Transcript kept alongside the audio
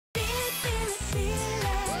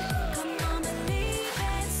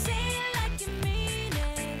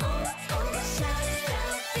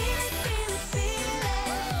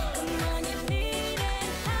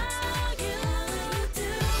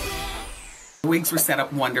Wigs were set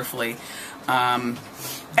up wonderfully. And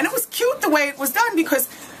it was cute the way it was done because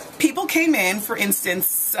people came in, for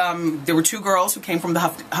instance, there were 2 girls who came from the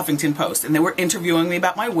Huffington Post, and they were interviewing me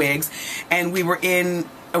about my wigs, and we were in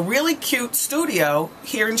a really cute studio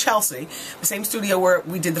here in Chelsea, the same studio where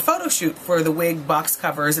we did the photo shoot for the wig box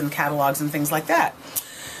covers and catalogs and things like that.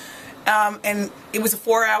 And it was a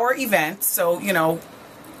 4-hour event, so, you know,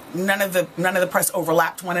 none of the press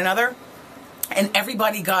overlapped one another. And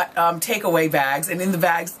everybody got takeaway bags, and in the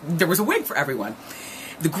bags there was a wig for everyone.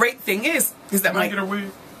 The great thing is that Can I get a wig?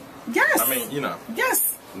 Yes. I mean, you know.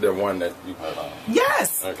 Yes. The one that you put on.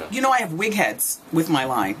 Yes. Okay. You know, I have wig heads with my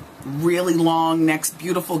line. Really long necks,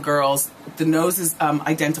 beautiful girls. The nose is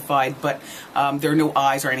identified, but there are no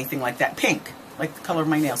eyes or anything like that. Pink, like the color of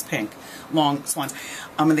my nails, pink. Long swans.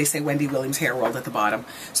 And they say Wendy Williams hair rolled at the bottom.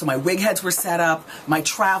 So my wig heads were set up. My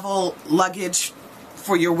travel luggage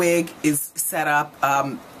for your wig is set up.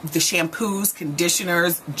 The shampoos,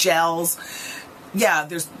 conditioners, gels. Yeah,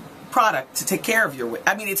 there's product to take care of your wig.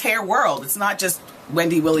 I mean, it's hair world. It's not just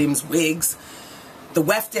Wendy Williams wigs. The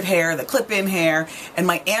wefted hair, the clip-in hair, and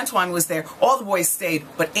my Antoine was there. All the boys stayed,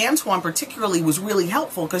 but Antoine particularly was really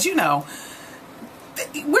helpful because, you know,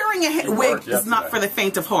 wearing a wig is not for the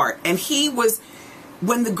faint of heart. And he was,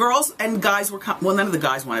 when the girls and guys were, well, none of the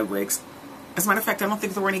guys wanted wigs. As a matter of fact, I don't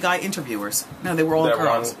think there were any guy interviewers. No, they were all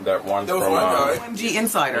girls. That one there was from one guy. OMG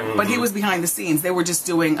Insider, but he was behind the scenes. They were just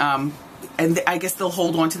doing, and I guess they'll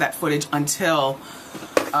hold on to that footage until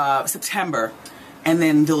September, and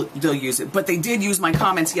then they'll use it. But they did use my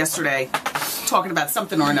comments yesterday, talking about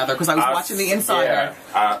something or another, because I was watching the Insider.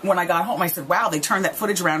 When I got home, I said, "Wow, they turned that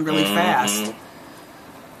footage around really fast."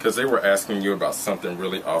 Because they were asking you about something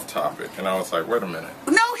really off topic, and I was like, "Wait a minute."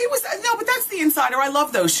 No, but that's the Insider. I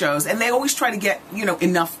love those shows, and they always try to get, you know,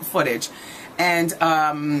 enough footage. And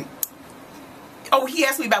oh, he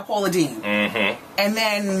asked me about Paula Deen, and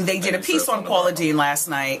then they did a piece on Paula Deen last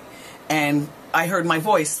night, and I heard my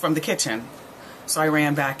voice from the kitchen, so I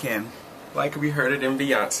ran back in. Like we heard it in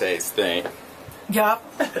Beyonce's thing. Yup,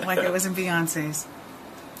 like it was in Beyonce's.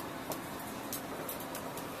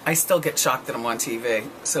 I still get shocked that I'm on TV,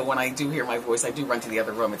 so when I do hear my voice, I do run to the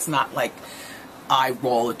other room. It's not like I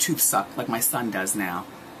roll a tooth suck like my son does now.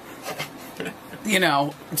 You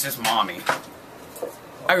know, it's just mommy.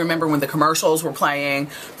 I remember when the commercials were playing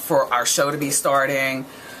for our show to be starting,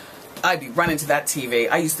 I'd be running to that TV.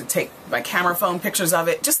 I used to take my camera phone pictures of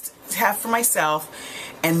it, just have for myself.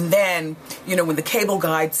 And then, you know, when the cable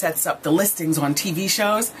guide sets up the listings on TV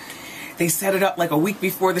shows, they set it up like a week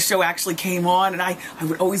before the show actually came on, and I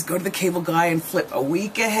would always go to the cable guy and flip a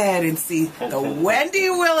week ahead and see the Wendy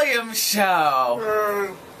Williams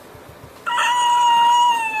show.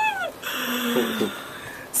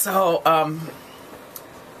 So,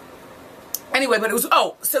 anyway, but it was,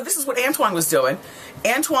 so this is what Antoine was doing.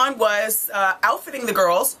 Antoine was outfitting the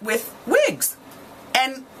girls with wigs.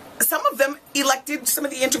 And some of them elected, some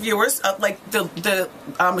of the interviewers, like the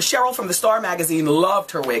Cheryl from the Star magazine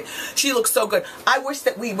loved her wig. She looked so good. I wish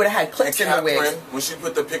that we would have had clips in her wig. When she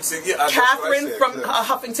put the pixie, Catherine from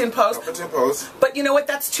Huffington Post. Huffington Post. But you know what?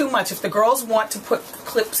 That's too much. If the girls want to put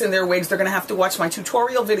clips in their wigs, they're going to have to watch my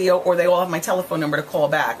tutorial video, or they all have my telephone number to call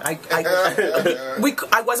back.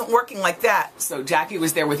 I wasn't working like that. So Jackie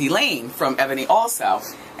was there with Elaine from Ebony also.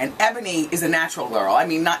 And Ebony is a natural girl. I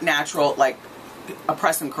mean, not natural like a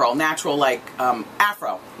press and curl, natural like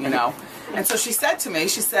afro, you know. And so she said to me,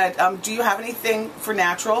 she said, do you have anything for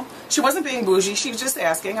natural? She wasn't being bougie, she was just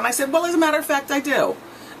asking. And I said, well, as a matter of fact, I do.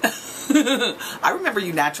 I remember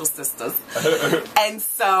you natural sisters. And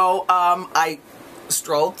so I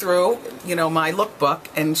strolled through, you know, my lookbook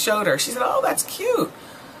and showed her. She said, oh, that's cute.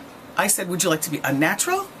 I said, would you like to be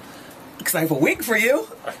unnatural? Because I have a wig for you.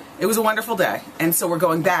 It was a wonderful day. And so we're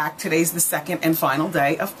going back. Today's the second and final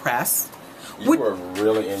day of press. You were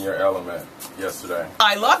really in your element yesterday.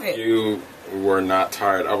 I love it. You were not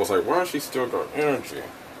tired. I was like, why has she still got energy?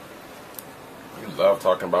 You love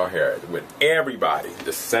talking about hair with everybody.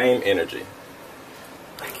 The same energy.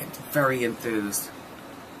 I get very enthused.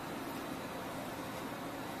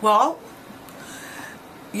 Well,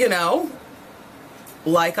 you know,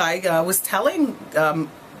 like I was telling the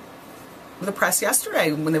press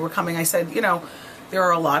yesterday when they were coming, I said, you know, there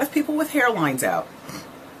are a lot of people with hairlines out.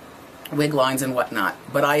 Wig lines and whatnot,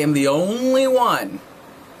 but I am the only one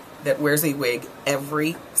that wears a wig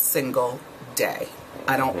every single day.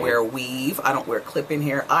 I don't wear weave, I don't wear clip-in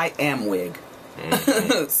hair, I am wig.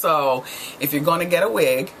 So if you're going to get a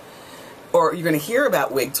wig, or you're going to hear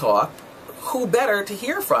about Wig Talk, who better to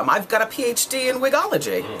hear from? I've got a PhD in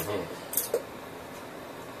wigology.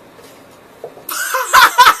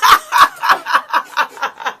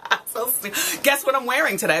 So Guess what I'm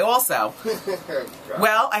wearing today also?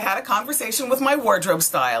 Well, I had a conversation with my wardrobe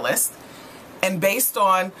stylist, and based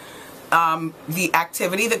on the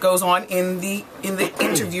activity that goes on in the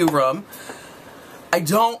interview room, I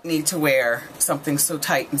don't need to wear something so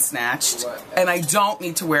tight and snatched, and I don't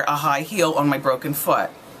need to wear a high heel on my broken foot.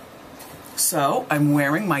 So I'm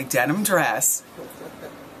wearing my denim dress.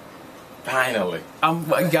 Finally.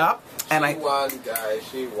 Yup. And She won, guys.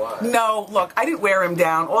 She won. No, look, I didn't wear him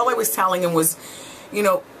down. All I was telling him was, you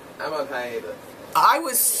know, I'm on hiatus. I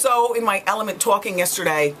was so in my element talking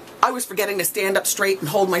yesterday. I was forgetting to stand up straight and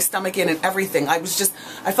hold my stomach in and everything. I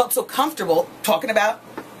felt so comfortable talking about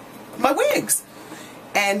my wigs.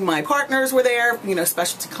 And my partners were there, you know,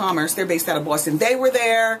 Specialty Commerce. They're based out of Boston. They were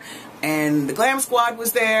there, and the Glam Squad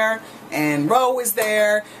was there, and Ro was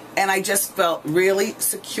there, and I just felt really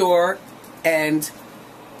secure and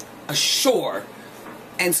assured.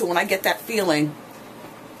 And so when I get that feeling,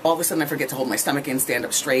 all of a sudden I forget to hold my stomach in, stand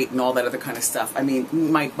up straight, and all that other kind of stuff. I mean,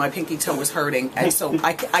 my pinky toe was hurting, and so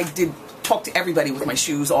I did talk to everybody with my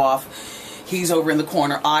shoes off. He's over in the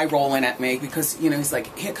corner, eye rolling at me because, you know, he's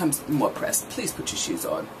like, here comes more press. Please put your shoes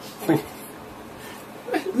on.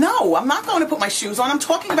 No, I'm not going to put my shoes on. I'm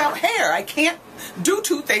talking about hair. I can't do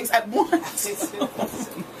two things at once.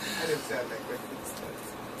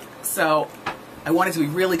 So I wanted to be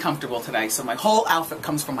really comfortable today. So my whole outfit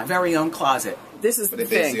comes from my very own closet. This is the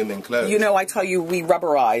thing. You know, I tell you, we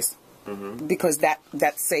rubberize because that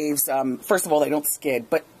saves, first of all, they don't skid.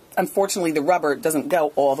 But unfortunately, the rubber doesn't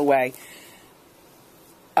go all the way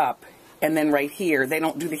up, and then right here they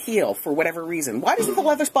don't do the heel for whatever reason. Why doesn't the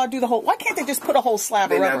leather spa do the whole? Why can't they just put a whole slab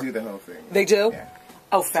of rubber? They now do the whole thing. They do? Yeah.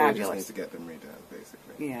 Oh, So fabulous. we just need to get them redone,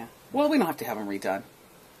 basically. Yeah. Well, we don't have to have them redone.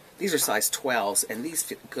 These are size 12s, and these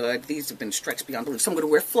fit good. These have been stretched beyond belief. So I'm going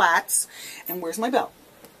to wear flats. And where's my belt?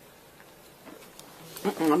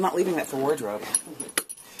 I'm not leaving that for wardrobe.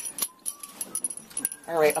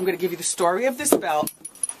 All right, I'm going to give you the story of this belt.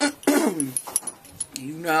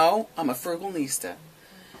 You know, I'm a frugalista.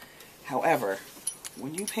 However,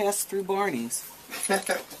 when you pass through Barney's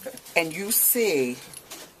and you see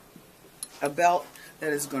a belt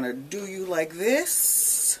that is going to do you like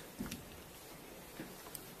this,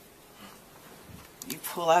 you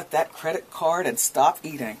pull out that credit card and stop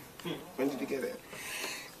eating. When did you get it?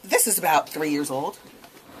 This is about 3 years old.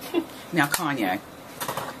 Now, Kanye,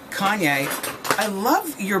 I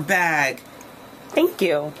love your bag. Thank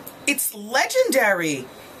you. It's legendary.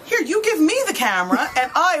 Here, you give me the camera,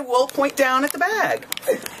 and I will point down at the bag.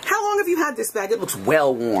 How long have you had this bag? It looks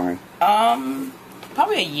well worn.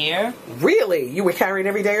 Probably a year. Really? You were carrying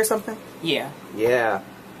every day or something? Yeah. Yeah.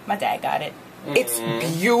 My dad got it. It's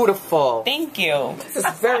beautiful. Thank you. This is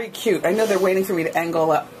very cute. I know they're waiting for me to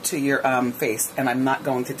angle up to your face, and I'm not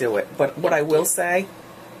going to do it. But what I will say,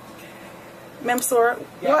 Memsora,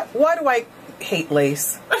 why do I hate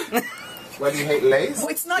lace? Why do you hate lace? Well,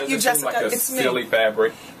 it's not Does you, it seem Jessica. like a It's silly me.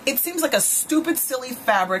 fabric? It seems like a stupid, silly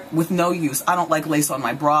fabric with no use. I don't like lace on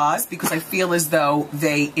my bras because I feel as though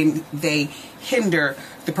they hinder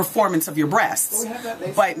the performance of your breasts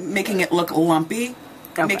by making it look lumpy,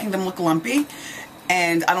 making them look lumpy.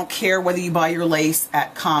 And I don't care whether you buy your lace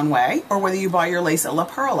at Conway or whether you buy your lace at La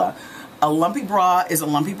Perla. A lumpy bra is a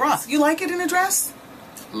lumpy bra. You like it in a dress?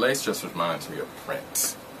 Lace just reminds me of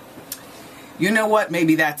Prince. You know what?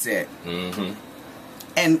 Maybe that's it. Mm-hmm.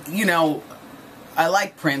 And, you know, I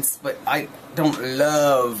like Prince, but I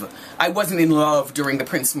wasn't in love during the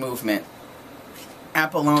Prince movement.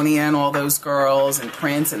 Apollonia and all those girls, and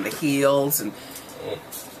Prince and the heels, and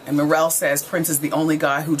Morel says Prince is the only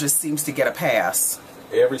guy who just seems to get a pass.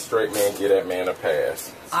 Every straight man get that man a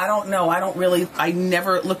pass. I don't know. I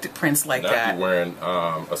never looked at Prince like Now that. you're wearing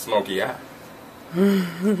a smoky eye.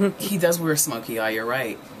 He does wear a smoky eye, you're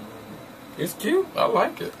right. It's cute. I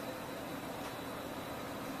like it.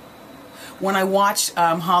 When I watch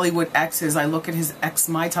Hollywood Exes, I look at his ex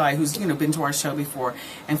Mai Tai, who's, you know, been to our show before,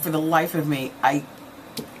 and for the life of me, I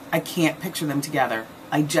can't picture them together.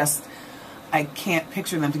 I can't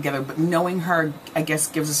picture them together. But knowing her, I guess,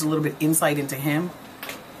 gives us a little bit insight into him.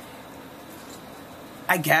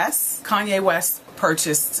 I guess Kanye West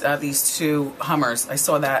purchased these two Hummers. I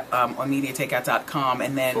saw that on MediaTakeout.com,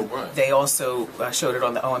 and then they also showed it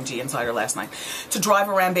on the OMG Insider last night. To drive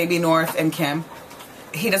around Baby North and Kim.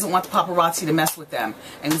 He doesn't want the paparazzi to mess with them,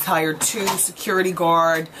 and he's hired 2 security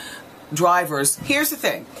guard drivers. Here's the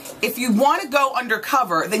thing. If you want to go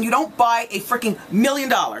undercover, then you don't buy a freaking $1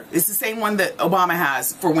 million. It's the same one that Obama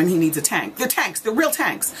has for when he needs a tank. They're tanks. They're real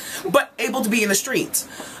tanks, but able to be in the streets.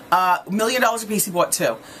 $1 million a piece, he bought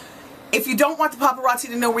 2. If you don't want the paparazzi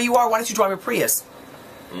to know where you are, why don't you drive a Prius?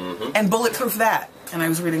 and bulletproof that. And I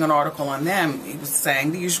was reading an article on them. He was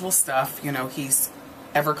saying the usual stuff. You know, he's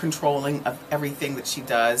ever controlling of everything that she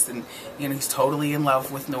does, and you know, he's totally in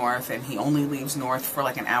love with North, and he only leaves North for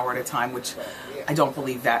like an hour at a time, which I don't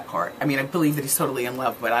believe that part. I mean, I believe that he's totally in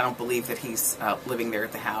love, but I don't believe that he's living there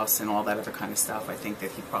at the house and all that other kind of stuff. I think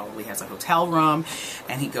that he probably has a hotel room,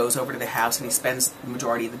 and he goes over to the house and he spends the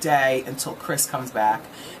majority of the day until Chris comes back,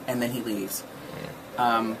 and then he leaves.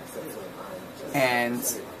 And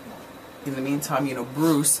in the meantime, you know,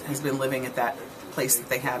 Bruce has been living at that place that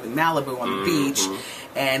they have in Malibu on the beach,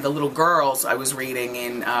 and the little girls, I was reading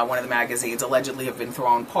in one of the magazines, allegedly have been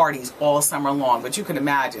throwing parties all summer long. But you can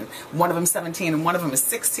imagine, one of them 17 and one of them is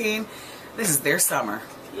 16. This is their summer.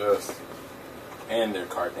 Yes. And their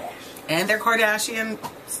Kardashian. And their Kardashian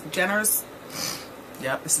Jenners.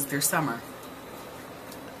 Yep, this is their summer.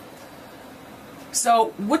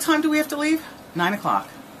 So, what time do we have to leave? 9 o'clock.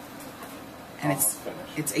 And it's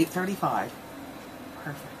 8:35.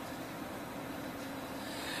 Perfect.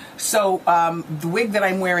 So, the wig that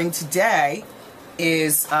I'm wearing today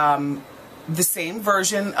is the same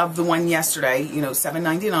version of the one yesterday. You know,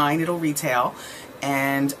 $7.99 it'll retail,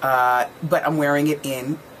 and but I'm wearing it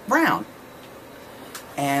in brown.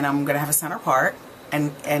 And I'm gonna have a center part,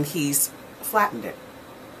 and he's flattened it.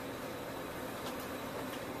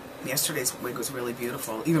 Yesterday's wig was really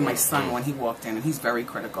beautiful. Even my son, when he walked in, and he's very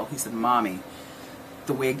critical, he said, "Mommy,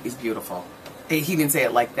 the wig is beautiful." He didn't say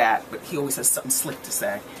it like that, but he always has something slick to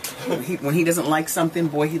say. When he doesn't like something,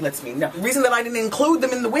 boy, he lets me know. The reason that I didn't include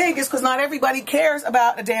them in the wig is because not everybody cares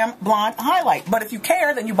about a damn blonde highlight. But if you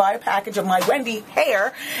care, then you buy a package of my Wendy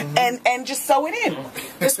hair and just sew it in.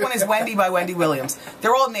 This one is Wendy by Wendy Williams.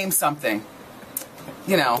 They're all named something.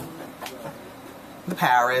 You know, the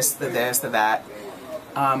Paris, the this, the that.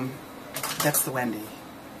 That's the Wendy.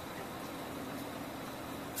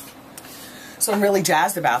 So I'm really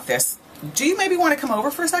jazzed about this. Do you maybe want to come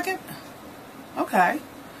over for a second? Okay.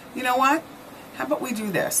 You know what? How about we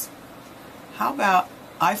do this? How about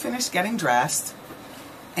I finish getting dressed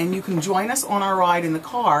and you can join us on our ride in the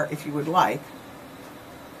car if you would like.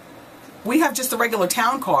 We have just a regular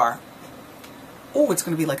town car. Oh, it's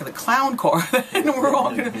going to be like a clown car. And we're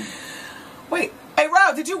all going to... Wait. Hey,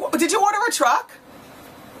 Rob, did you order a truck?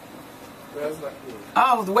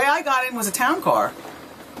 Oh, the way I got in was a town car.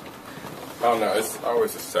 Oh, no, it's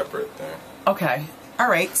always a separate thing. Okay. All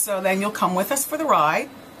right. So then you'll come with us for the ride.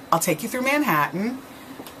 I'll take you through Manhattan.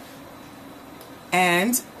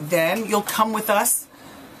 And then you'll come with us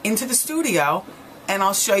into the studio, and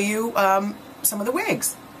I'll show you some of the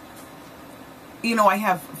wigs. You know, I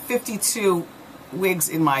have 52 wigs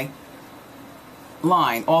in my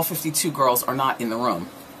line. All 52 girls are not in the room.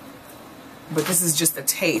 But this is just a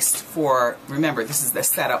taste for, remember, this is the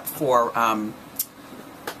setup for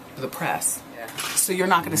the press. So you're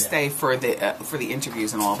not going to stay for the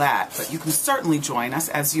interviews and all that, but you can certainly join us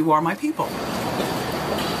as you are my people.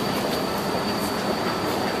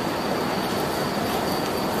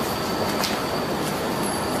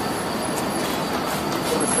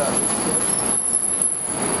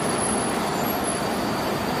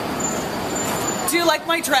 Do you like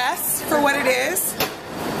my dress for what it is?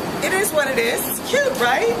 It is what it is. It's cute,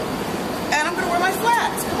 right? And I'm going to wear my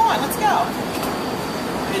flats. Come on, let's go.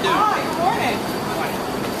 How you doing? Hi, good morning.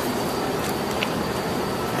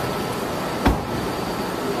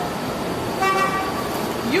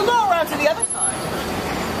 Hi. You go around to the other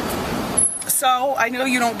side. So, I know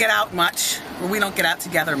you don't get out much, or we don't get out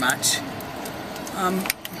together much.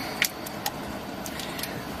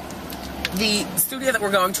 The studio that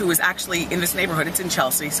we're going to is actually in this neighborhood. It's in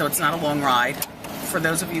Chelsea, so it's not a long ride. For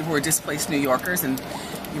those of you who are displaced New Yorkers and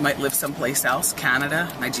you might live someplace else, Canada,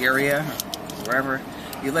 Nigeria, wherever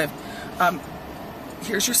you live.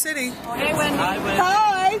 Here's your city. Oh, hey, Wendy. Hi, Wendy.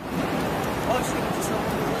 Hi.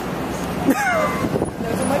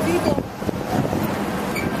 Those are my people.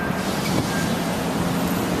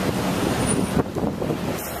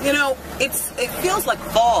 You know, it feels like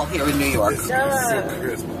fall here in New York.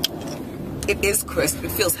 It is crisp.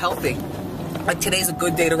 It feels healthy. Like today's a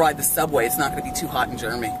good day to ride the subway. It's not going to be too hot in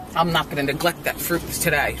Germany. I'm not going to neglect that fruit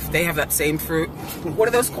today. They have that same fruit. What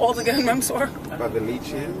are those called again, Memsor? About the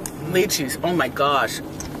lychees? Lychees. Oh my gosh.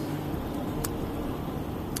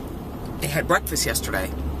 They had breakfast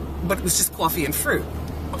yesterday, but it was just coffee and fruit.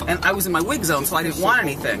 And I was in my wig zone, so I didn't want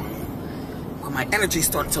anything. Well, my energy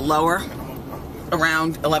started to lower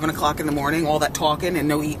around 11 o'clock in the morning, all that talking and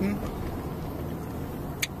no eating.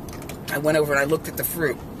 I went over and I looked at the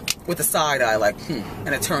fruit with a side eye, like, and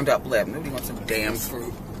it turned up lip. Nobody wants some damn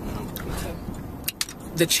fruit.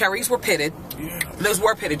 The cherries were pitted. Those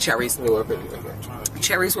were pitted cherries.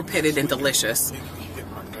 Cherries were pitted and delicious.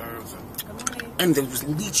 And there was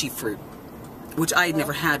lychee fruit, which I had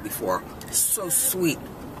never had before. So sweet.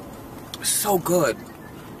 So good.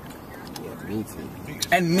 Yeah, meaty.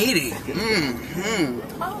 And meaty.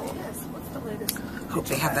 Mm-hmm. Oh, yes. What's the latest? Hope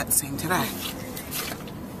they have that the same today.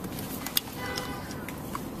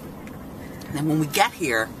 And then when we get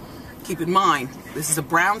here, keep in mind, this is a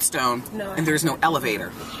brownstone and there's no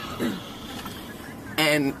elevator.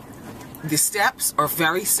 And the steps are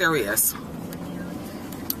very serious.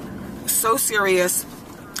 So serious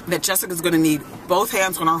that Jessica's going to need both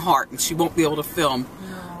hands on her heart and she won't be able to film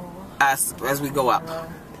as we go up.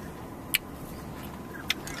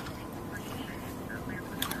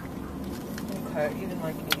 Okay, even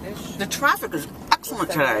like English. The traffic is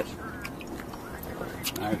excellent today.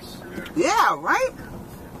 Nice. Yeah, right?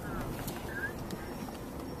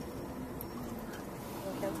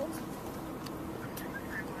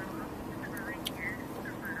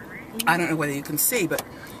 I don't know whether you can see, but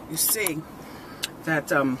you see that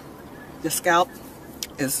the scalp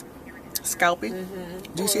is scalpy.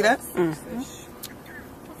 Do you see that?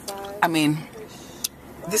 I mean,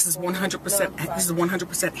 this is 100%. This is a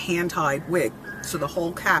 100% hand-tied wig, so the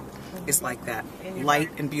whole cap is like that, light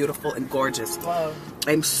and beautiful and gorgeous.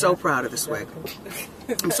 I'm so proud of this wig.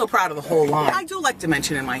 I'm so proud of the whole line. I do like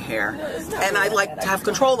dimension in my hair, and I like to have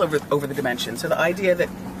control over the dimension. So the idea that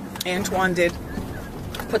Antoine did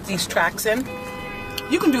put these tracks in,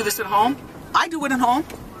 you can do this at home. I do it at home.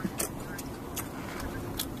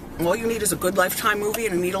 All you need is a good Lifetime movie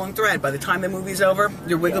and a needle and thread. By the time the movie's over,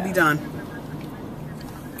 your wig will be done.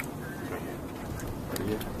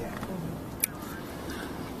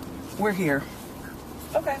 We're here.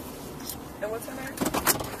 Okay. And what's her name?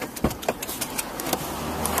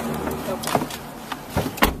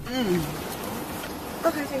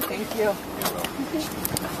 Okay, thank you.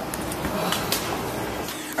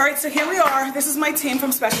 All right, so here we are. This is my team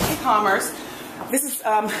from Specialty Commerce. This is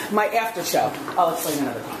my after show. I'll explain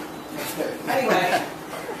another time. Anyway,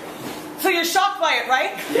 so you're shocked by it,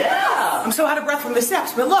 right? Yeah. I'm so out of breath from the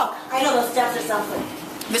steps, but look. I know the steps or something.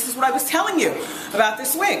 This is what I was telling you about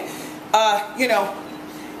this wig. You know,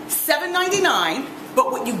 $7.99,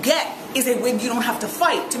 but what you get is a wig you don't have to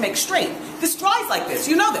fight to make straight. This dries like this.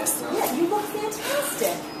 You know this. Yeah, you look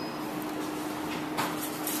fantastic.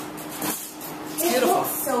 Beautiful. It looks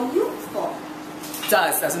so youthful.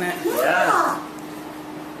 Does, doesn't it? Yeah.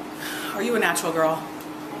 Are you a natural girl?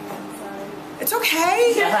 It's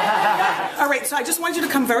okay. All right, so I just want you to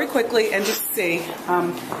come very quickly and just see.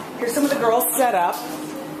 Here's some of the girls set up.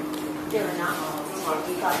 They were not all.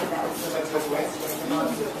 We thought that was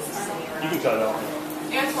You can cut it out.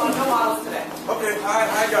 Antoine, no models today. Okay,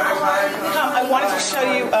 hi guys, hi. I wanted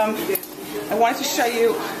to show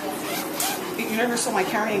you, you never saw my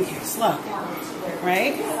carrying case, look,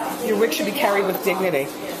 right? Your wig should be carried with dignity.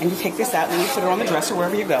 And you take this out and you put it on the dresser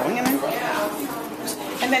wherever you're going.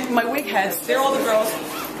 And then my wig heads, they're all the girls,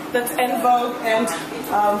 that's En Vogue and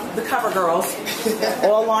the cover girls,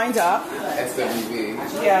 all lined up. SWV.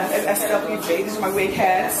 Yeah, and SWV, these are my wig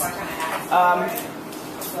heads.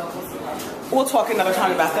 We'll talk another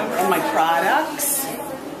time about them and my products.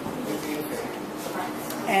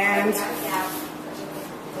 And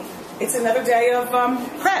it's another day of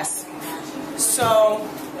press. So,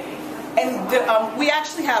 and we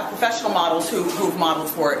actually have professional models who've modeled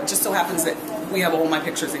for it. It just so happens that we have all my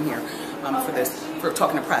pictures in here for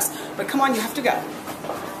talking to press. But come on, you have to go.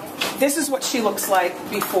 This is what she looks like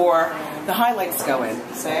before the highlights go in.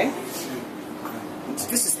 See?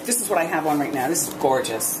 This is what I have on right now. This is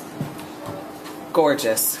gorgeous.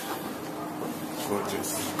 Gorgeous.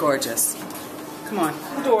 Gorgeous. Gorgeous. Come on,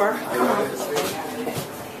 the door. Come on.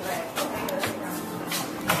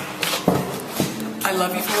 I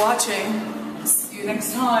love you for watching. See you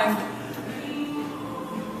next time.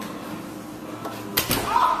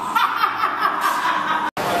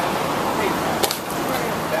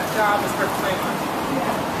 That job is her plan.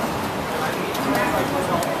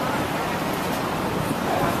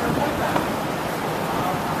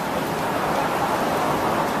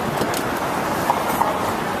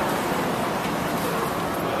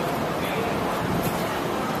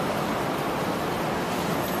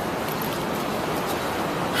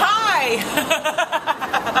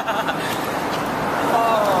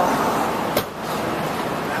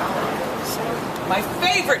 My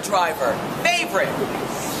favorite driver. Favorite.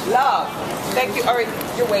 Love. Thank you. All right,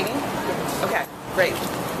 you're waiting? Okay, great.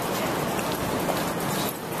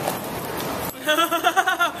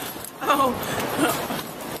 Oh.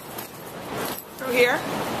 Through here?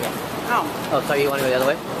 Oh. Oh, sorry, you want to go the other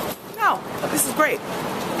way? No, this is great.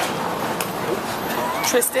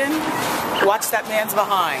 Tristan, watch that man's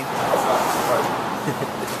behind.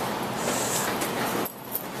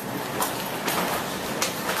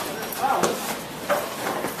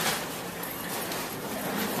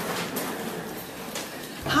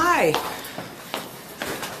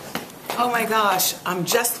 Oh my gosh, I'm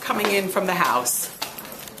just coming in from the house.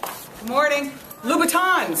 Good morning.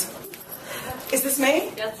 Louboutins. Is this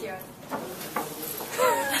me? That's yours.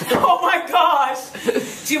 Oh my gosh.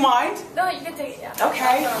 Do you mind? No, you can take it, yeah.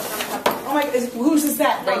 Okay. Oh my, whose is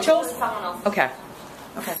that? No, Rachel's? someone else. Okay.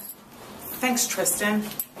 Okay. Thanks, Tristan.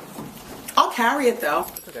 I'll carry it though.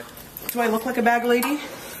 Okay. Do I look like a bag lady?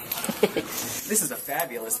 This is a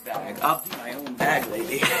fabulous bag. I'll be my own bag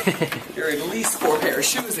lady. There are at least 4 pair of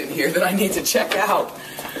shoes in here that I need to check out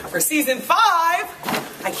for season 5.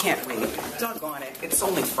 I can't wait. Doggone it. It's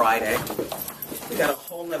only Friday. We got a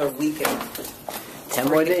whole nother weekend. 10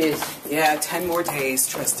 more days. Yeah, 10 more days,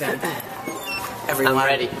 Tristan. Everyone. I'm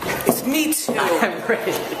ready. It's me too. I'm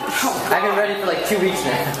ready. I've been ready for like 2 weeks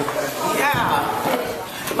now. Yeah.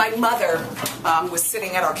 My mother was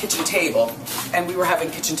sitting at our kitchen table, and we were having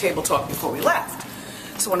kitchen table talk before we left.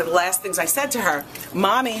 So one of the last things I said to her,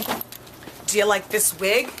 Mommy, do you like this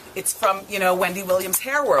wig? It's from, Wendy Williams'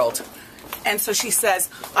 Hair World. And so she says,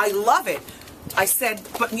 I love it. I said,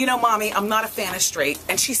 but Mommy, I'm not a fan of straight.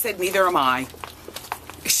 And she said, neither am I.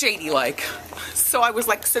 Shady like. So I was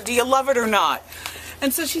like, so do you love it or not?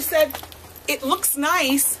 And so she said, it looks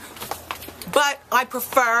nice, but I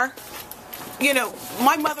prefer,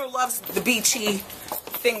 my mother loves the beachy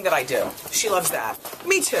thing that I do. She loves that.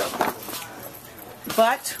 Me too.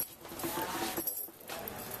 But,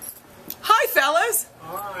 hi fellas.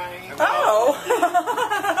 Hi. Oh.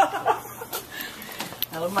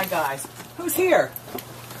 I love my guys. Who's here?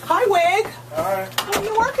 Hi, Wig. Hi. What are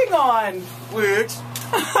you working on? Wigs.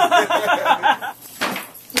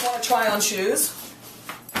 You want to try on shoes?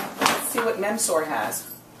 Let's see what Memsor has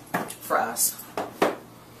for us.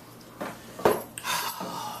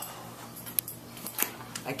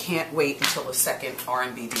 I can't wait until the second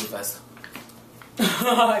R&B Divas.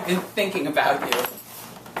 I've been thinking about you.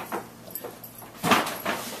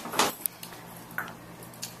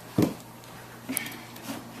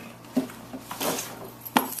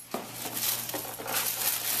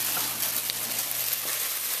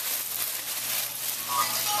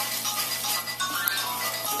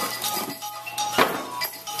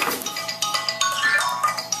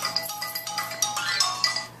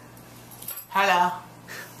 Hello.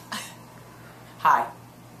 Hi.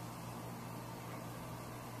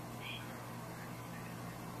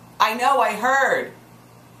 I know, I heard.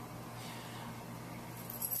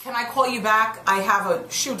 Can I call you back? I have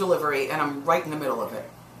a shoe delivery and I'm right in the middle of it.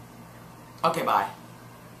 Okay, bye.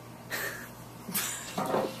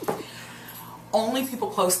 Only people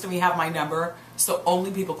close to me have my number, so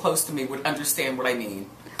only people close to me would understand what I mean.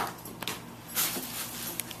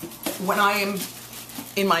 When I am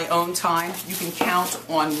in my own time, you can count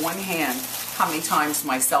on one hand how many times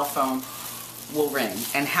my cell phone will ring.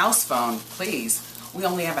 And house phone, please. We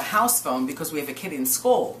only have a house phone because we have a kid in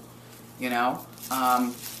school,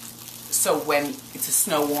 So when it's a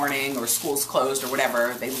snow warning or school's closed or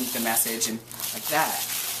whatever, they leave the message and like that.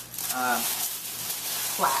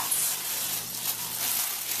 Flats.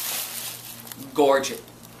 Gorgeous.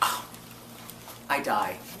 Oh, I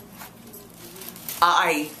die.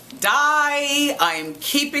 I die. I'm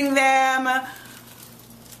keeping them.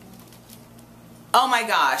 Oh my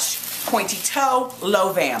gosh. Pointy toe,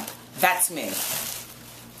 low vamp. That's me.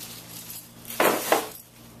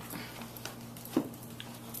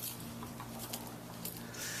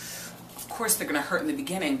 Of course they're going to hurt in the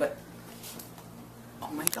beginning, but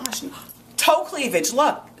oh my gosh. Toe cleavage,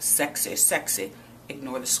 look. Sexy, sexy.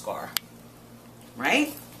 Ignore the scar.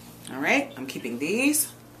 Right? All right. I'm keeping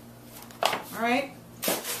these. All right.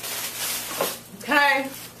 Okay.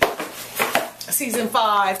 Season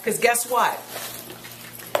 5, because guess what?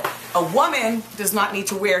 A woman does not need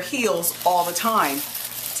to wear heels all the time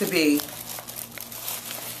to be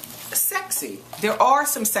sexy. There are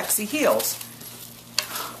some sexy heels.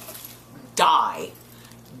 Die.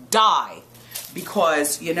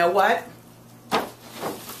 Because you know what?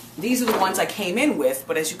 These are the ones I came in with,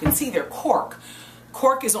 but as you can see, they're cork.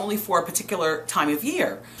 Cork is only for a particular time of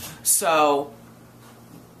year. So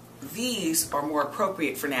these are more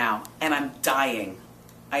appropriate for now, and I'm dying.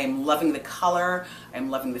 I am loving the color, I'm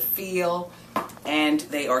loving the feel, and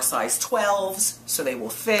they are size 12s, so they will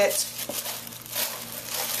fit.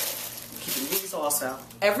 I'm keeping these also.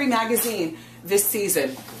 Every magazine this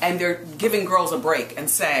season, and they're giving girls a break and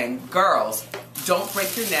saying, girls, don't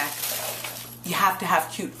break your neck. You have to have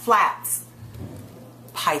cute flats.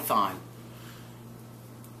 Python.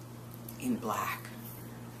 In black.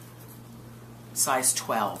 Size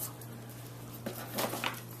 12.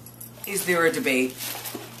 Is there a debate?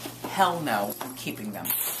 Hell no, I'm keeping them.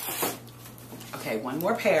 Okay, one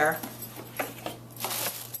more pair.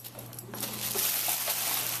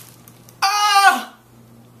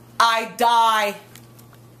 I die,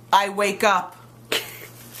 I wake up,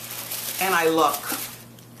 and I look.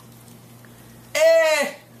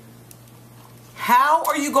 How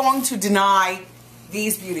are you going to deny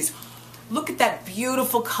these beauties? Look at that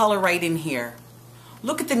beautiful color right in here.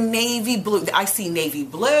 Look at the navy blue. I see navy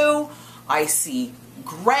blue. I see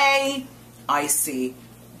gray. I see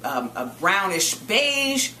a brownish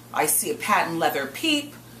beige. I see a patent leather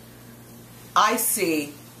peep. I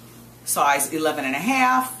see size 11 and a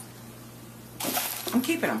half. I'm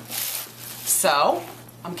keeping them. So,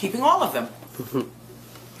 I'm keeping all of them.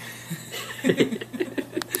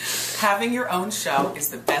 Having your own show is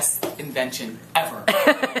the best invention ever.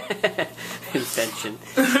 Invention.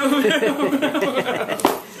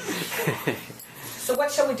 So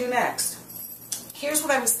what shall we do next? Here's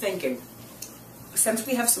what I was thinking. Since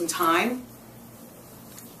we have some time,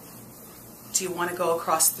 do you want to go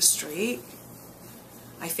across the street?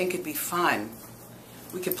 I think it'd be fun.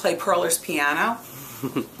 We could play Perler's piano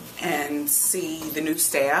and see the new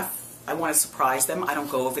staff. I want to surprise them. I don't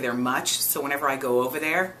go over there much, so whenever I go over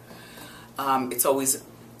there, it's always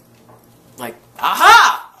like,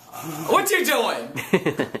 aha! What you doing?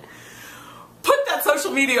 Put that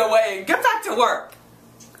social media away and get back to work.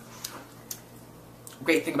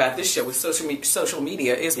 Great thing about this show with social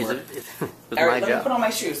media is work. All right, let me put on my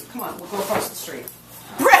shoes. Come on, we'll go across the street.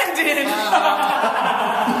 Brendan!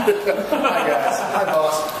 Hi guys. Hi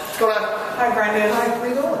boss. What's going on? Hi Brendan. Hi, where are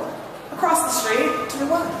you going? Across the street. To do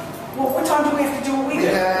what? Well, what time do we have to do what we do?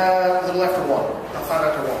 Yeah, a little after 1. I'll find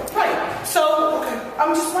out after 1. Right. So,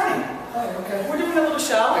 I'm just running. Hi, okay. We're doing a little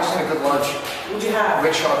show. I just had a good lunch. What'd you have?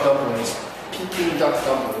 Rich hot dumplings. Peking duck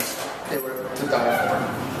dumplings. They were to die for.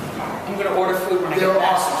 I'm going to order food when I They get were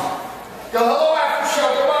back. awesome. Yo, hello after show.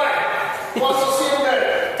 Goodbye. Once I'll see you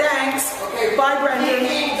later. Thanks. Okay. Bye, Brendan.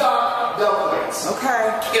 Peking duck dumplings.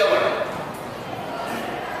 Okay. Killer.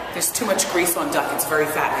 There's too much grease on duck. It's very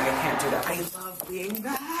fattening. I can't do that. I love being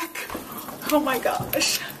back. Oh my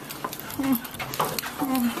gosh.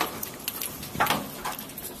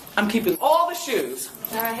 I'm keeping all the shoes.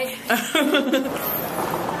 Alright.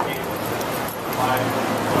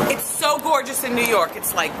 It's so gorgeous in New York.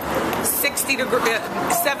 It's like 70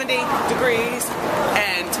 degrees,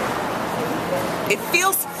 and it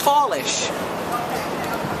feels fallish.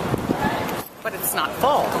 But it's not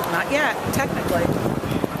fall. Not yet, technically.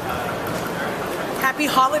 Happy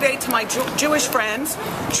holiday to my Jewish friends.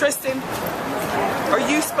 Tristan, are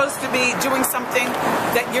you supposed to be doing something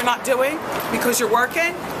that you're not doing because you're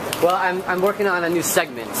working? Well, I'm working on a new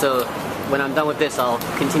segment, so when I'm done with this, I'll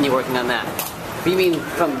continue working on that. You mean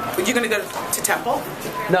from... Are you going to go to temple?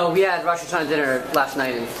 No, we had Rosh Hashanah dinner last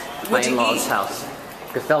night in my What'd you in-laws' eat? house.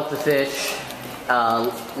 Gefilte fish,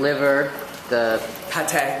 liver, the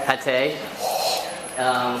pate.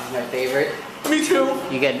 My favorite. Me too.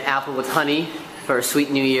 You get an apple with honey for a sweet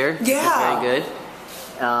New Year. Yeah. That's very good.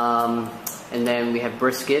 And then we have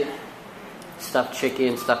brisket, stuffed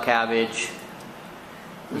chicken, stuffed cabbage.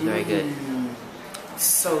 It was very good.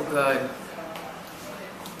 So good.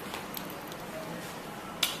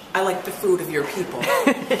 I like the food of your people.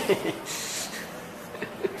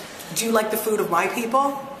 Do you like the food of my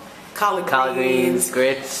people? Collard greens,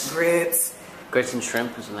 grits. Grits and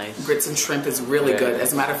shrimp was nice. Grits and shrimp is really good.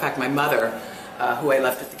 As a matter of fact, my mother, who I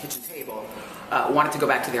left at the kitchen table, wanted to go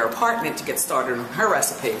back to their apartment to get started on her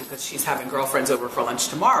recipe because she's having girlfriends over for lunch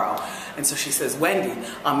tomorrow. And so she says, Wendy,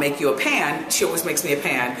 I'll make you a pan. She always makes me a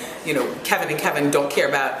pan. You know, Kevin don't care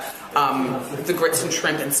about the grits and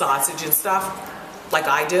shrimp and sausage and stuff like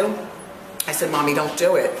I do. I said, Mommy, don't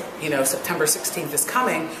do it. You know, September 16th is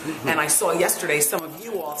coming. And I saw yesterday some of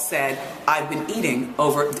you all said, I've been eating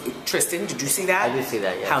over... Tristan, did you see that? I did see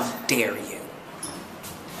that, yes. How dare you?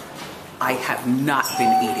 I have not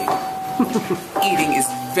been eating. Eating is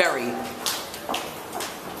very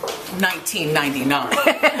 1999.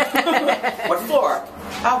 What floor?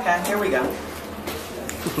 Okay, here we go.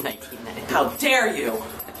 1999. How dare you?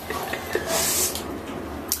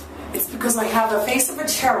 It's because I have the face of a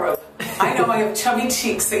cherub. I know I have chubby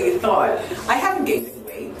cheeks that you thought. I haven't gained any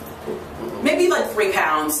weight. Maybe like 3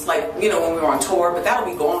 pounds, like, you know, when we were on tour, but that'll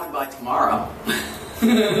be gone by tomorrow.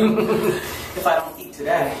 If I don't eat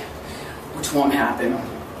today, which won't happen.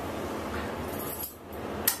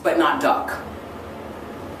 But not duck.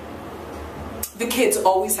 The kids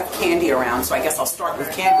always have candy around, so I guess I'll start with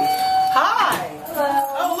candy. Hi! Hello.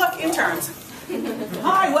 Oh, look, interns.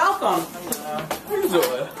 Hi, welcome. How you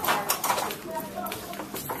doing?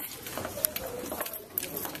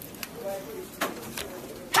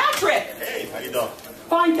 Patrick! Hey, how you doing?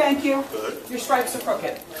 Fine, thank you. Good. Your stripes are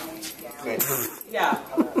crooked. Good. Yeah.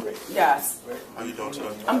 Yes. How you doing today?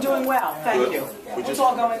 I'm doing well, thank Good. you. We What's just-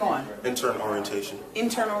 all going on? Intern orientation.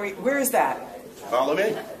 Where is that? Follow me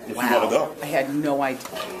if you want to go. I had no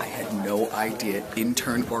idea.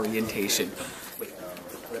 Intern orientation. Wait.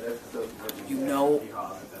 You know,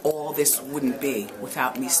 all this wouldn't be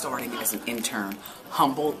without me starting as an intern.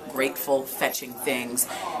 Humble, grateful, fetching things,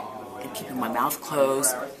 and keeping my mouth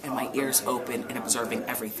closed and my ears open and observing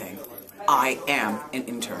everything. I am an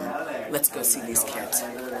intern. Let's go see these kids.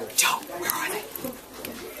 Joe, where are they?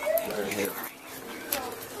 Here they are.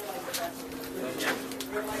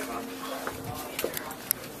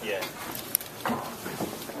 Yeah.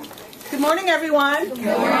 Good morning, everyone. Good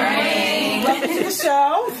morning. Welcome to the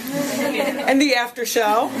show and the after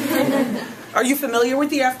show. Are you familiar with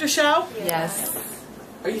the after show? Yes.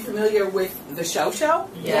 Are you familiar with the show?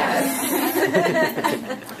 Yes.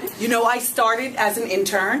 You know, I started as an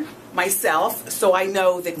intern myself, so I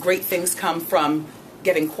know that great things come from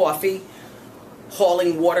getting coffee,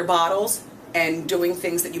 hauling water bottles, and doing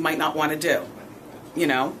things that you might not want to do. You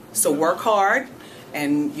know, so work hard.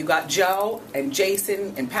 And you got Joe and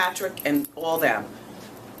Jason and Patrick and all them.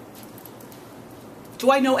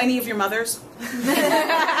 Do I know any of your mothers?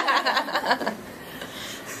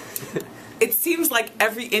 It seems like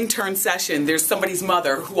every intern session there's somebody's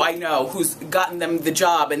mother who I know who's gotten them the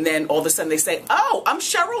job, and then all of a sudden they say, "Oh, I'm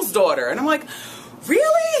Cheryl's daughter." And I'm like,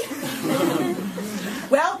 "Really?"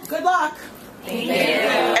 Well, good luck. Thank you.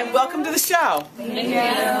 And welcome to the show. Thank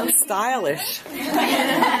you. Stylish.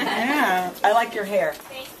 Yeah, I like your hair.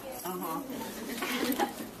 Thank you.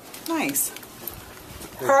 Nice.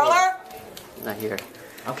 Curler? Not here.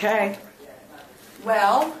 Okay.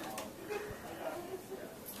 Well,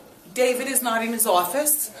 David is not in his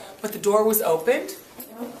office, but the door was opened,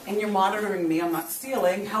 and you're monitoring me. I'm not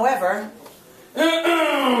stealing. However,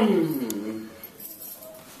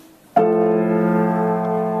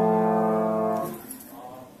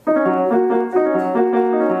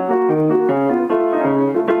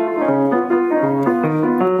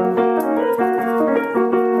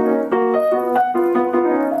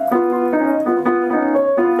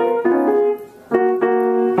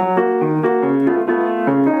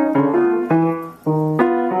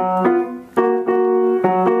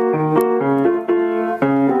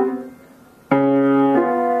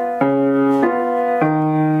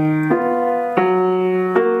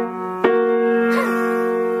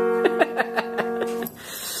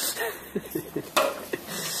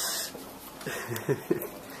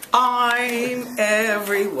 I'm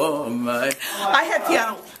every woman. I had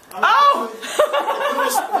piano. Oh!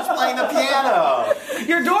 Who's playing the piano?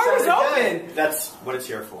 Your door was open. That's what it's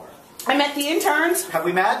here for. I met the interns. Have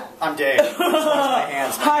we met? I'm Dave. I just washed my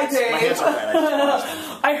hands. Hi, Dave. My hands are wet. I just washed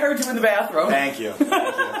them. I heard you in the bathroom. Thank you. Thank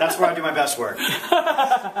you. That's where I do my best work.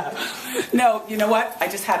 No, you know what? I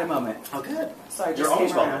just had a moment. Oh, good. So I just You're always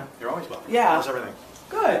came around. welcome. You're always welcome. Yeah. How's everything?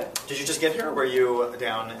 Good. Did you just get here, or were you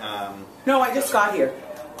down? No, I just got here.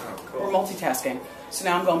 Oh, We're cool. multitasking. So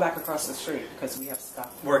now I'm going back across the street because we have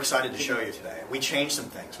stuff. We're excited to show you today. We changed some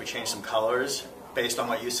things. We changed some colors based on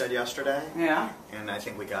what you said yesterday. Yeah. And I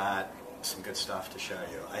think we got some good stuff to show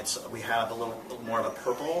you. We have a little more of a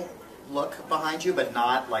purple look behind you, but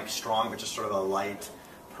not like strong, but just sort of a light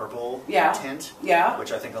purple tint. Yeah.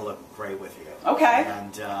 Which I think will look great with you. Okay.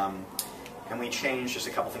 And we changed just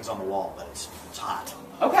a couple things on the wall, but it's hot.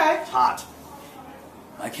 Okay. It's hot.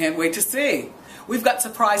 I can't wait to see. We've got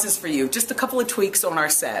surprises for you. Just a couple of tweaks on our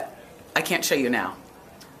set. I can't show you now.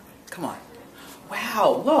 Come on.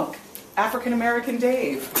 Wow, look. African American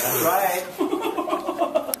Dave. That's right. Do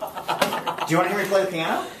you want to hear me play the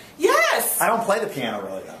piano? Yes! I don't play the piano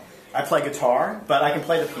really though. I play guitar, but I can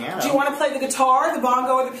play the piano. Do you want to play the guitar, the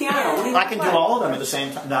bongo, or the piano? What do you I want can to do play? all of them at the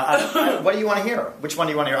same time. No, what do you want to hear? Which one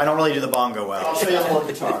do you want to hear? I don't really do the bongo well. I'll show you a little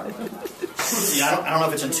guitar. See, I don't know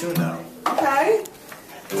if it's in tune though. Okay.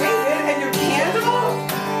 David, and your candle?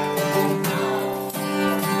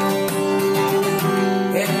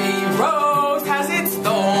 Every rose has its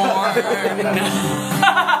thorn.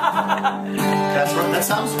 That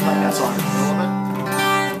sounds like that song.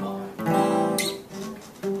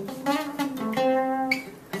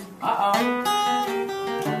 Uh-oh.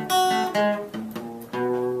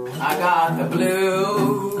 I got the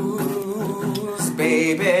blues,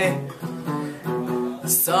 baby.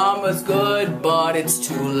 Summer's good, but it's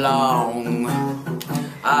too long.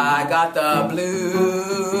 I got the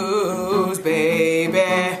blues,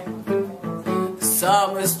 baby.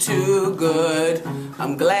 Summer's too good.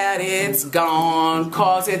 I'm glad it's gone,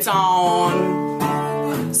 'cause it's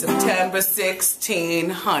on September 16,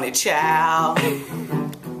 honey child.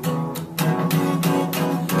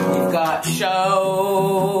 We've got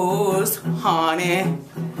shows, honey.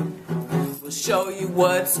 show you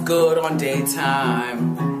what's good on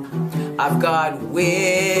daytime. I've got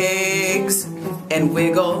wigs and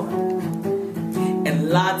wiggle and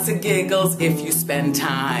lots of giggles if you spend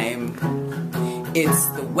time. It's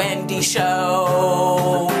the Wendy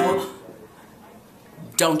Show.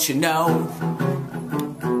 Don't you know?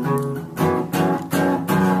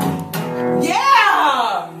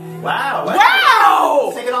 Yeah! Wow!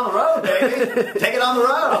 Wow! Take it on the road, baby. Take it on the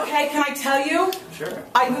road. Okay, can I tell you? Sure.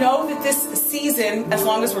 I know that this season, as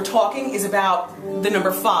long as we're talking, is about the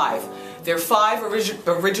number 5. There are 5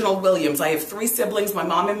 original Williams. I have 3 siblings, my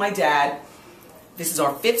mom and my dad. This is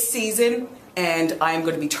our 5th season, and I am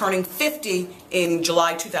going to be turning 50 in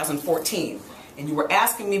July 2014. And you were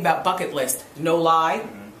asking me about bucket list. No lie.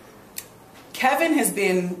 Kevin has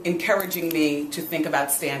been encouraging me to think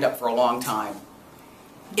about stand-up for a long time.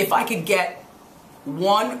 If I could get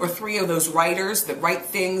 1 or 3 of those writers that write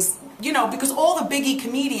things, you know, because all the biggie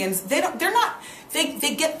comedians, they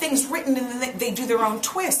get things written and then they do their own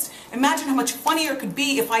twist. Imagine how much funnier it could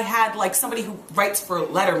be if I had like somebody who writes for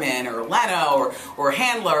Letterman or Leno or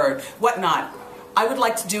Handler or whatnot. I would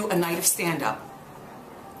like to do a night of stand-up.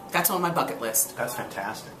 That's on my bucket list. That's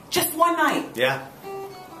fantastic. Just one night. Yeah.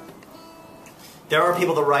 There are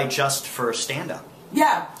people that write just for stand-up.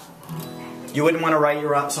 Yeah. You wouldn't want to write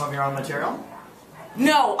some of your own material?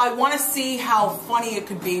 No, I want to see how funny it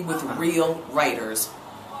could be with real writers.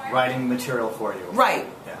 Writing material for you. Right.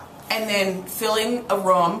 Yeah. And then filling a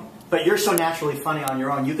room. But you're so naturally funny on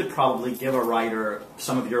your own, you could probably give a writer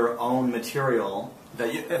some of your own material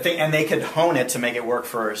that and they could hone it to make it work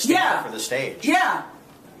for stand-up for the stage. Yeah.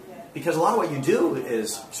 Because a lot of what you do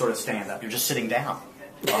is sort of stand-up. You're just sitting down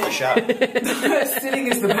on the show. Sitting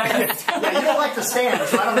is the best. Yeah, you don't like to stand,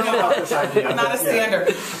 so I don't know about this idea. I'm not a stander.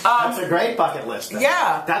 That's a great bucket list. Then.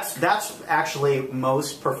 Yeah. That's actually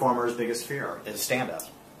most performers' biggest fear is stand-up.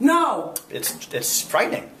 No. It's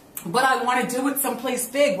frightening. But I want to do it someplace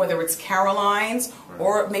big, whether it's Caroline's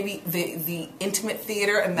or maybe the Intimate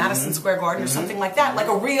Theater in Madison Square Garden or something like that. Like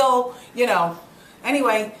a real, you know.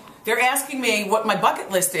 Anyway, they're asking me what my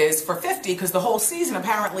bucket list is for 50 because the whole season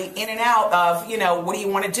apparently in and out of, you know, what do you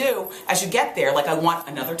want to do as you get there? Like I want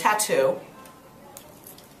another tattoo.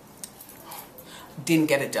 Didn't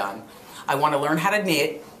get it done. I want to learn how to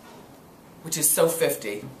knit, which is so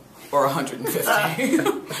 50 or 150.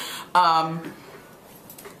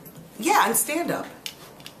 Yeah, and stand up.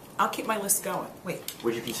 I'll keep my list going. Wait.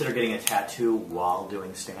 Would you consider getting a tattoo while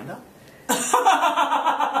doing stand-up?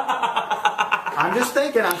 I'm just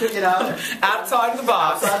thinking. You know, outside the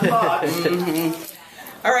box. Outside the box.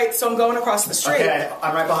 All right, so I'm going across the street. Okay,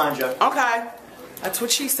 I'm right behind you. Okay, that's what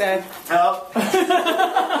she said. Oh.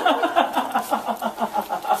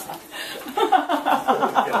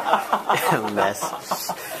 Mess.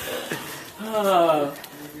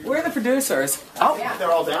 Where are the producers? Oh, yeah,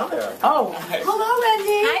 they're all down there. Oh, Hello,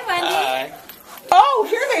 Wendy. Hi, Wendy. Oh,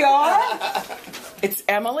 here they are. It's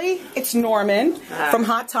Emily, it's Norman from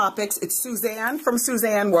Hot Topics, it's Suzanne from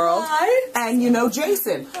Suzanne World, and you know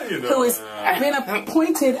Jason, who has been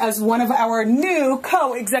appointed as one of our new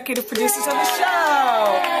co-executive producers of the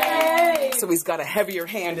show. So he's got a heavier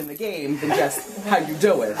hand in the game than just how you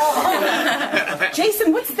do it.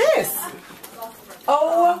 Jason, what's this?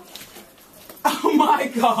 Oh my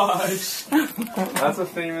gosh. That's a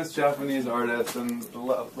famous Japanese artist, and the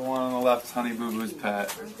one on the left is Honey Boo Boo's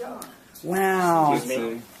pet. Wow.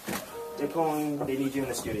 They're going, they need you in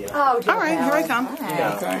the studio. Oh, all right, here I come.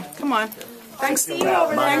 Yeah. Okay. Come on. Thanks. See you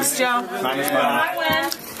over there. Thanks, Joe. Bye,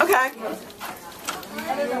 Wen. Okay.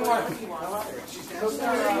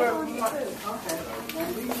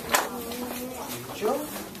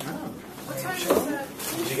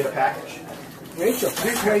 Did you get a package? Rachel,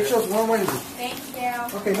 please, Rachel's one Wendy. Thank you.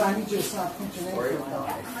 Okay, now I need you to stop punching in.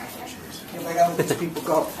 If I gotta let these people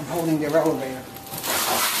go, I'm holding their elevator.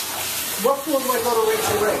 What floor do I go to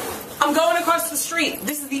Rachel Ray? I'm going across the street.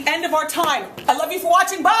 This is the end of our time. I love you for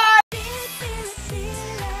watching. Bye!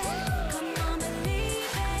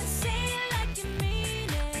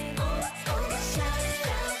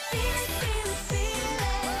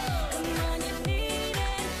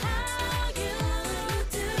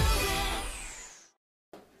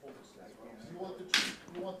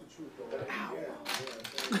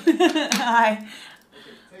 Hi.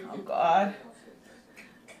 Oh, God.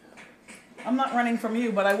 I'm not running from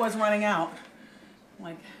you, but I was running out.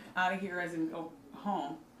 Like, out of here as in go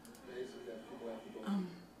home.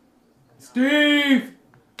 Steve!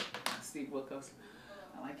 Steve Wilkos.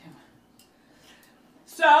 I like him.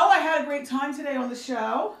 So, I had a great time today on the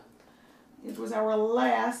show. It was our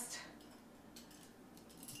last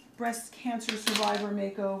breast cancer survivor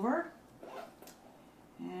makeover.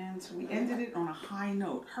 And we ended it on a high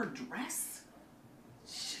note. Her dress?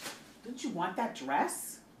 Didn't you want that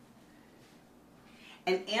dress?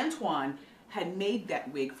 And Antoine had made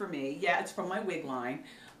that wig for me. Yeah, it's from my wig line.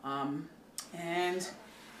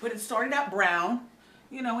 But it started out brown,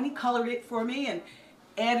 you know, and he colored it for me and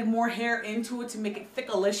added more hair into it to make it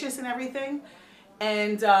thickalicious and everything.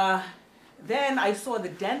 And then I saw the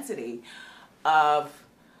density of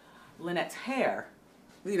Lynette's hair,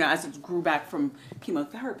 you know, as it grew back from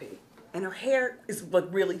chemotherapy. And her hair is like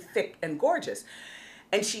really thick and gorgeous.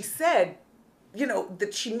 And she said, you know,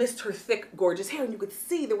 that she missed her thick, gorgeous hair. And you could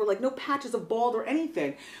see there were like no patches of bald or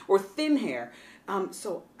anything, or thin hair.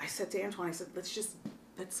 So I said to Antoine, I said,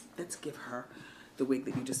 let's give her the wig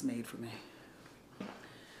that you just made for me.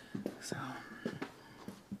 So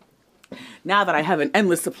now that I have an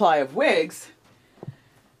endless supply of wigs,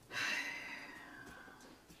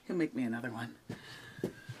 he'll make me another one.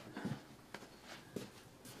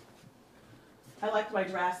 I liked my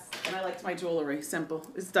dress and I liked my jewelry. Simple.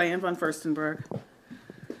 It's Diane von Furstenberg.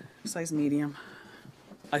 Size medium.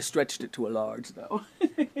 I stretched it to a large though.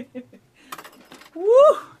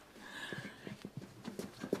 Woo!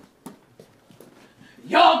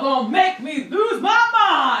 Y'all gonna make me lose my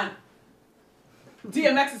mind!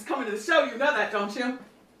 DMX is coming to the show, you know that, don't you?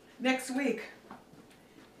 Next week.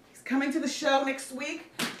 He's coming to the show next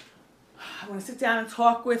week. I want to sit down and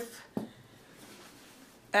talk with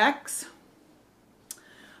X.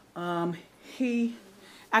 He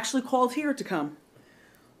actually called here to come,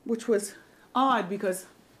 which was odd because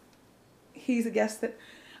he's a guest that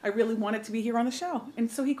I really wanted to be here on the show.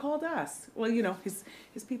 And so he called us. Well, you know, his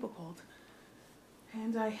people called.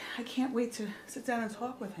 And I can't wait to sit down and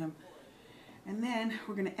talk with him. And then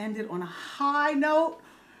we're going to end it on a high note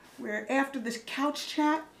where after this couch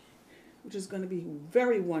chat, which is going to be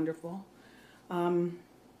very wonderful, then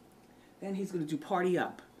he's going to do Party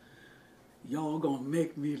Up. Y'all gonna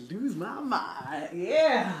make me lose my mind.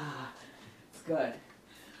 Yeah. It's good.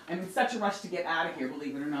 I'm in such a rush to get out of here,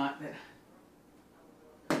 believe it or not, that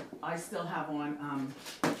I still have on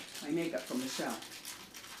my makeup from the show.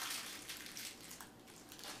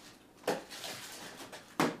 What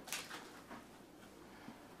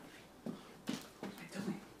am I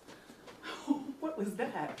doing? Oh, what was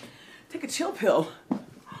that? Take a chill pill.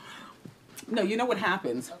 No, you know what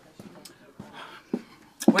happens.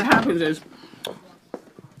 What happens is,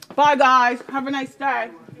 bye guys, have a nice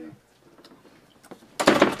day.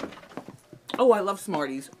 Oh, I love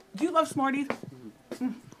Smarties. Do you love Smarties?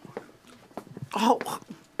 Mm. Oh.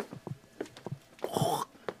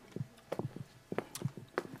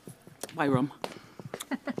 Bye, room.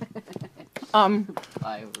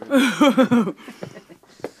 Bye, room.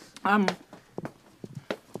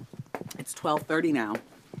 It's 12:30 now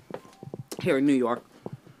here in New York.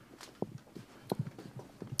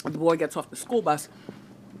 The boy gets off the school bus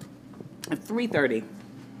at 3:30.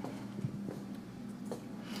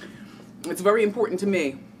 It's very important to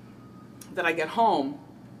me that I get home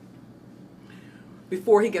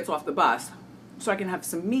before he gets off the bus so I can have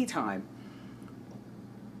some me time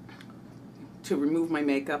to remove my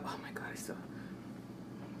makeup. Oh my God, I still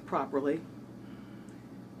properly.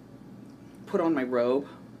 Put on my robe.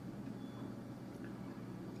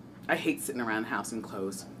 I hate sitting around the house in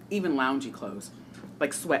clothes, even loungy clothes.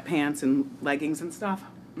 Like sweatpants and leggings and stuff.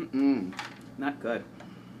 Not good.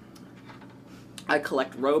 I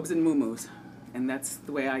collect robes and muumuus, and that's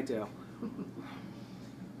the way I do.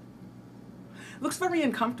 It looks very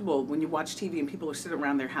uncomfortable when you watch TV and people are sitting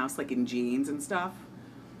around their house like in jeans and stuff.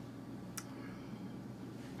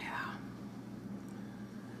 Yeah.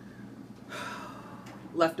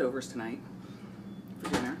 Leftovers tonight for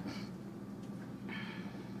dinner.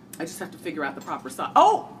 I just have to figure out the proper sauce.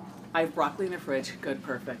 Oh! I have broccoli in the fridge. Good,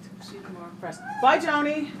 perfect. Bye,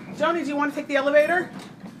 Joni. Joni, do you want to take the elevator?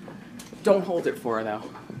 Don't hold it for her, though.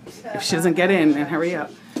 If she doesn't get in, then hurry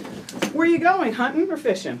up. Where are you going, hunting or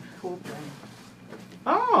fishing? Pool playing.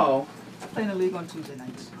 Oh. Playing the league on Tuesday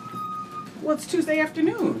nights. Well, it's Tuesday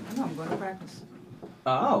afternoon. No, I'm going to practice.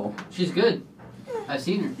 Oh. She's good. Yeah. I've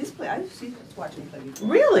seen her. He's play. I used to watch him play before.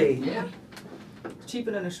 Really? Yeah.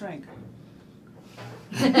 Cheaper than a shrink.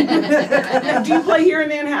 Do you play here in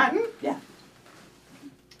Manhattan? Yeah.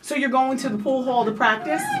 So you're going to the pool hall to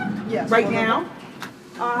practice? Yes. Right now?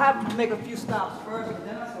 I have to make a few stops first, but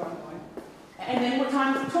then that's where I'm going. And then what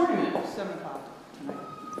time is the tournament? 7 o'clock.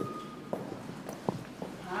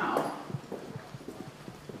 Wow.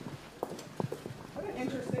 What an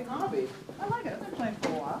interesting hobby. I like it. I've been playing for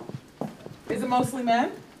a while. Is it mostly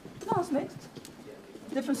men? No, it's mixed.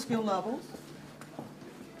 Different skill levels.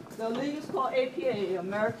 The league is called APA,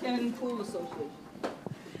 American Pool Association.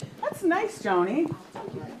 That's That's nice, Joni.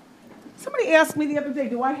 Somebody asked me the other day,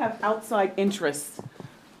 do I have outside interests?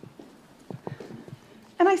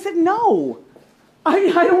 And I said, no. I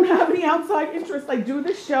don't have any outside interests. I do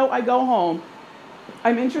this show, I go home.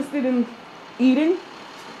 I'm interested in eating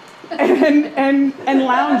and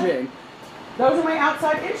lounging. Those are my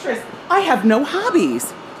outside interests. I have no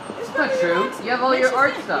hobbies. It's not true. You have all your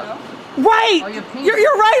art stuff. Right. You're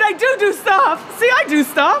right. I do stuff. See, I do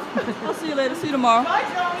stuff. I'll see you later. See you tomorrow. Bye,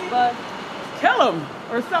 Tony. Bye. Kill him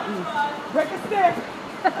or something. Break a stick.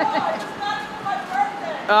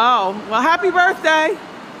 Oh, well, happy birthday.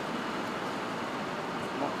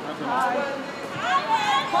 Hi.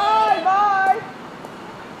 Hi, bye.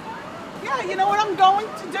 Yeah, you know what I'm going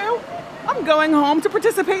to do? I'm going home to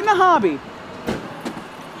participate in a hobby.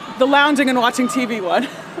 The lounging and watching TV one.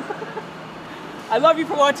 I love you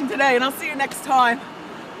for watching today, and I'll see you next time.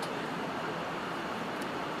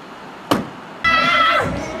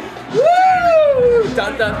 Woo!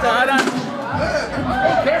 Dun, dun, dun, dun.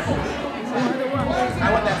 Be careful.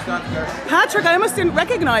 I want that stunt, girl. Patrick, I almost didn't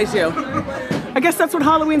recognize you. I guess that's what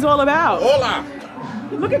Halloween's all about. Hola.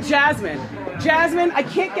 Look at Jasmine. Jasmine, I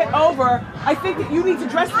can't get over. I think that you need to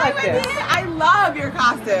dress like this. I love your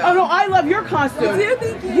costume. Oh no, I love your costume. You do?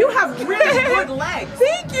 Thank you. You have really good legs.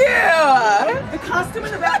 Thank you. The costume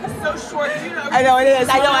in the back is so short. You know. I know it is.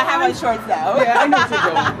 I know I have on shorts though. Yeah, I know what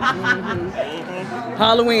you're doing.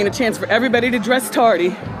 Halloween, a chance for everybody to dress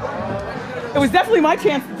tardy. It was definitely my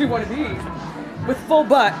chance to do one of these with full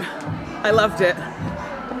butt. I loved it.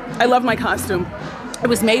 I love my costume. It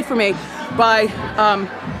was made for me by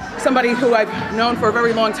somebody who I've known for a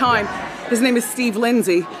very long time. His name is Steve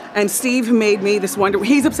Lindsay, and Steve made me this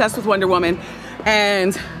he's obsessed with Wonder Woman,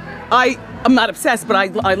 and I'm not obsessed, but I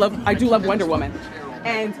do love Wonder Woman.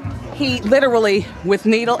 And he literally, with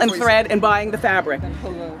needle and thread and buying the fabric,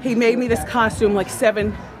 he made me this costume like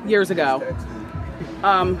 7 years ago.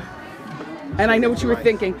 And I know what you were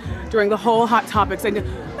thinking during the whole Hot Topics. I knew,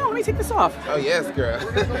 no, let me take this off. Oh yes, girl.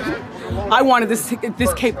 I wanted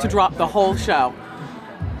this cape to drop the whole show.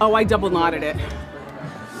 Oh, I double knotted it.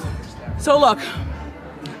 So look,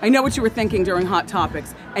 I know what you were thinking during Hot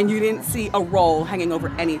Topics, and you didn't see a roll hanging over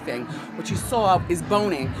anything. What you saw is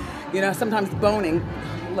boning. You know, sometimes boning,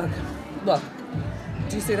 look.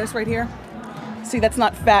 Do you see this right here? See, that's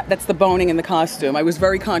not fat, that's the boning in the costume. I was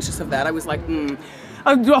very conscious of that. I was like, The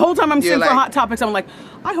whole time I'm sitting for Hot Topics, I'm like,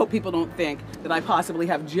 I hope people don't think that I possibly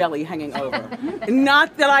have jelly hanging over.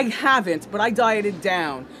 Not that I haven't, but I dieted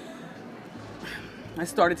down. I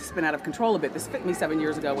started to spin out of control a bit. This fit me 7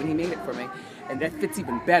 years ago when he made it for me, and that fits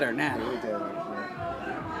even better now.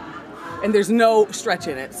 And there's no stretch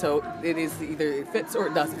in it, so it is either it fits or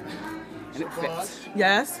it doesn't. And it fits.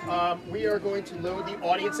 Yes? We are going to load the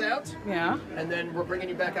audience out. Yeah. And then we're bringing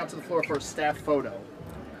you back out to the floor for a staff photo.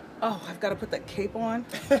 Oh, I've got to put that cape on?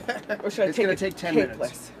 Or should I it's take going it to take 10 capeless?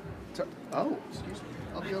 minutes. Oh, excuse me.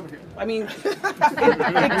 I'll be over here. I mean,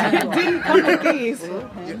 it didn't come with these.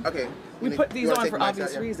 Yeah, okay. We put these on for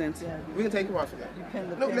obvious reasons. Yeah. We can take them off of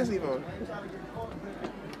that. No, let's leave them on.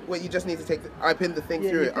 Wait, you just need to take I pinned the thing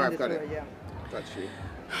through it. Alright, I've got it. Yeah. Got you.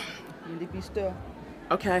 You be still.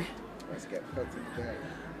 Okay. Let's get put together.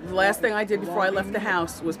 The last thing I did before I left the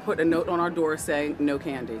house was put a note on our door saying no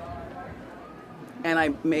candy. And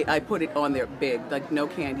I put it on there big, like no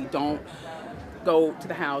candy. Don't go to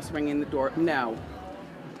the house, ring in the door. No.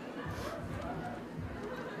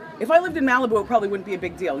 If I lived in Malibu, it probably wouldn't be a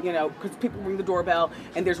big deal, you know, because people ring the doorbell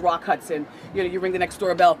and there's Rock Hudson. You know, you ring the next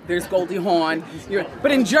doorbell, there's Goldie Hawn.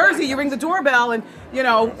 But in Jersey, you ring the doorbell and, you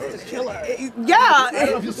know, yeah. I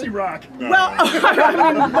don't know if you'll see Rock. Well,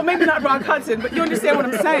 I mean, well, maybe not Rock Hudson, but you understand what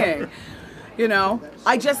I'm saying. You know,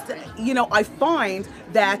 I just, you know, I find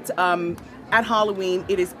that at Halloween,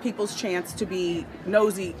 it is people's chance to be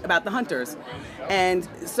nosy about the hunters. And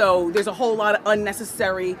so there's a whole lot of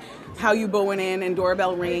unnecessary how you booing in and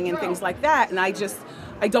doorbell ringing and things like that. And I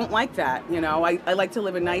don't like that, you know. I like to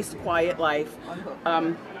live a nice, quiet life.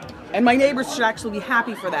 And my neighbors should actually be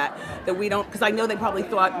happy for that we don't, because I know they probably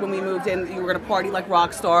thought when we moved in you were going to party like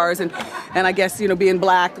rock stars and I guess, you know, being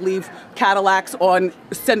black, leave Cadillacs on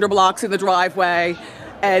cinder blocks in the driveway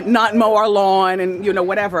and not mow our lawn and, you know,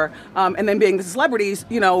 whatever. And then being the celebrities,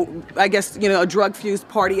 you know, I guess, you know, a drug-fused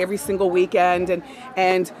party every single weekend.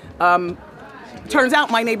 And turns out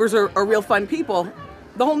my neighbors are real fun people,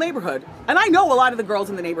 the whole neighborhood. And I know a lot of the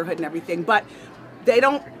girls in the neighborhood and everything, but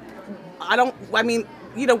I mean,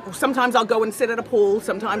 you know, sometimes I'll go and sit at a pool.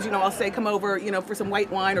 Sometimes, you know, I'll say come over, you know, for some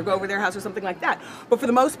white wine or go over their house or something like that. But for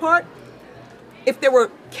the most part, if they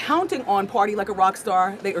were counting on party like a rock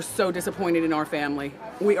star, they are so disappointed in our family.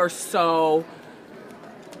 We are so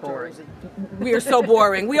boring. We are so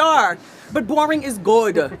boring. We are. But boring is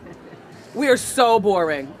good. We are so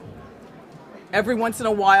boring. Every once in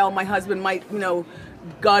a while, my husband might,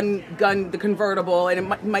 gun the convertible, and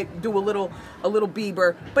it might do a little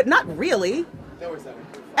Bieber, but not really.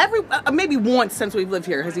 Maybe once since we've lived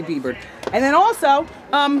here has he Biebered. And then also,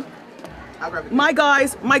 my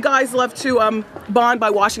guys love to bond by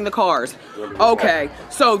washing the cars. Okay,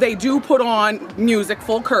 so they do put on music,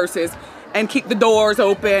 full curses, and keep the doors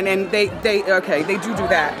open, and they do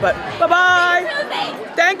that. But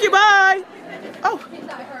bye-bye. Thank you, bye. Oh.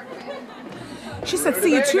 She said,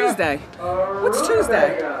 see you Tuesday. What's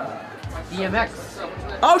Tuesday? DMX.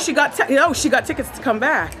 Oh, she got tickets to come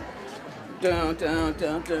back. I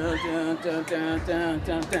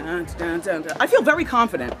feel very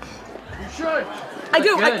confident. You should. I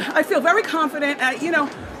do. I feel very confident.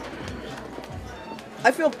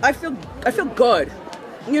 I feel good.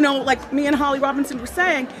 Like me and Holly Robinson were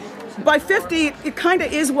saying, by 50, it kind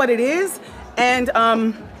of is what it is, and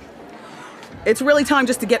it's really time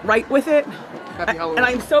just to get right with it. Happy Halloween. And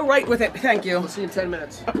I'm so right with it. Thank you. We'll see you in 10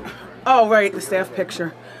 minutes. Oh, right, the staff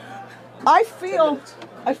picture. I feel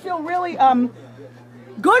really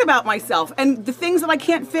good about myself, and the things that I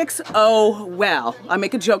can't fix, oh well. I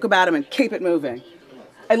make a joke about them and keep it moving.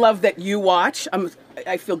 I love that you watch.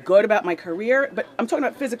 I feel good about my career, but I'm talking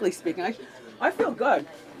about physically speaking. I feel good.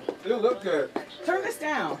 You look good. Turn this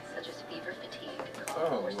down.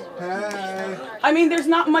 Oh, Hey. I mean, there's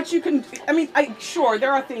not much you can. I mean, sure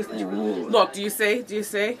there are things. Look, do you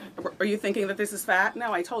see? Are you thinking that this is fat?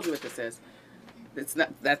 No, I told you what this is. It's not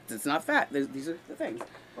that. It's not fat. These are the things.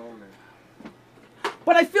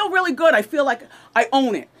 But I feel really good. I feel like I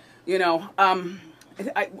own it.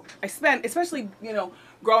 I spent, especially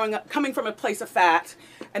growing up, coming from a place of fat,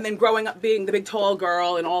 and then growing up being the big tall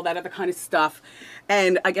girl and all that other kind of stuff,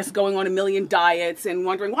 and I guess going on a million diets and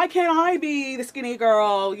wondering why can't I be the skinny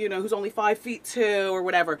girl, who's only 5'2" or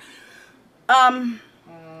whatever.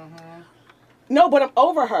 No, but I'm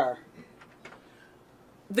over her.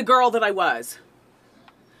 The girl that I was.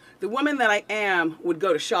 The woman that I am would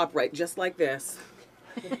go to ShopRite just like this.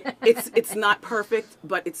 It's not perfect,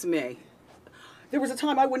 but it's me. There was a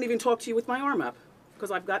time I wouldn't even talk to you with my arm up,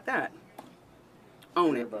 because I've got that.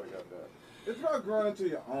 Own it. Everybody got that. It's about growing into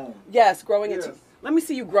your own. Yes, growing into. Let me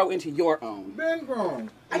see you grow into your own. Been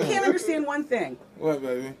grown. I can't understand one thing. What,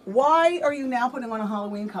 baby? Why are you now putting on a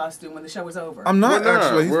Halloween costume when the show is over? I'm not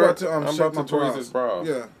actually. He's about to shut my bras. bra.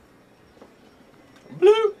 Yeah.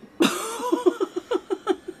 Bloop.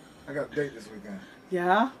 I got a date this weekend.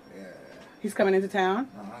 Yeah? Yeah. He's coming into town?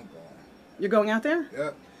 No, I'm going. You're going out there?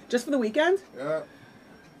 Yep. Just for the weekend? Yep.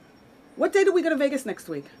 What day do we go to Vegas next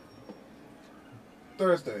week?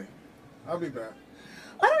 Thursday. I'll be back.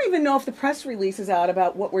 I don't even know if the press release is out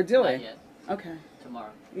about what we're doing. Not yet. Okay.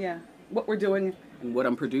 Tomorrow. Yeah. What we're doing and what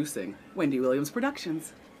I'm producing. Wendy Williams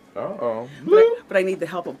Productions. Uh-oh. But I need the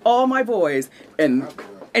help of all my boys and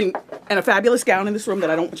a fabulous gown in this room that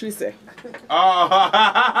I don't want you to see.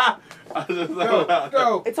 Oh.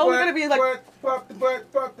 Go. It's only going to be like...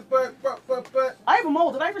 I have a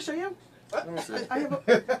mold. Did I ever show you? Let me see.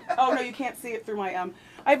 Oh, no, you can't see it through my...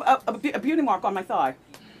 I have a beauty mark on my thigh.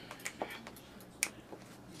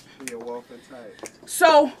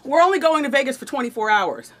 So, we're only going to Vegas for 24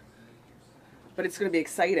 hours. But it's going to be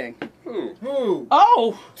exciting. Who?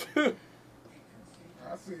 Oh!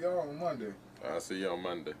 I'll see y'all on Monday. I'll see you on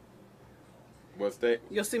Monday. What's that?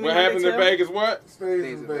 You'll see me what Monday happened too? in Vegas? What?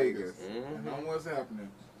 Stays in Vegas. Mm-hmm. And what's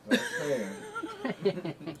happening?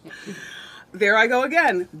 There I go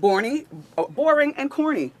again. Boring and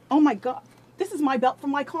corny. Oh my God. This is my belt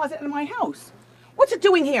from my closet in my house. What's it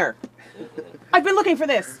doing here? I've been looking for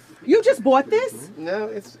this. You just bought this?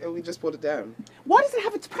 No, we just put it down. Why does it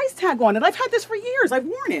have its price tag on it? I've had this for years. I've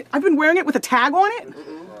worn it. I've been wearing it with a tag on it.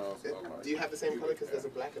 Do you have the same color? Because there's a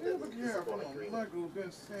black and there's a green.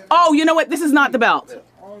 Oh, you know what? This is not the belt.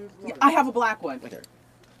 I have a black one,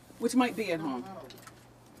 which might be at home.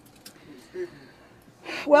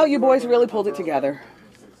 Well, you boys really pulled it together.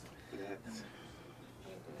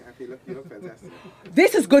 You look fantastic.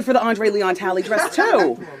 This is good for the Andre Leon Talley dress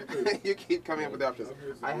too. You keep coming up with options.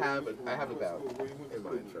 I have a belt in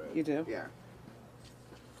mind for it. You do? Yeah.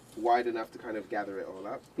 Wide enough to kind of gather it all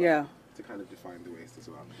up. Yeah. To kind of define the waist as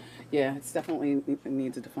well. Yeah, it's definitely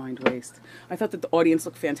needs a defined waist. I thought that the audience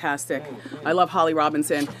looked fantastic. I love Holly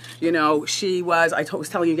Robinson. You know, she was, was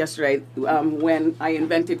telling you yesterday, when I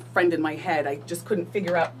invented Friend in my head, I just couldn't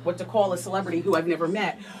figure out what to call a celebrity who I've never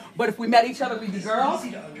met. But if we met each other, we'd be girls.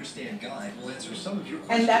 And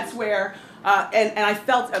that's where, and I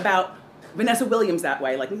felt about Vanessa Williams that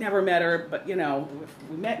way. Like, never met her, but you know, if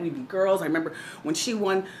we met, we'd be girls. I remember when she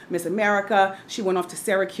won Miss America, she went off to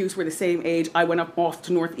Syracuse. We're the same age. I went off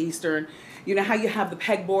to Northeastern. You know how you have the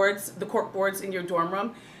peg boards, the cork boards in your dorm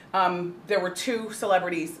room? There were two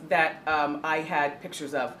celebrities that I had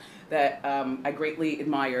pictures of that I greatly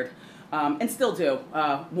admired and still do.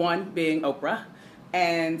 One being Oprah,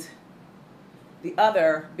 and the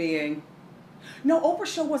other being, no,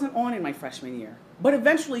 Oprah's show wasn't on in my freshman year, but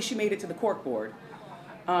eventually she made it to the cork board.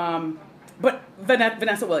 But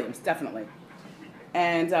Vanessa Williams, definitely.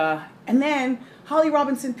 And then Holly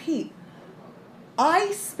Robinson Peete.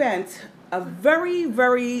 I spent a very,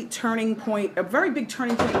 very turning point, a very big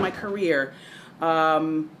turning point in my career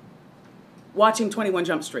watching 21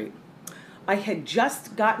 Jump Street. I had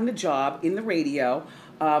just gotten a job in the radio,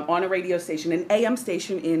 on a radio station, an AM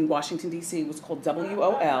station in Washington, D.C. It was called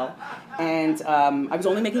WOL, and I was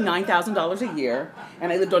only making $9,000 a year,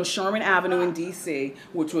 and I lived on Sherman Avenue in D.C.,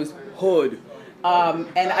 which was hood. And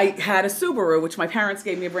I had a Subaru, which my parents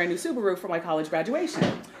gave me a brand new Subaru for my college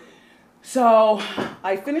graduation. So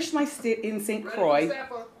I finished my stint in St. Croix.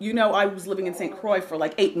 You know, I was living in St. Croix for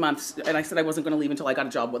like 8 months, and I said I wasn't going to leave until I got a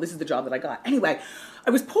job. Well, this is the job that I got. Anyway,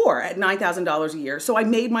 I was poor at $9,000 a year, so I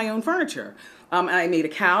made my own furniture. I made a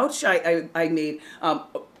couch. I made,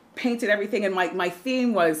 painted everything, and my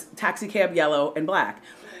theme was taxi cab yellow and black.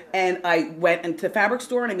 And I went into the fabric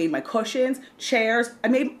store and I made my cushions, chairs. I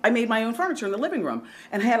made my own furniture in the living room.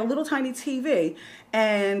 And I had a little tiny TV.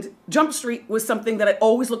 And Jump Street was something that I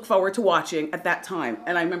always looked forward to watching at that time.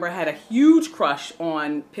 And I remember I had a huge crush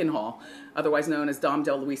on Pinhall, otherwise known as Dom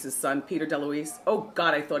DeLuise's son, Peter DeLuise. Oh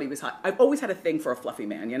God, I thought he was hot. I've always had a thing for a fluffy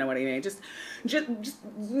man, you know what I mean? Just you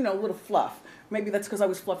know, a little fluff. Maybe that's because I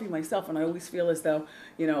was fluffy myself, and I always feel as though,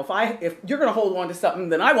 you know, if you're going to hold on to something,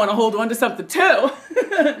 then I want to hold on to something too.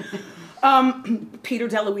 Peter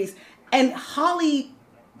DeLuise. And Holly,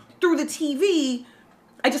 through the TV,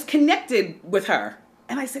 I just connected with her.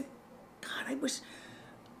 And I said, God, I wish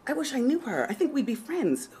I knew her. I think we'd be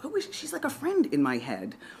friends. She's like a friend in my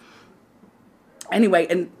head. Anyway,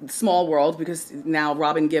 and small world, because now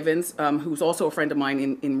Robin Givens, who's also a friend of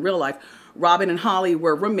mine in real life, Robin and Holly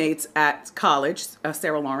were roommates at college,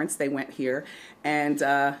 Sarah Lawrence, they went here. And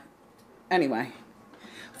anyway,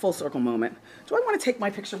 full circle moment. Do I want to take my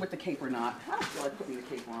picture with the cape or not? I don't feel like putting the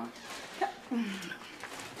cape on.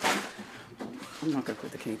 I'm not going to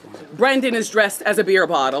put the cape on. Brendan is dressed as a beer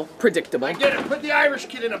bottle, predictable. I did it, put the Irish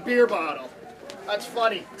kid in a beer bottle. That's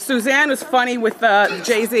funny. Suzanne was funny with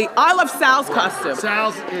Jay-Z. I love Sal's costume.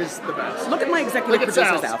 Sal's is the best. Look at my executive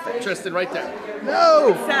producer's outfit. Tristan, right there.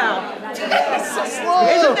 No! Sal. So slow.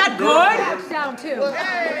 Isn't that good? Sal, too.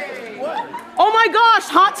 Hey! What? Oh my gosh,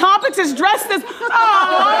 Hot Topics is dressed as...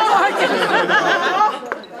 Oh,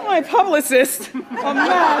 my publicist. A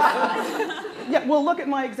mess. Yeah, well, look at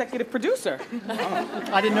my executive producer.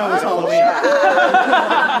 I didn't know it was Halloween.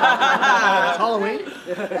 It's Halloween?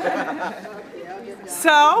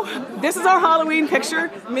 So, this is our Halloween picture,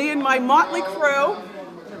 me and my motley crew.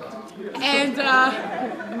 And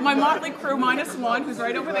my motley crew -1, who's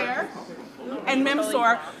right over there. And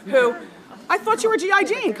Mimsor, who, I thought you were G.I.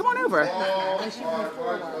 Jane. Come on over.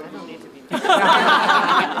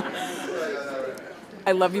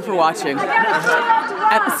 I love you for watching.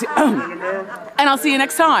 And I'll see you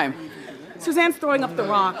next time. Suzanne's throwing up the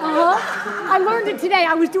rock. I learned it today.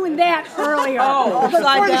 I was doing that earlier. Oh,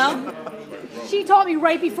 upside down? She taught me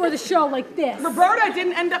right before the show, like this. Roberta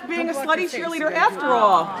didn't end up being a slutty cheerleader after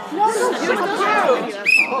all. No, she was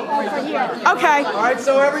Okay. All right,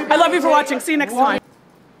 so everybody... I love you for watching. See you next time.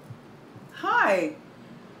 Hi.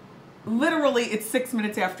 Literally, it's 6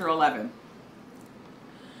 minutes after 11.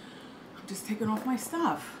 I'm just taking off my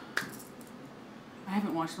stuff. I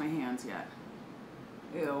haven't washed my hands yet.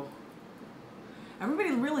 Ew.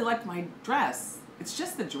 Everybody really liked my dress. It's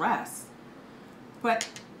just the dress. But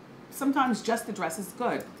sometimes just the dress is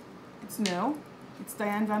good. It's new. It's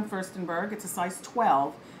Diane Van Furstenberg. It's a size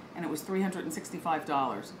 12, and it was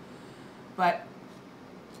 $365. But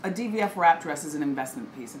a DVF wrap dress is an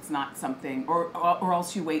investment piece. It's not something, or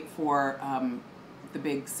else you wait for the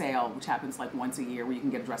big sale, which happens like once a year, where you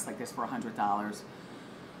can get a dress like this for $100.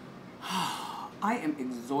 I am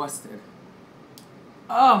exhausted.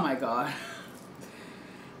 Oh my God.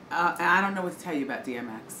 I don't know what to tell you about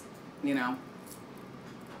DMX, you know.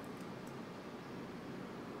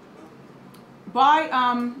 Bye,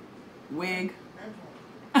 wig.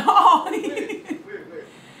 Oh,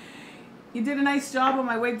 you did a nice job on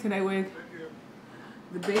my wig today, wig.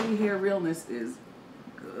 The baby hair realness is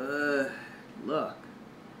good. Look.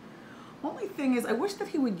 Only thing is, I wish that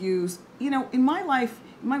he would use, you know, in my life,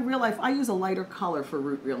 In my real life, I use a lighter color for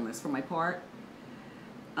root realness for my part.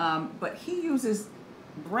 But he uses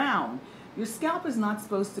brown. Your scalp is not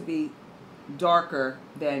supposed to be darker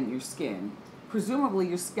than your skin. Presumably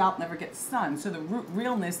your scalp never gets sun, so the root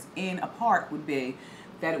realness in a part would be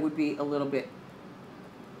that it would be a little bit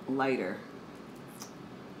lighter.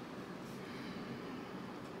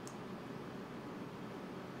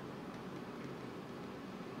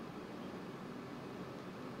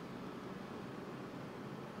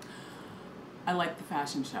 I like the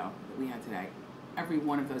fashion show that we had today. Every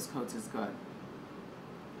one of those coats is good.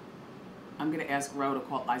 I'm going to ask Ro to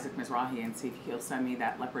call Isaac Mizrahi and see if he'll send me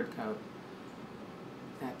that leopard coat.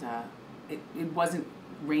 That it wasn't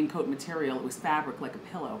raincoat material, it was fabric, like a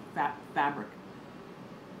pillow, fabric.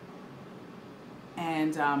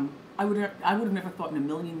 And I would have never thought in a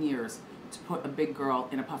million years to put a big girl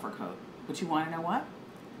in a puffer coat. But you want to know what?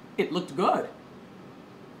 It looked good.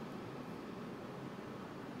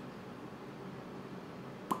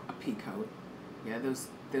 A pea coat. Yeah, those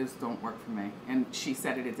don't work for me. And she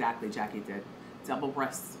said it exactly, Jackie did. Double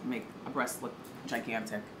breasts make a breast look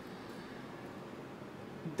gigantic.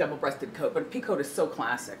 Double-breasted coat, but a pea coat is so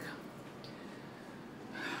classic.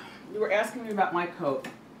 You were asking me about my coat.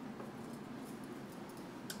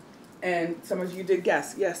 And some of you did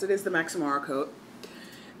guess. Yes, it is the Maximara coat.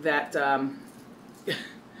 That,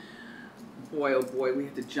 boy, oh boy, we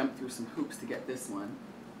had to jump through some hoops to get this one.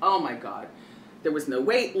 Oh my God. There was no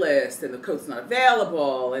wait list, and the coat's not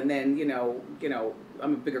available, and then, you know,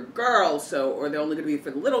 I'm a bigger girl, so, or they're only going to be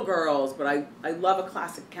for the little girls, but I love a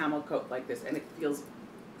classic camel coat like this, and it feels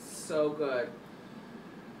so good.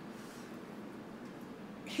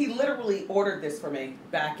 He literally ordered this for me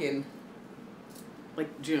back in,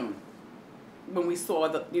 like, June, when we saw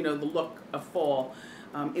the, you know, the look of fall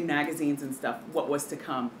in magazines and stuff, what was to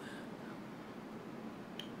come.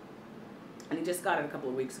 And he just got it a couple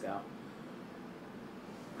of weeks ago.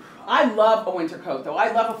 I love a winter coat, though.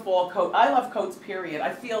 I love a fall coat. I love coats, period.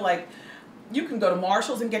 I feel like you can go to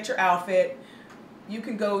Marshall's and get your outfit. You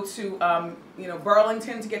can go to, you know,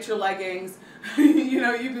 Burlington to get your leggings. You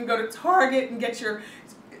know, you can go to Target and get your,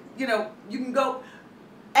 you know, you can go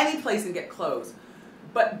any place and get clothes.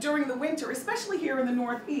 But during the winter, especially here in the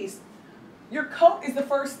Northeast, your coat is the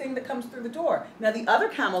first thing that comes through the door. Now, the other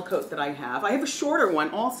camel coat that I have a shorter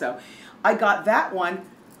one also. I got that one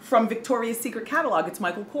from Victoria's Secret catalog. It's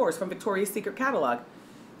Michael Kors from Victoria's Secret catalog.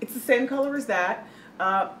 It's the same color as that,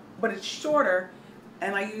 but it's shorter,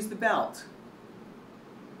 and I use the belt.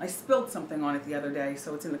 I spilled something on it the other day,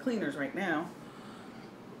 so it's in the cleaners right now.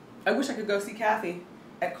 I wish I could go see Kathy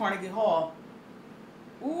at Carnegie Hall.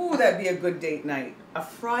 Ooh, that'd be a good date night. A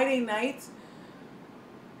Friday night,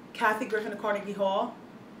 Kathy Griffin at Carnegie Hall.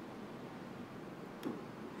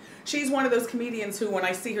 She's one of those comedians who, when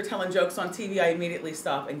I see her telling jokes on TV, I immediately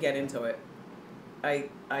stop and get into it. I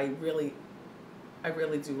really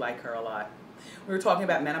do like her a lot. We were talking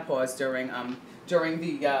about menopause during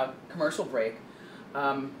the commercial break,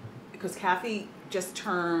 because Kathy just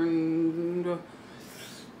turned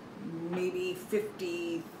maybe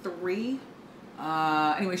 53.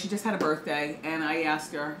 Anyway, she just had a birthday, and I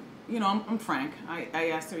asked her, you know, I'm frank.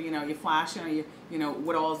 I asked her, you know, you flashing, you know,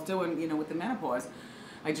 what all's doing, you know, with the menopause.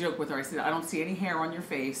 I joked with her. I said, I don't see any hair on your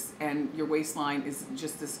face, and your waistline is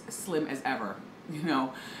just as slim as ever, you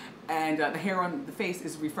know. And the hair on the face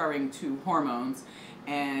is referring to hormones.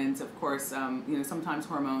 And, of course, you know, sometimes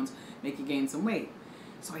hormones make you gain some weight.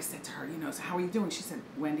 So I said to her, you know, so how are you doing? She said,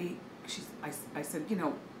 Wendy, I said, you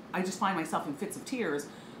know, I just find myself in fits of tears,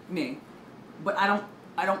 but I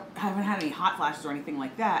haven't had any hot flashes or anything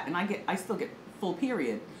like that. And I still get full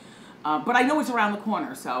period. But I know it's around the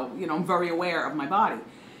corner, so, you know, I'm very aware of my body.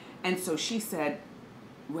 And so she said,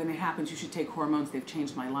 when it happens, you should take hormones. They've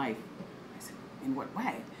changed my life. I said, in what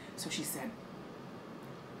way? So she said,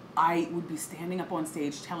 I would be standing up on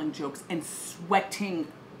stage telling jokes and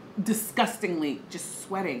sweating disgustingly, just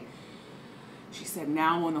sweating. She said,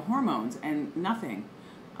 now I'm on the hormones and nothing.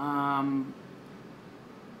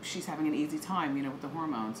 She's having an easy time, you know, with the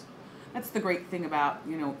hormones. That's the great thing about,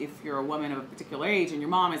 you know, if you're a woman of a particular age and your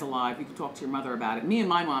mom is alive, you can talk to your mother about it. Me and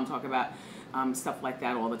my mom talk about stuff like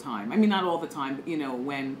that all the time. I mean, not all the time, but, you know,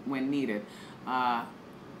 when needed.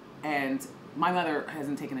 And my mother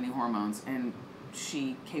hasn't taken any hormones, and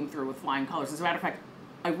she came through with flying colors. As a matter of fact,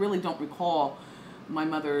 I really don't recall my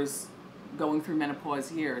mother's going through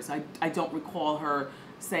menopause years. I don't recall her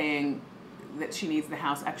saying that she needs the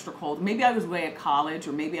house extra cold. Maybe I was away at college,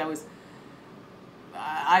 or maybe I was...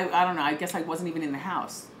 I don't know, I guess I wasn't even in the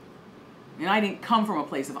house. And I didn't come from a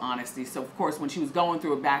place of honesty, so of course when she was going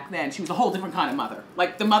through it back then, she was a whole different kind of mother.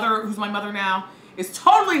 Like the mother who's my mother now is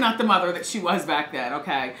totally not the mother that she was back then,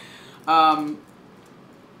 okay? And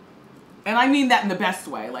I mean that in the best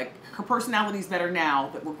way. Like, her personality's better now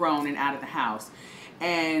that we're grown and out of the house.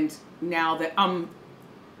 And now that I'm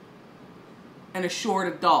an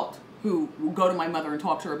assured adult who will go to my mother and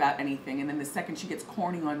talk to her about anything, and then the second she gets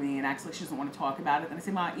corny on me and acts like she doesn't want to talk about it, then I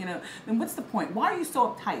say, Ma, you know, then what's the point? Why are you so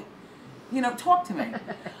uptight? You know, talk to me.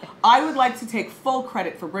 I would like to take full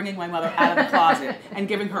credit for bringing my mother out of the closet and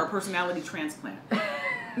giving her a personality transplant.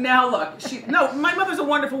 Now look, my mother's a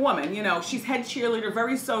wonderful woman, you know, she's head cheerleader,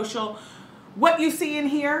 very social. What you see in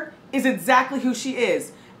here is exactly who she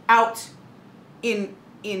is out in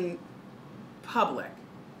public.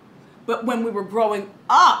 But when we were growing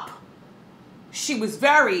up, she was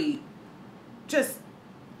very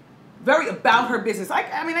about her business.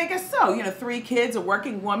 I mean, I guess so. You know, 3 kids, a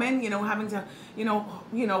working woman, you know, having to, you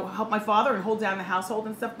know, help my father and hold down the household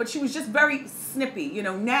and stuff. But she was just very snippy. You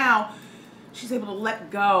know, now she's able to let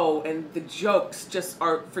go, and the jokes just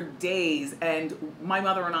are for days. And my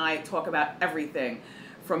mother and I talk about everything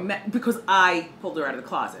because I pulled her out of the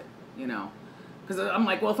closet, you know. Because I'm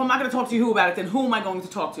like, well, if I'm not going to talk to you about it, then who am I going to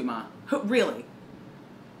talk to, Ma? Really?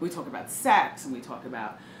 We talk about sex, and we talk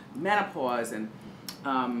about menopause, and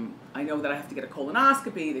I know that I have to get a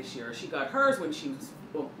colonoscopy this year. She got hers when she was,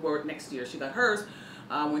 or next year, she got hers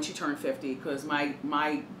when she turned 50, because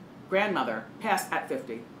my grandmother passed at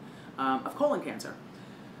 50 of colon cancer.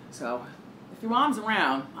 So if your mom's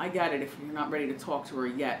around, I get it if you're not ready to talk to her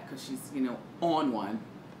yet, because she's, you know, on one.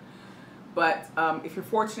 But if you're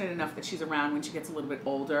fortunate enough that she's around when she gets a little bit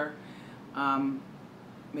older,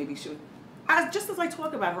 maybe she would. Just as I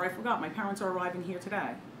talk about her, I forgot, my parents are arriving here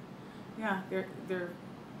today. Yeah, they're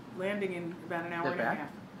landing in about an hour and a half.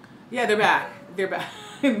 Yeah, they're back. They're back.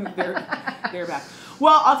 they're back.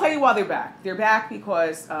 Well, I'll tell you why they're back. They're back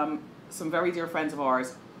because some very dear friends of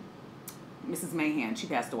ours, Mrs. Mahan, she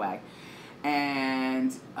passed away.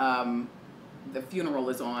 And the funeral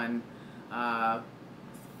is on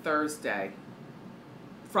Thursday.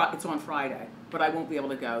 It's on Friday, but I won't be able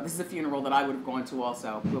to go. This is a funeral that I would have gone to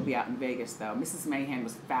also. We'll be out in Vegas, though. Mrs. Mahan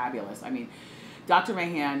was fabulous. I mean, Dr.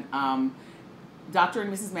 Mahan, Dr.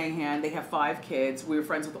 and Mrs. Mahan, they have 5 kids. We were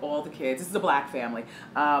friends with all the kids. This is a black family.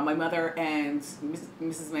 My mother and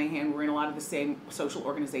Mrs. Mahan were in a lot of the same social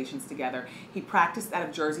organizations together. He practiced out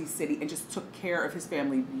of Jersey City and just took care of his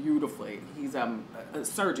family beautifully. He's a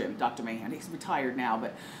surgeon, Dr. Mahan. He's retired now,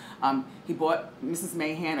 but he bought Mrs.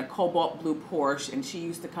 Mahan a cobalt blue Porsche, and she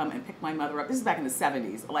used to come and pick my mother up. This is back in the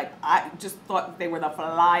 70s. Like, I just thought they were the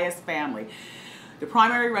flyest family. The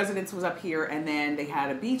primary residence was up here, and then they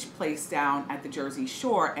had a beach place down at the Jersey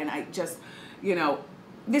Shore, and I just, you know,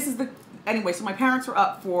 anyway, so my parents were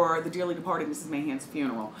up for the dearly departed Mrs. Mahan's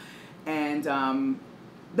funeral, and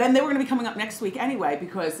then they were going to be coming up next week anyway,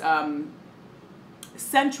 because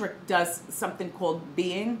Centric does something called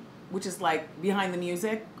Being, which is like behind the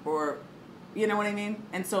music, or, you know what I mean?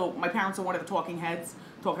 And so my parents are one of the talking heads,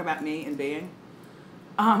 talking about me and Being.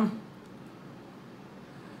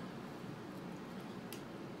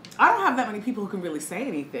 I don't have that many people who can really say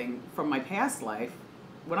anything from my past life.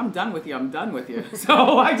 When I'm done with you, I'm done with you.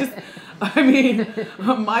 So I mean,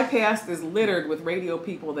 my past is littered with radio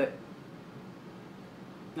people that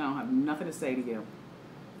have nothing to say to you.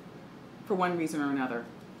 For one reason or another.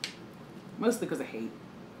 Mostly because of hate.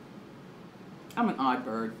 I'm an odd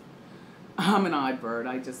bird. I'm an odd bird.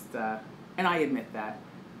 I just, and I admit that.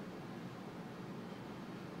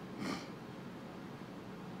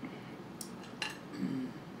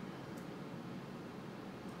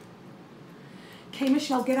 Hey,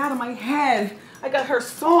 Michelle, get out of my head. I got her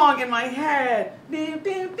song in my head.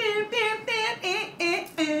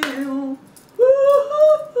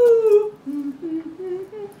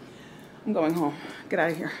 I'm going home. Get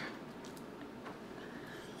out of here.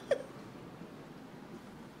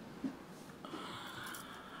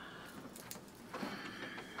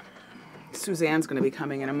 Suzanne's going to be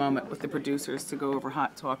coming in a moment with the producers to go over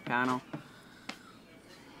Hot Talk panel.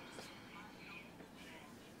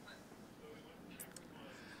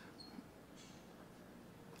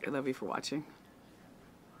 I love you for watching.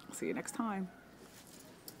 See you next time.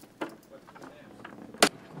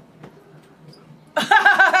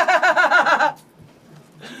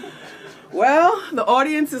 Well, the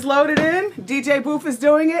audience is loaded in. DJ Boof is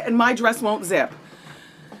doing it, and my dress won't zip.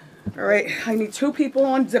 All right, I need 2 people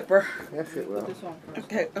on zipper. Yes, it will.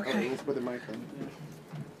 Okay, okay. Let's put the mic on.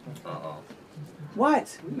 Uh-oh.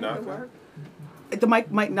 What? Nothing. The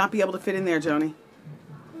mic might not be able to fit in there, Joni.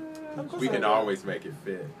 We can always make it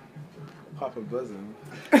fit. Papa Bosom.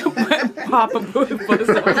 Papa Bosom.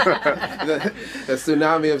 The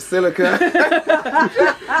tsunami of silica.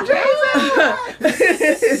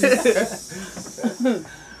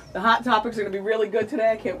 The Hot Topics are going to be really good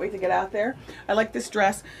today. I can't wait to get out there. I like this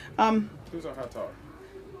dress. Who's on Hot Talk?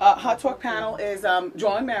 Hot Talk panel is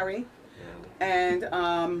John and Mary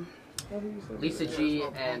and Lisa G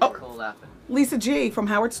and Nicole Lappin. Lisa G from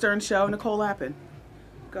Howard Stern Show, Nicole Lappin.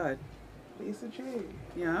 Good. Lisa G.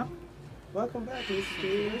 Yeah. Welcome back, Lisa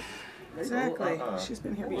G. Exactly. She's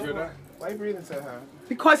been here before. Why are you breathing so hard?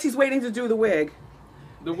 Because he's waiting to do the wig.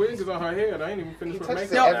 The wig is on her head. I ain't even finished with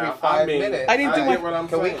makeup. No. Every 5 minutes. I didn't do get what I'm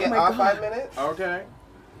Can saying. we get our 5 minutes? Okay.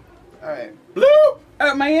 All right. Bloop!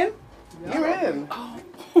 Am I in? You're in. Oh.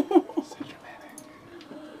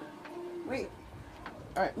 Wait.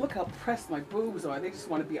 All right, look how pressed my boobs are. They just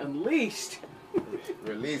want to be unleashed.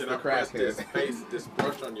 Release Should the I press crackhead. this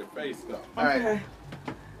brush on your face, though? All right.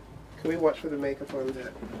 Can we watch for the makeup on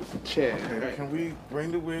that chair? Okay, can we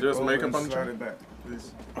bring the wig Just over makeup and on the slide chair? it back,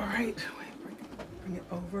 please? All right. Bring it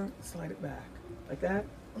over, slide it back. Like that?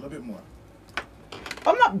 A little bit more.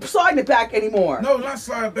 I'm not sliding it back anymore. No, not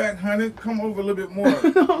slide it back, honey. Come over a little bit more.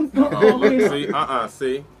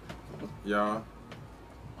 See? Y'all.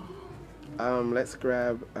 Let's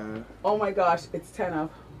grab. Oh my gosh, it's 10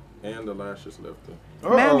 up. And the lashes lifted.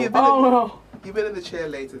 Ma'am, you've been in the chair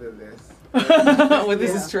later than this. Well,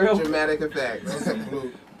 this is true. Dramatic effects.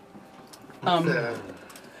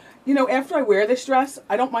 You know, after I wear this dress,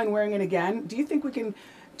 I don't mind wearing it again. Do you think we can,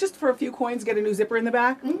 just for a few coins, get a new zipper in the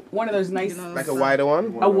back? One of those nice... Like a wider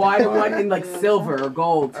one? A wider one in like silver or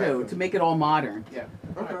gold, too, to make it all modern. Yeah.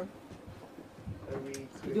 Okay.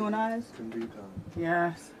 You doing eyes?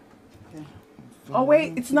 Yes. Okay. Oh,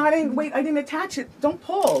 wait, it's not in... Wait, I didn't attach it. Don't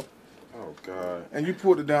pull. Oh, God. And you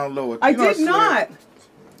pulled it down lower. I did not.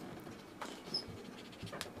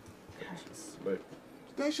 Slick.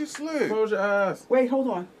 That shit slick. Close your eyes. Wait, hold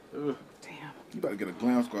on. Ugh. You better get a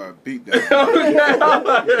glam squad beat down.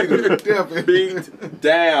 Beat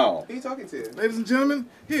down. Who are you talking to? Ladies and gentlemen,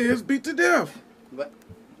 here's Beat to Death. What?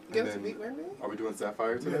 You get us to beat Wendy? Are we doing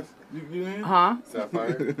Sapphire today? You in? Huh?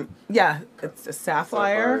 Sapphire? Yeah, it's a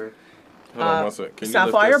sapphire. Hold on one second. Can you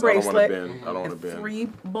Sapphire lift this? bracelet. I don't want to bend. 3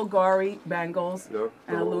 Bulgari bangles. Yep.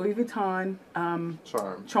 And a Louis Vuitton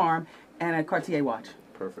charm. And a Cartier watch.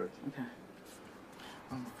 Perfect. Okay.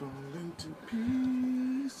 I'm falling to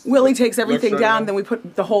peace. Willie takes everything down, then we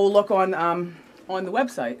put the whole look on the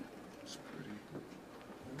website. It's pretty.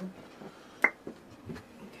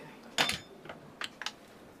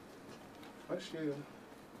 What shoe?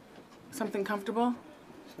 Something comfortable?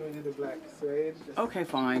 Should we do the black suede? Okay,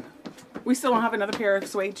 fine. We still don't have another pair of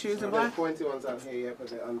suede shoes in black? The pointy ones on here yet, but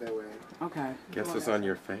they're on their way. Okay. Guess what's on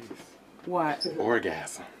your face? What?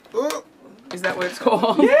 Orgasm. Is that what it's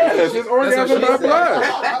called? Yes, it's orgasm by blood.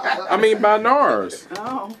 I mean by NARS.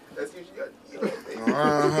 Oh. That's usually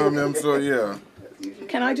I'm so yeah.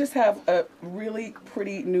 Can I just have a really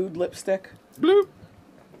pretty nude lipstick? Bloop.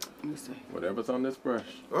 Let me see. Whatever's on this brush.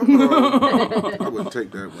 I wouldn't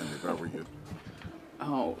take that one if I were you.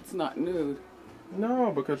 Oh, it's not nude.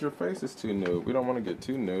 No, because your face is too nude. We don't want to get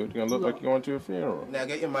too nude. You're going to look like you're going to a funeral. Now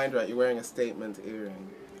get your mind right. You're wearing a statement earring.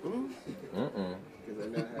 Mm-mm. Because I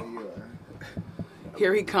know how you are.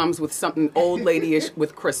 Here he comes with something old lady-ish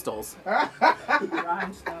with crystals.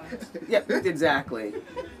 Yep, exactly.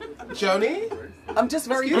 Joni? I'm just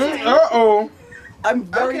very... Uh-oh. I'm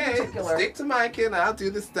very okay, particular. Stick to Mike and I'll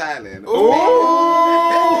do the styling. Ooh,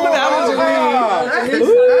 that was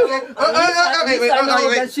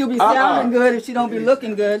that she'll be sounding good if she don't be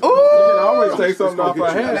looking good. You can always take something off her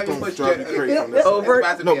Let head. me push over.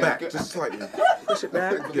 No, back. Just slightly. Push it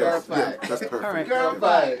back. Yes, yeah, that's perfect. All right. Girl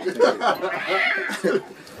fight. I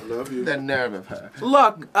love you. The nerve of her.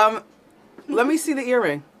 Look, let me see the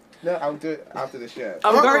earring. No, I'll do it after the show.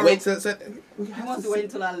 I'm very... Wait till... You want to wait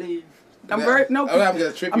until I leave. I'm very I'm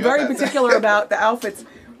very particular about the outfits,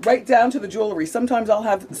 right down to the jewelry. Sometimes I'll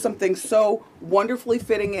have something so wonderfully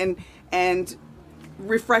fitting and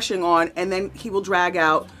refreshing on, and then he will drag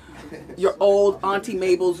out your old Auntie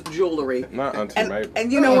Mabel's jewelry. Not Auntie Mabel.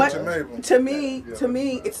 And you know what? Mabel. To me,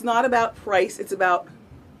 it's not about price. It's about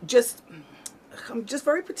I'm just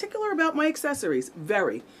very particular about my accessories.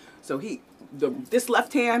 Very. So this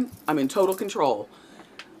left hand, I'm in total control.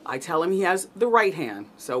 I tell him he has the right hand.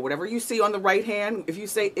 So whatever you see on the right hand, if you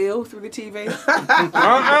say ew through the TV.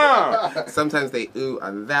 Sometimes they ooh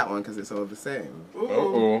on that one because it's all the same.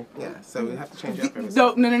 Uh-oh. Yeah, so we have to change up everything.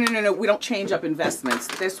 No. We don't change up investments.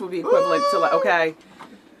 This would be equivalent to like, okay,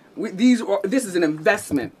 this is an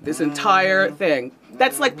investment, this entire thing.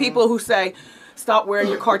 That's like people who say, stop wearing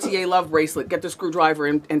your Cartier love bracelet. Get the screwdriver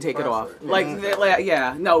and take it off. Like,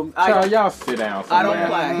 yeah, no. Y'all sit down I somewhere.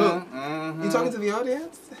 don't play. You talking to the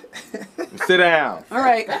audience? Sit down. All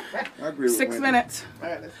right. I agree with 6 Wendy. minutes.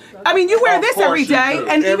 I mean, you wear this course every you day, do.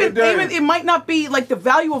 and Every even day. it might not be like the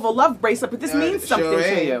value of a love bracelet, but this means it something sure to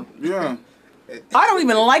ain't. you. Yeah. I don't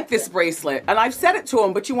even like this bracelet, and I've said it to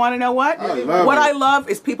him. But you want to know what? I love What it. I love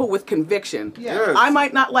is people with conviction. Yes. I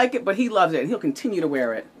might not like it, but he loves it, and he'll continue to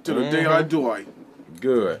wear it. To the day I die.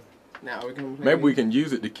 Good. Now we're gonna Maybe we can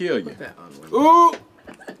use it to kill you. Ooh.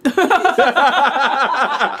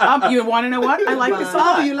 You want to know what? I like this a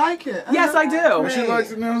lot. Oh, you like it? Yes, I do. She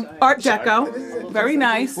likes it now. Art Deco, very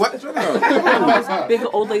nice. What? Big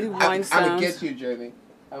old lady I'm rhinestones. gonna get you, Jenny.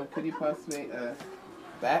 Could you pass me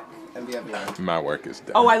back and the other one? My work is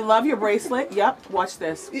done. Oh, I love your bracelet. Yep, watch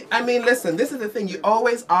this. I mean, listen, this is the thing. You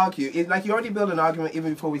always argue. It's like you already built an argument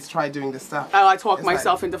even before we try doing this stuff. Oh, I talk It's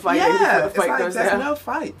myself like, into fighting yeah, before the it's fight like goes there's down. no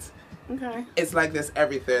fight. Okay. It's like this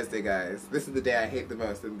every Thursday, guys. This is the day I hate the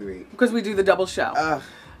most in the week. Because we do the double show.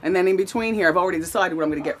 And then in between here, I've already decided what I'm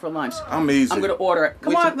going to get for lunch. I'm easy. I'm going to order it.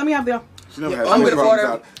 Come on, let me have the... She never Yeah, has I'm any gonna problems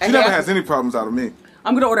order out. a She never half- has any problems out of me.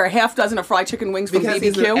 I'm going to order a half dozen of fried chicken wings from Because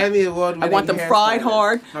he's an BBQ. Emmy Award-winning I want them fried hairstylist.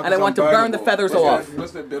 hard, No, and I want to I'm burn the biddable. feathers What's off. that-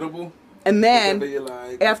 What's that biddable? And then, Whatever you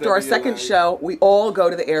like, after our whatever you second like. show, we all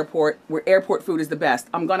go to the airport, where airport food is the best.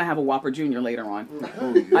 I'm going to have a Whopper Jr. later on.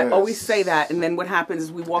 Oh, I yes. always say that, and then what happens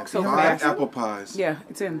is we walk so I like fast. apple pies. Yeah,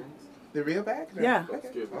 it's in. The real bag? Yeah.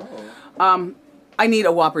 Okay. Oh. I need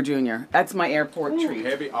a Whopper Jr. That's my airport treat.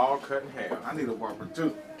 Heavy, all cut in half. I need a Whopper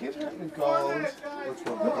too. Give her the gold. Which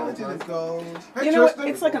one? Give her the gold. Hey, You know what?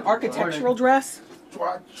 Tristan. It's like an architectural dress.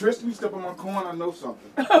 Tristan, you step on my corn, I know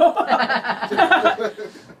something.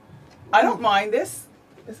 I don't mind this.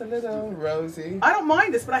 It's a little rosy. I don't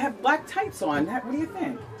mind this, but I have black tights on. What do you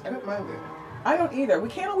think? I don't mind it. I don't either. We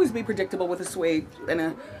can't always be predictable with a suede and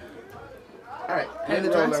a... All right. And the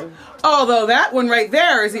roller. dress. Although that one right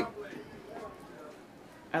there is...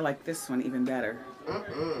 I like this one even better.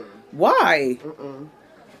 Why?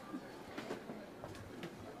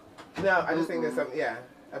 No, I just think there's something,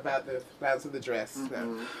 about the flounce of the dress.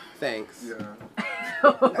 No. Thanks. Yeah.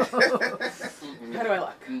 How do I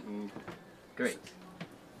look? Great.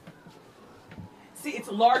 See, it's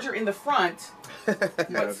larger in the front,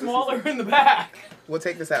 but smaller in the back. We'll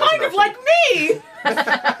take this out. Kind of like me!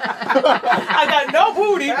 I got no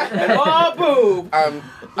booty and all boob. Undo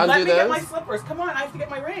Let me get those. my slippers. Come on, I have to get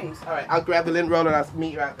my rings. All right, I'll grab the lint roller and I'll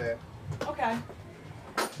meet you out there. Okay.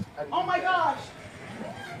 Oh my gosh.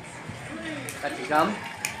 That you come?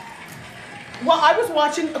 Well, I was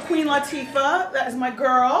watching Queen Latifah. That is my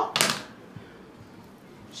girl.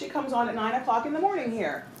 She comes on at 9 o'clock in the morning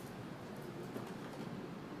here.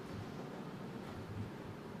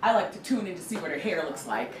 I like to tune in to see what her hair looks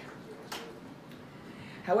like.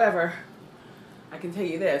 However, I can tell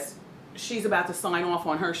you this. She's about to sign off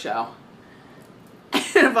on her show. And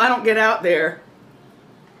if I don't get out there...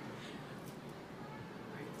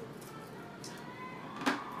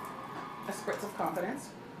 A spritz of confidence.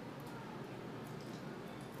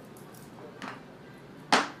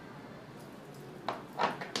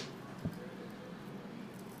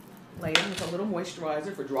 Lay in with a little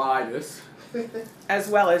moisturizer for dryness. As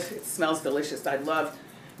well as it smells delicious. I love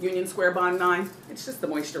Union Square Bond 9. It's just the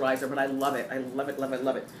moisturizer, but I love it. I love it, love it,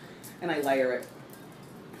 love it. And I layer it.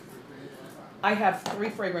 I have 3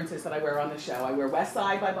 fragrances that I wear on the show. I wear West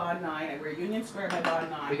Side by Bond 9. I wear Union Square by Bond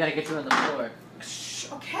 9. We gotta get you on the floor.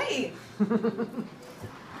 Shh, okay. 2 minutes,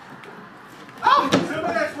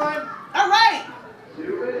 man. All right.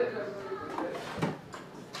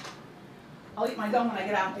 I'll eat my gum when I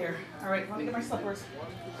get out there. All right, let me get my slippers.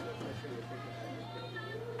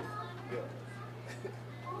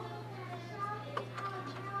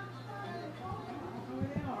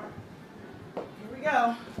 Here we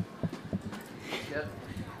go. Yep.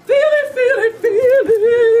 Feel it, feel it, feel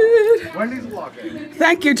it. Wendy's vlogging.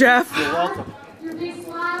 Thank you, Jeff. You're welcome. Your big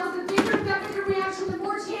smiles, the bigger definite reaction, the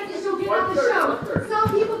more chances you'll get on the show. Some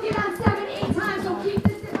people get on 7, 8 times, so keep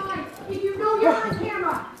this in mind. If you know you're on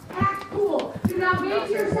camera, act cool. Do not wave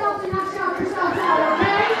to yourself and not shout yourself out,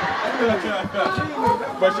 okay?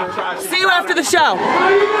 See you after the show.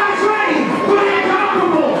 Are you guys ready for the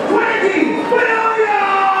incomparable Wendy Williams?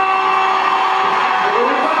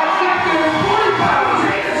 45 seconds, 45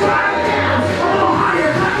 seconds, right down. A little higher,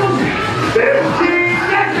 knuckles in. 15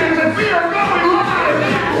 seconds, and we are going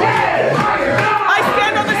live. 10, I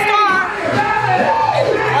stand on the star.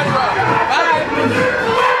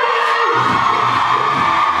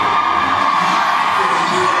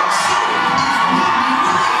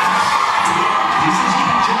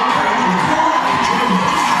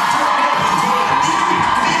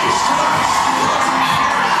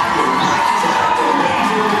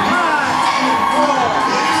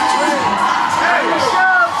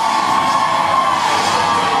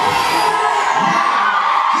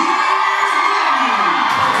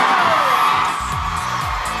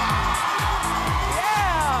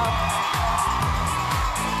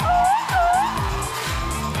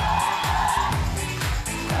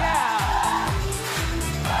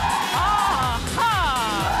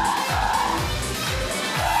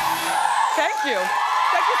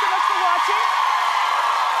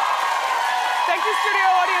 the studio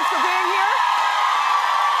audience for being here.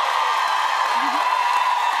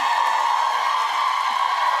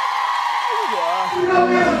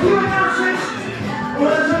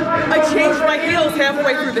 I changed my heels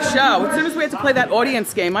halfway through the show. As soon as we had to play that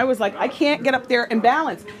audience game, I was like, I can't get up there and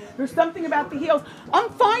balance. There's something about the heels. I'm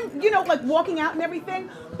fine, you know, like walking out and everything,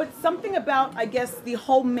 but something about, I guess, the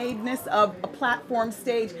homemadeness of a platform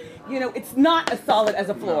stage, you know, it's not as solid as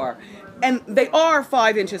a floor. And they are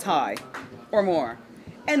 5 inches high or more.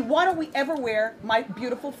 And why don't we ever wear my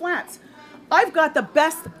beautiful flats? I've got the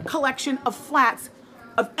best collection of flats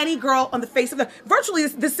of any girl on the face of the, virtually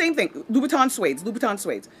the same thing, Louboutin suedes.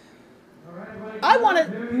 I want to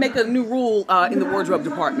make a new rule in the wardrobe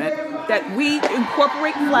department that we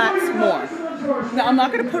incorporate flats more. Now, I'm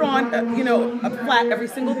not going to put on, you know, a flat every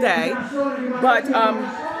single day, but, come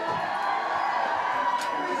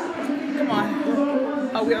on.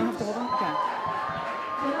 Oh, we don't have to hold on? Okay.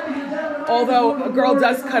 Although a girl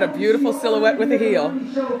does cut a beautiful silhouette with a heel.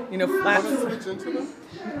 You know, flats.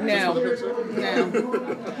 No.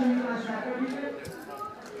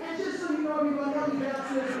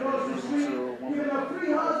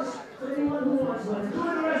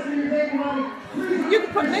 You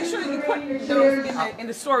can put, make sure that you put those in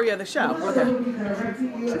the story of the show. Okay.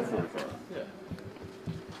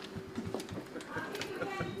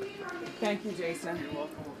 Thank you, Jason. You're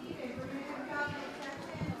welcome.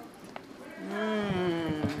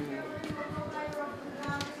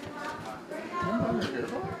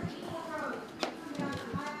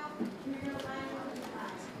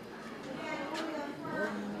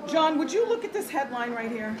 John, would you look at this headline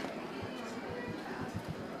right here?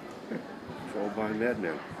 Controlled by a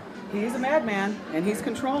madman. He's a madman, and he's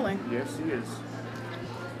controlling. Yes, he is.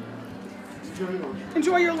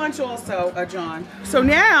 Enjoy your lunch also, John. So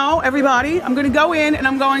now, everybody, I'm going to go in and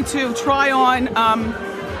I'm going to try on...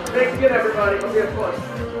 Thanks again, everybody. Hope you have fun.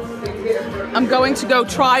 I'm going to go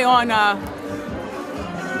try on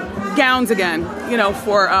gowns again, you know,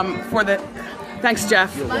 for the... Thanks,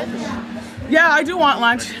 Jeff. Yeah, I do want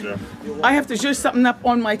lunch. I have to zhuzh something up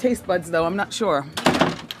on my taste buds, though. I'm not sure.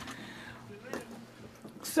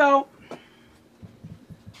 So,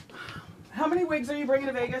 how many wigs are you bringing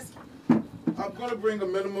to Vegas? I'm going to bring a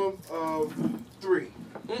minimum of 3.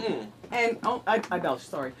 And, oh, I belched,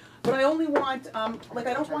 sorry. But I only want, like,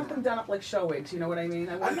 I don't want them done up like show wigs, you know what I mean?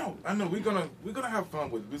 I know. We're gonna have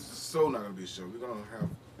fun with it. This is so not gonna be a show. We're gonna have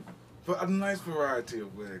a nice variety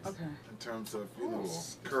of wigs. Okay. In terms of, you know,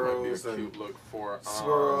 curls and cute look for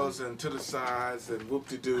swirls and to the sides and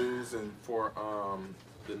whoop-de-doos and for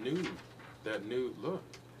that new look.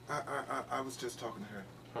 I was just talking to her.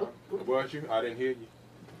 Huh? Was you? I didn't hear you.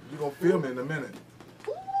 You're gonna feel me in a minute.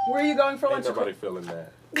 Where are you going for lunch? Ain't nobody feeling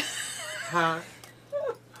that. Huh?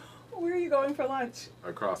 Where are you going for lunch?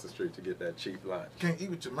 Across the street to get that cheap lunch. Can't eat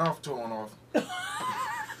with your mouth torn off.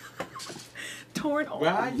 Torn off? Why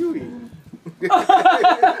are you eating? Get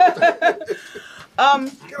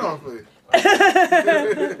off me.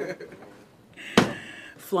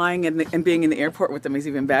 Flying and being in the airport with them is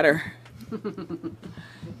even better.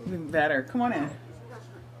 Even better. Come on in.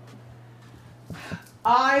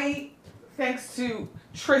 Thanks to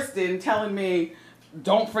Tristan telling me,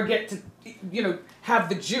 don't forget to, you know, have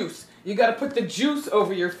the juice. You got to put the juice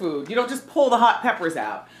over your food. You don't just pull the hot peppers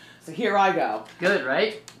out. So here I go. Good,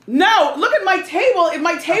 right? No, look at my table.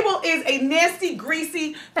 My table is a nasty,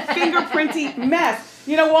 greasy, fingerprinty mess.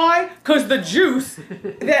 You know why? Because the juice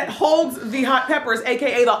that holds the hot peppers,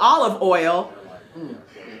 aka the olive oil,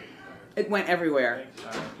 it went everywhere.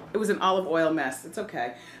 It was an olive oil mess. It's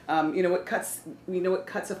okay. You know what cuts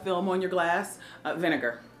a film on your glass?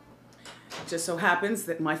 Vinegar. Just so happens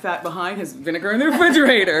that my fat behind has vinegar in the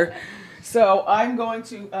refrigerator. So I'm going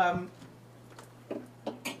to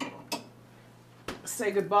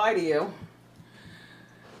say goodbye to you.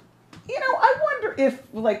 You know, I wonder if,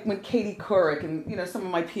 like, when Katie Couric and, you know, some of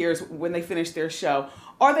my peers, when they finish their show,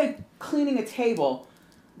 are they cleaning a table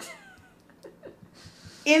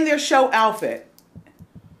in their show outfit?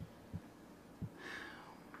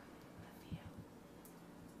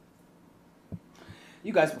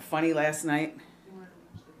 You guys were funny last night.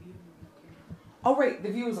 Oh, right, The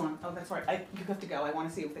View is on. Oh, that's right. You have to go. I want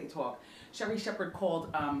to see if they talk. Sherry Shepherd called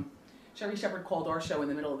our show in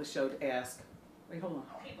the middle of the show to ask. Wait, hold on.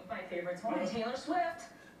 Okay, but my favorite's one, Taylor Swift.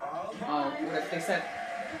 Oh, well,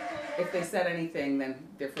 if they said anything, then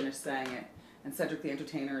they're finished saying it. And Cedric the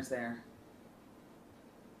Entertainer is there.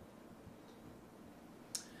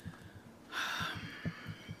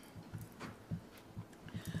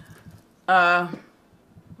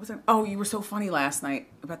 Oh, you were so funny last night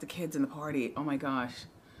about the kids and the party. Oh my gosh.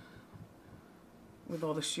 With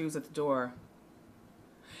all the shoes at the door.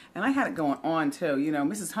 And I had it going on too. You know,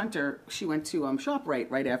 Mrs. Hunter, she went to ShopRite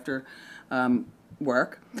right after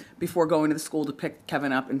work before going to the school to pick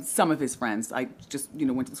Kevin up and some of his friends. I just, you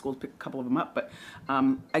know, went to the school to pick a couple of them up. But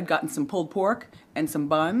I'd gotten some pulled pork and some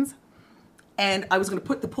buns. And I was going to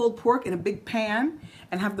put the pulled pork in a big pan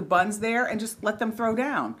and have the buns there and just let them throw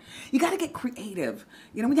down. You got to get creative.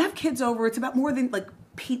 You know, when you have kids over, it's about more than like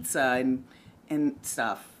pizza and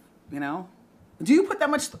stuff, you know? Do you put that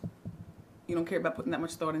much, you don't care about putting that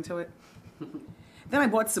much thought into it? Then I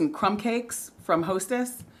bought some crumb cakes from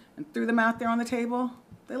Hostess and threw them out there on the table.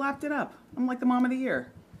 They lapped it up. I'm like the mom of the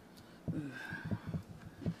year. Ugh.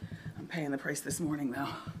 I'm paying the price this morning though.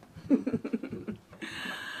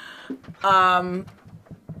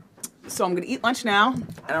 So I'm gonna eat lunch now.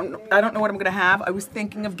 I don't know what I'm gonna have. I was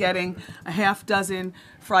thinking of getting a half dozen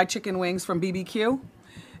fried chicken wings from BBQ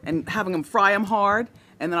and having them fry them hard,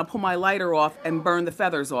 and then I'll pull my lighter off and burn the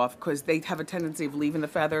feathers off because they have a tendency of leaving the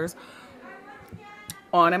feathers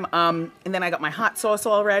on them. And then I got my hot sauce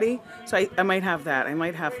already, so I might have that. I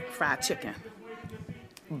might have fried chicken.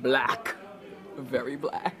 Black, very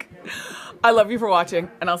black. I love you for watching,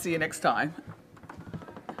 and I'll see you next time.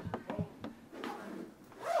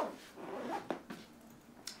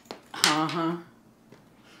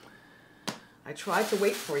 I tried to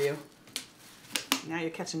wait for you. Now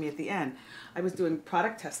you're catching me at the end. I was doing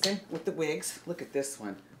product testing with the wigs. Look at this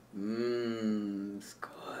one. It's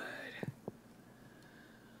good.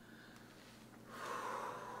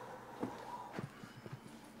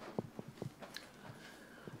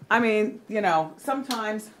 I mean, you know,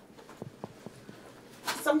 sometimes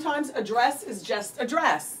a dress is just a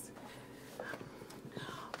dress.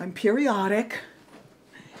 I'm periodic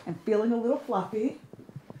and feeling a little fluffy.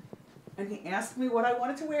 And he asked me what I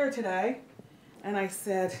wanted to wear today. And I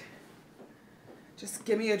said, just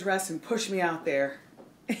give me a dress and push me out there.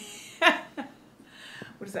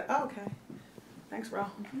 What is that? Oh, okay. Thanks, bro.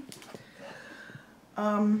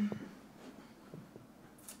 I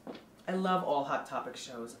love all Hot Topic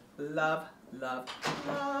shows. Love, love,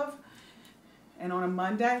 love. And on a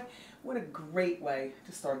Monday, what a great way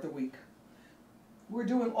to start the week. We're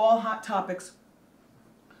doing all Hot Topics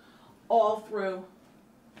all through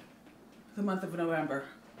the month of November.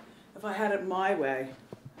 If I had it my way,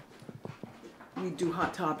 we'd do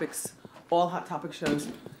Hot Topics, all Hot Topic shows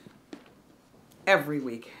every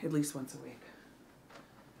week, at least once a week.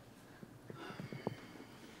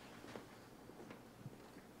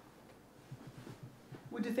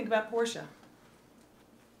 What do you think about Portia?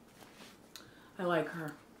 I like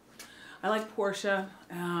her. I like Portia.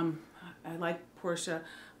 And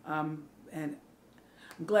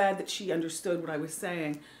I'm glad that she understood what I was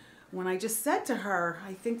saying when I just said to her,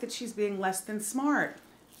 I think that she's being less than smart.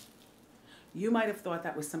 You might have thought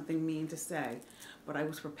that was something mean to say, but I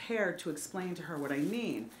was prepared to explain to her what I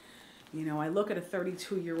mean. You know, I look at a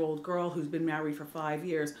 32-year-old girl who's been married for 5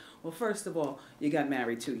 years. Well, first of all, you got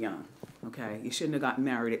married too young, okay? You shouldn't have gotten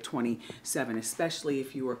married at 27, especially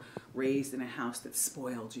if you were raised in a house that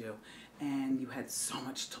spoiled you and you had so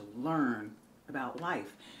much to learn about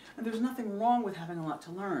life. And there's nothing wrong with having a lot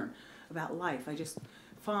to learn about life. I just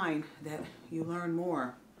find that you learn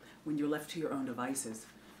more when you're left to your own devices.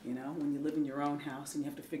 You know, when you live in your own house and you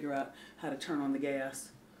have to figure out how to turn on the gas.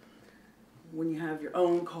 When you have your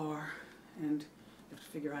own car and you have to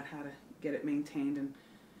figure out how to get it maintained. And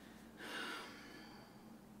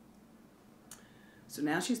so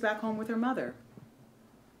now she's back home with her mother.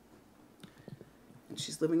 And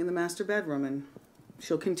she's living in the master bedroom, and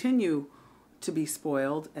she'll continue to be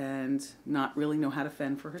spoiled and not really know how to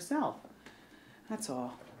fend for herself. That's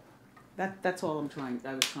all. That's all I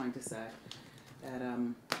was trying to say. That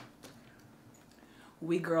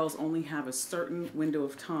we girls only have a certain window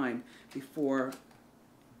of time before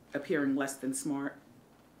appearing less than smart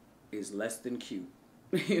is less than cute.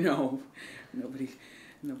 You know, nobody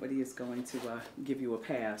is going to give you a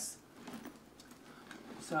pass.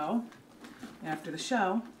 So, after the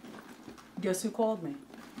show, guess who called me?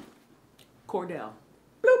 Kordell.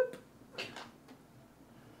 Bloop.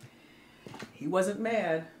 He wasn't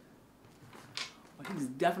mad, but he's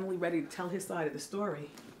definitely ready to tell his side of the story.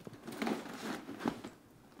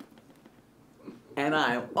 And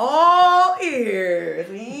I'm all ears.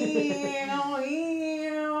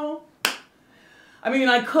 I mean,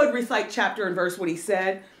 I could recite chapter and verse what he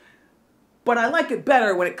said, but I like it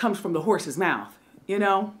better when it comes from the horse's mouth, you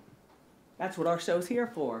know? That's what our show's here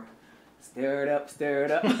for. Stir it up, stir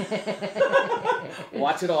it up.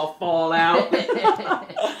 Watch it all fall out.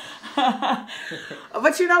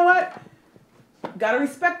 But you know what? Gotta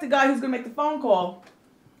respect the guy who's gonna make the phone call.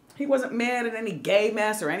 He wasn't mad at any gay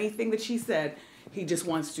mess or anything that she said. He just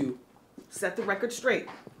wants to set the record straight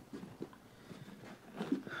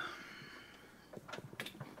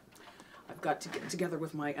got to get together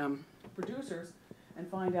with my producers and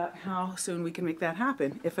find out how soon we can make that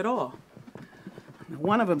happen, if at all. Now,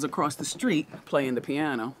 one of them's across the street playing the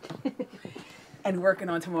piano and working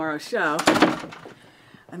on tomorrow's show.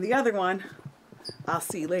 And the other one, I'll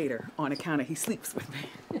see later on account of he sleeps with me.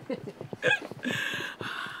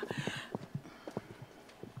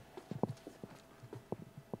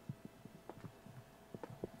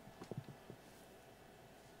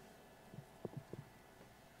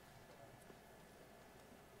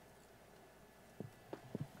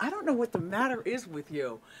 I don't know what the matter is with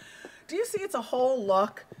you. Do you see it's a whole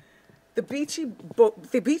look? The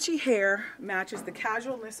beachy hair matches the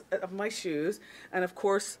casualness of my shoes, and of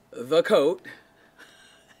course, the coat.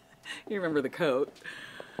 You remember the coat.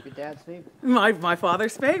 Your dad's favorite. My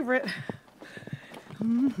father's favorite.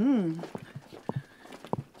 I'm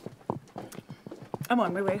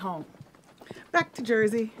on my way home. Back to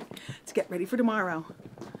Jersey to get ready for tomorrow.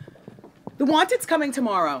 The Wanted's coming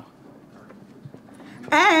tomorrow.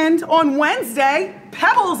 And on Wednesday,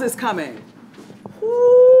 Pebbles is coming.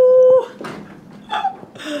 Woo.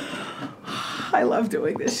 I love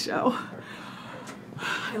doing this show.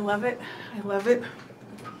 I love it. I love it.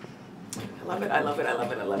 I love it. I love it. I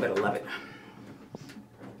love it. I love it. I love it.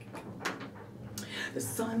 The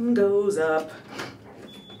sun goes up.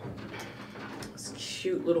 These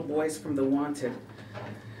cute little boys from The Wanted.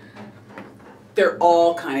 They're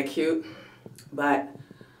all kind of cute, but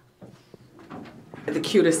the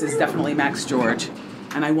cutest is definitely Max George,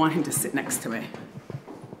 and I want him to sit next to me.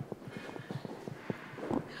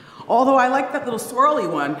 Although I like that little swirly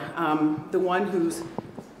one, the one who's,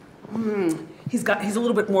 he's a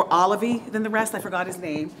little bit more olivey than the rest. I forgot his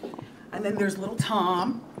name. And then there's little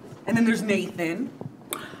Tom, and then there's Nathan.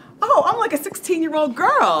 Oh, I'm like a 16-year-old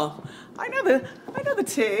girl. I know the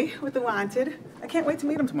T with The Wanted. I can't wait to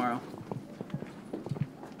meet him tomorrow.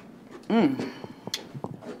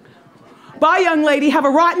 Bye, young lady. Have a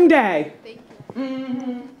rotten day. Thank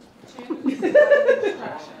you.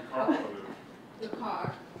 The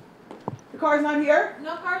car. The car's not here?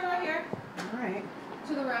 No, car's not here. All right.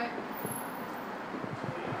 To the right.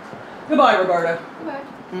 Goodbye, Roberta. Goodbye.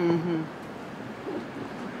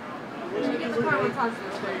 When we get the car, we'll talk to you.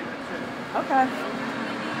 Okay.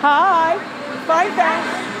 Hi. Fine, thanks.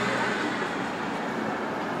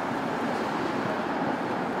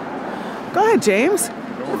 Go ahead, James.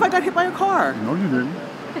 What if I got hit by a car? No, you didn't.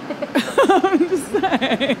 I'm just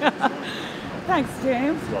saying. Thanks,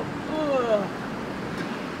 James. Ugh.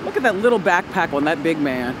 Look at that little backpack on that big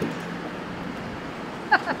man.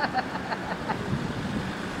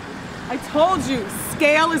 I told you,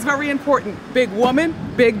 scale is very important. Big woman,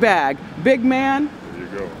 big bag. Big man. There you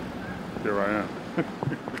go. Here I am.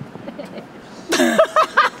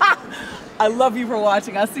 I love you for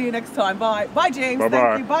watching. I'll see you next time. Bye. Bye, James. Bye-bye.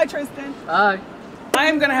 Thank you. Bye, Tristan. Bye. I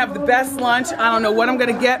am going to have the best lunch. I don't know what I'm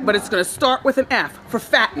going to get, but it's going to start with an F for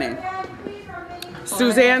fattening.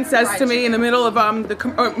 Suzanne says to me in the middle of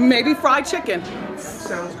or maybe fried chicken.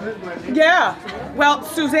 Sounds good, Wendy. Yeah. Well,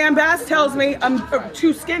 Suzanne Bass tells me I'm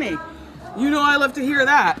too skinny. You know I love to hear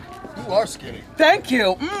that. You are skinny. Thank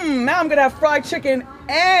you. Now I'm going to have fried chicken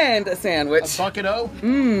and a sandwich. A bucket O?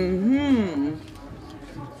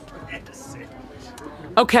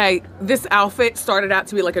 Okay, this outfit started out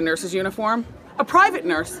to be like a nurse's uniform. A private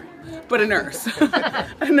nurse, but a nurse.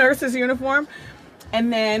 A nurse's uniform.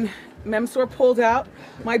 And then Memsor pulled out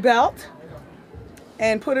my belt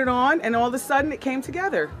and put it on, and all of a sudden it came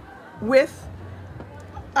together with,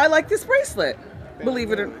 I like this bracelet.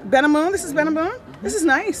 Believe it or not. Benamoon, this is Benamoon. This is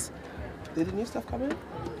nice. Did the new stuff come in?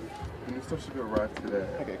 The new stuff should arrive today.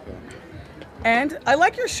 Okay, cool. And I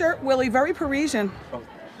like your shirt, Willie, very Parisian. Oh,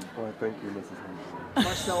 well, thank you, Mrs.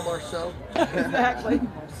 Marcel. Exactly.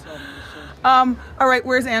 All right,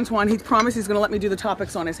 where's Antoine? He promised he's going to let me do the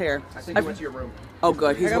topics on his hair. I think he went to your room. Oh,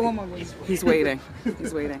 good. I got one more. He's waiting.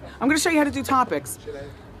 He's waiting. I'm going to show you how to do topics.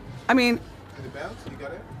 I mean... The belt? You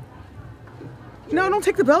got it? No, don't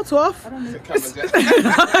take the belts off.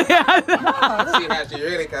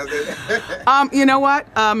 You know what?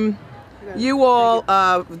 You all,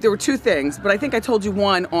 there were two things, but I think I told you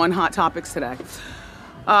one on Hot Topics today.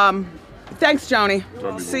 Thanks, Joni.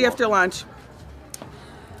 See you after lunch.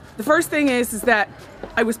 The first thing is that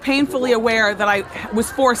I was painfully aware that I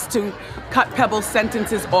was forced to cut Pebble's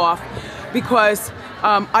sentences off because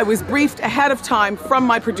I was briefed ahead of time from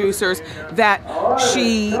my producers that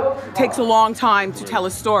she takes a long time to tell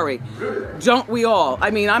a story. Don't we all?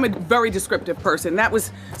 I mean, I'm a very descriptive person. That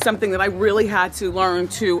was something that I really had to learn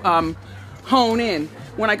to hone in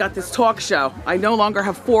when I got this talk show. I no longer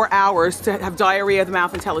have 4 hours to have diarrhea of the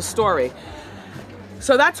mouth and tell a story.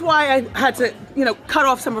 So that's why I had to, you know, cut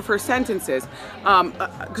off some of her sentences,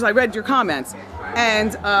 because I read your comments,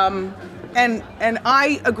 and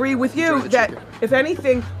I agree with you that if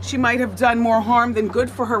anything, she might have done more harm than good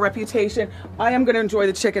for her reputation. I am going to enjoy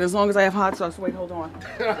the chicken as long as I have hot sauce. Wait, hold on.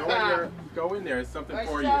 Go in there. It's something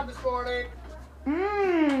for Nice job you. this morning.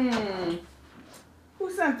 Mmm.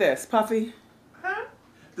 Who sent this, Puffy? Huh?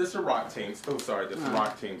 This is Rock Team. Oh, sorry. This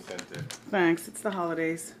Rock Team sent it. Thanks. It's the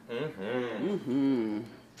holidays. Mm-hmm.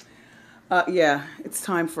 Yeah, it's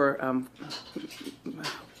time for,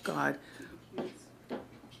 God.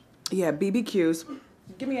 Yeah, BBQs.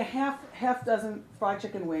 Give me a half dozen fried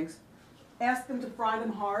chicken wings. Ask them to fry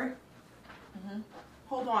them hard.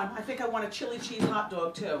 Hold on. I think I want a chili cheese hot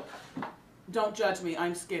dog, too. Don't judge me.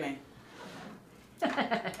 I'm skinny.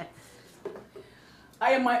 I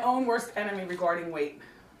am my own worst enemy regarding weight.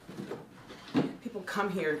 People come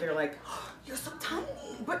here, they're like, oh, you're so tiny,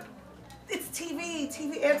 but it's TV.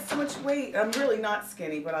 TV adds so much weight. I'm really not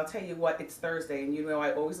skinny, but I'll tell you what, it's Thursday, and you know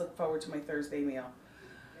I always look forward to my Thursday meal.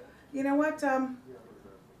 You know what? I'm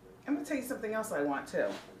going to tell you something else I want, too.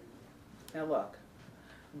 Now, look,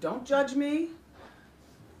 don't judge me,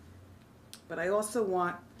 but I also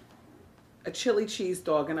want a chili cheese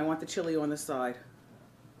dog, and I want the chili on the side.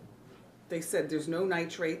 They said there's no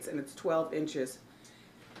nitrates, and it's 12 inches,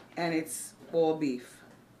 and it's all beef.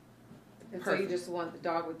 And so you just want the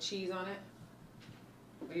dog with cheese on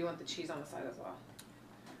it? Or you want the cheese on the side as well?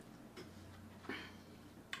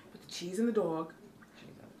 Put the cheese in the dog.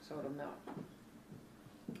 So it'll melt.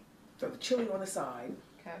 Throw the chili on the side.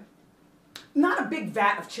 Okay. Not a big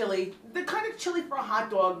vat of chili. The kind of chili for a hot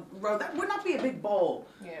dog, bro, that would not be a big bowl.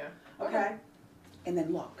 Yeah. Okay? And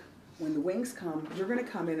then look, when the wings come, you're going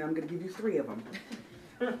to come in and I'm going to give you 3 of them.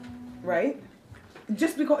 Right?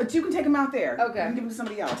 Just because, you can take them out there. Okay. You can give them to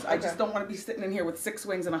somebody else. I just don't want to be sitting in here with 6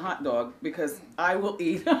 wings and a hot dog because I will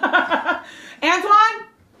eat. Antoine?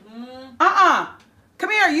 Come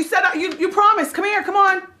here. You said, you promised. Come here. Come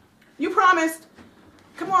on. You promised.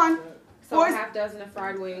 Come on. So Boys. a half dozen of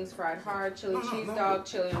fried wings, fried hard, chili cheese dog,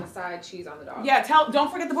 chili on the side, cheese on the dog. Yeah, don't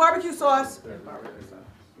forget the barbecue sauce. Barbecue sauce.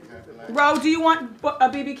 Ro, do you want a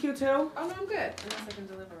BBQ too? Oh, no, I'm good. Unless I can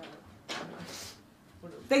deliver all.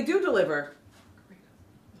 They do deliver.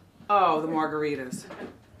 Oh, the margaritas.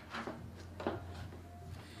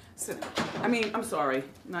 I mean, I'm sorry,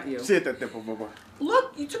 not you. Sit that temple, Baba.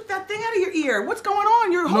 Look, you took that thing out of your ear. What's going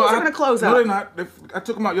on? Your holes are going to close up. No, they're not. I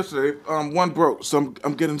took them out yesterday. One broke, so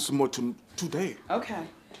I'm getting some more today. Okay.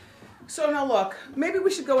 So now look, maybe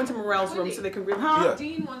we should go into Morel's room so they can really. Huh? Yeah.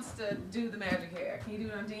 Dean wants to do the magic hair. Can you do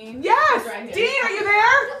it on Dean? Yes. Right Dean, are you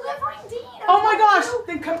there? Delivering Dean. Oh my gosh!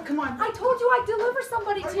 Then come on. I told you I'd deliver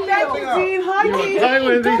somebody to you. Thank you, Dean. Hi, Dean. Hi,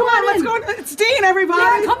 Wendy. Come on, let's go. It's Dean, everybody.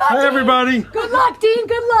 Yeah, come on, Hi, Dean. everybody. Good luck, Dean.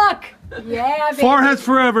 Good luck. Yeah, baby. Foreheads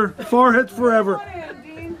forever. Foreheads forever.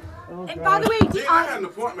 And by the way, Dean, I had an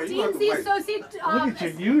appointment. You Dean's have the to wait. associate. Look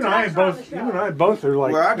at you. You and I both are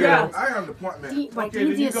like. Well, I yeah. have an appointment. Dean's then the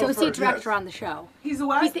you go associate first. director Yes. on the show. He's the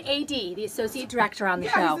what? He's the AD, the associate director on the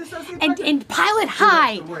Yeah, show. he's the associate And director. and pilot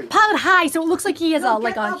high, so it looks like he has a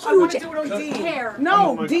Get up. I huge want to do it on Dean. hair.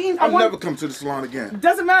 No, Dean. I'll never come to the salon again.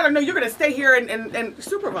 Doesn't matter. No, you're gonna stay here and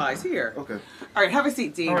supervise here. Okay. All right, have a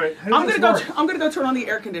seat, Dean. All right, I'm gonna go turn on the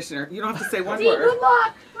air conditioner. You don't have to say one Dean, word. good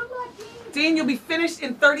luck. Good luck, Dean. Dean, you'll be finished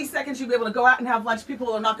in 30 seconds. You'll be able to go out and have lunch.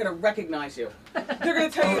 People are not going to recognize you. They're going to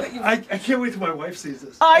tell you that you... I can't wait till my wife sees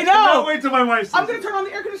this. I know! cannot wait till my wife sees I'm going it. to turn on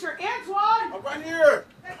the air conditioner. Antoine! I'm right here.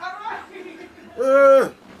 All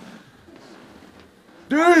right.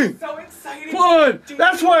 Dean! So excited. Good.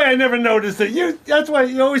 That's why I never noticed it. That's why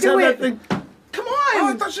you always Do have it. that thing. Come Oh, I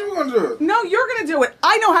on. thought you were going to do it. No, you're going to do it.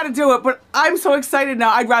 I know how to do it, but I'm so excited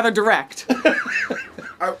now. I'd rather direct.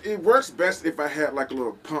 It works best if I had like a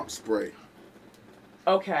little pump spray.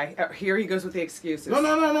 Okay. Here he goes with the excuses.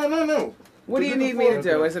 No. What do you need me to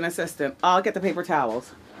do as an assistant? I'll get the paper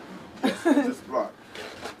towels. Just block.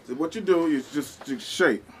 So what you do is just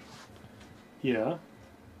shake. Yeah.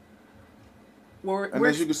 And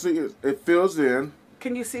as you can see, it fills in.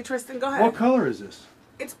 Can you see, Tristan? Go ahead. What color is this?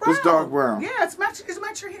 It's brown. It's dark brown. Yeah, it's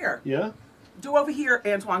match your hair. Yeah. Do over here,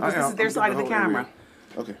 Antoine, because this is their side of the camera.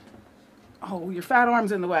 Okay. Oh, your fat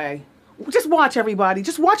arm's in the way. Just watch, everybody.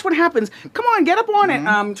 Just watch what happens. Come on, get up on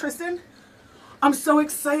it, Tristan. I'm so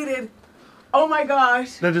excited. Oh my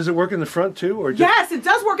gosh. Now, does it work in the front too, or just... Yes, it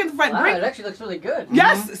does work in the front. Wow, it actually looks really good.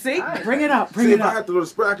 Yes, see? Bring it up. Bring See, it if up. I have to little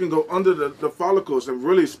spray, I can go under the follicles and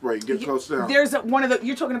really spray, get close down. There's one of the,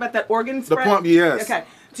 you're talking about that organ spray? The pump, yes. Okay.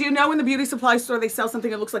 Do you know in the beauty supply store they sell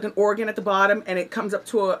something that looks like an organ at the bottom and it comes up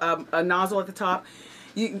to a nozzle at the top?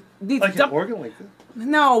 You need Like to dump, an organ like that?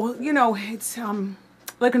 No, you know, it's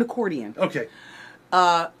like an accordion. Okay.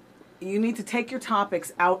 You need to take your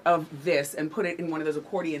topics out of this and put it in one of those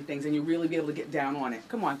accordion things, and you'll really be able to get down on it.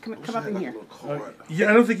 Come on, come up in here. Yeah,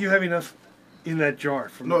 I don't think you have enough in that jar.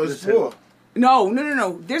 From No, it's full. No.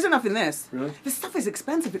 There's enough in this. Really? This stuff is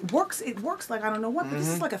expensive. It works like I don't know what, but this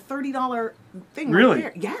is like a $30 thing Really?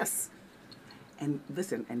 right there. Yes. And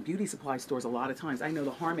listen, and beauty supply stores a lot of times. I know the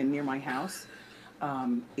Harmon near my house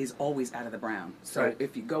is always out of the brown. So Right.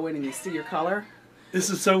 if you go in and you see your color. This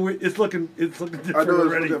is so weird. It's looking different I know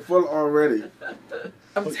already. it's looking full already.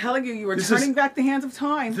 I'm telling you, you are turning back the hands of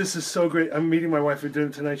time. This is so great. I'm meeting my wife for dinner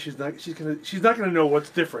tonight. She's not gonna know what's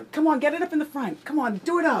different. Come on, get it up in the front. Come on,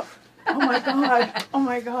 do it up. Oh my God. Oh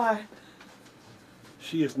my God.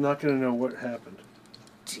 She is not gonna know what happened.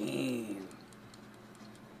 Gene.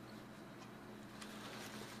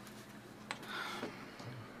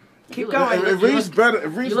 Keep going. It reads better. It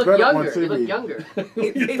reads better on TV. You look younger.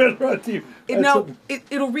 It's better on TV.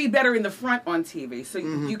 It'll read better in the front on TV. So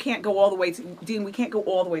you can't go all the way to Dean. We can't go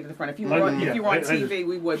all the way to the front. If you were on TV,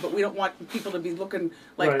 we would, but we don't want people to be looking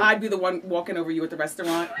like I'd be the one walking over you at the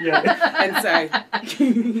restaurant and say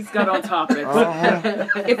he's got on topics.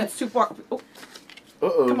 If it's too far,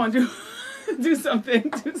 come on, do something.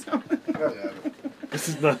 Do something. This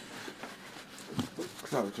is not.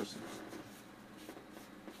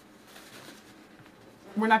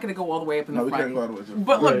 We're not going to go all the way up in the front. We can't go all the way to the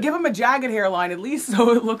But look, give him a jagged hairline at least,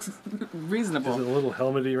 so it looks reasonable. Is it a little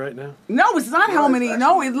helmety right now? No, it's not helmety.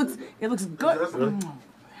 No, it looks good. Really?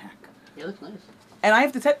 It looks nice. And I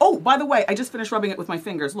have to tell. Oh, by the way, I just finished rubbing it with my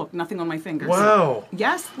fingers. Look, nothing on my fingers. Wow.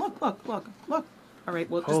 Yes. Look. All right.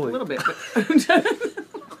 Well, just a little bit. But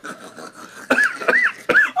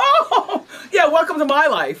oh, yeah. Welcome to my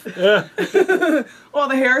life. Yeah. All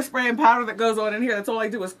the hairspray and powder that goes on in here. That's all I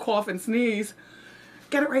do is cough and sneeze.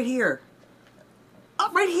 Get it right here.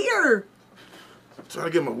 Up right here. I'm trying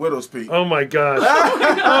to get my widow's peak. Oh my God.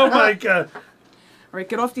 Oh my God. All right,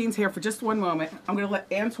 get off Dean's hair for just one moment. I'm going to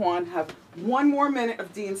let Antoine have one more minute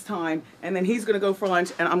of Dean's time, and then he's going to go for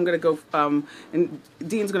lunch, and I'm going to go, and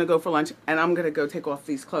Dean's going to go for lunch, and I'm going to go take off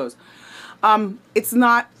these clothes. It's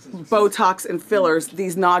not Botox and fillers,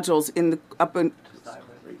 these nodules in the, up in,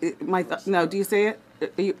 no, do you see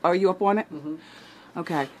it? Are you up on it? Mm-hmm.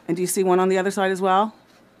 Okay, and do you see one on the other side as well?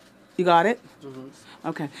 You got it? Mm-hmm.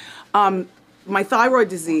 Okay. My thyroid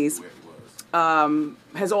disease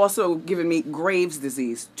has also given me Graves'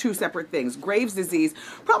 disease, two separate things. Graves' disease,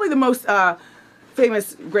 probably the most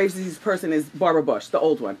famous Graves' disease person is Barbara Bush, the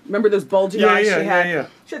old one. Remember those bulgy eyes she had? Yeah.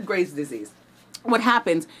 She had Graves' disease. What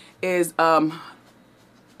happens is the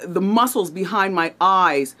muscles behind my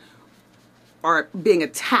eyes are being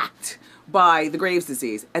attacked by the Graves'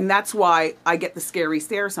 disease. And that's why I get the scary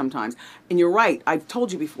stare sometimes. And you're right, I've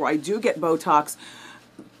told you before, I do get Botox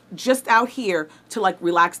just out here to like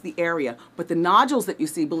relax the area. But the nodules that you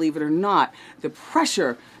see, believe it or not, the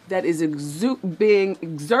pressure that is being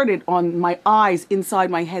exerted on my eyes, inside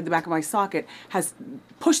my head, the back of my socket, has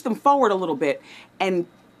pushed them forward a little bit and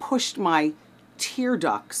pushed my tear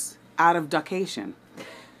ducts out of duction.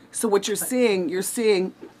 So what you're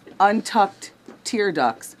seeing untucked tear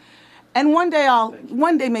ducts. And one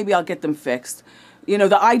day maybe I'll get them fixed. You know,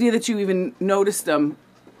 the idea that you even noticed them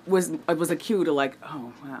was a cue to like,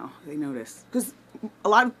 oh wow, they notice. Because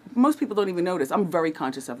most people don't even notice. I'm very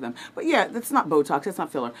conscious of them. But yeah, that's not Botox, that's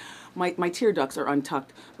not filler. My tear ducts are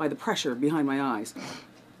untucked by the pressure behind my eyes.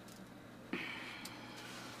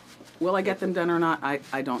 Will I get them done or not?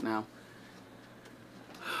 I don't know.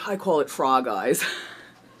 I call it frog eyes.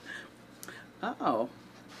 Oh,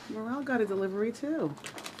 Morel got a delivery too.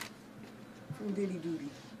 From Diddy Doody.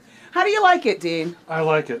 How do you like it, Dean? I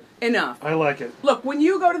like it. Enough. I like it. Look, when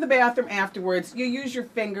you go to the bathroom afterwards, you use your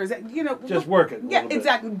fingers. You know, just work it. Yeah,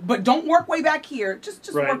 exactly. But don't work way back here.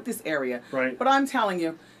 Just work this area. Right. But I'm telling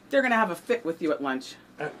you, they're gonna have a fit with you at lunch.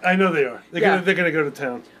 I know they are. They're gonna go to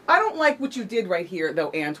town. I don't like what you did right here,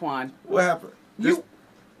 though, Antoine. What happened?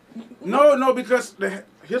 No, because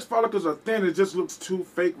his follicles are thin. It just looks too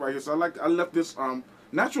fake right here. So I left this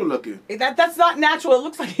natural looking. That's not natural. It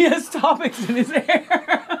looks like he has topics in his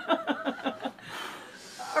hair.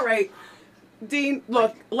 All right, Dean.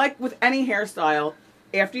 Look, like with any hairstyle,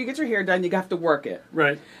 after you get your hair done, you have to work it.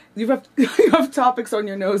 Right. You have topics on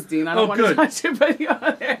your nose, Dean. I don't want to touch it, but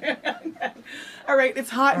all right, it's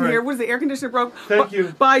hot in here. What is the air conditioner broke? Thank you.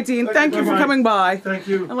 Bye, Dean. Thank you for coming by. Thank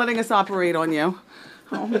you. And letting us operate on you.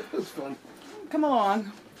 Oh, that was fun. Come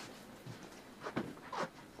along.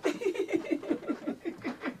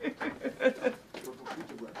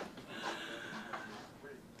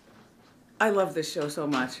 I love this show so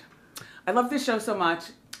much. I love this show so much,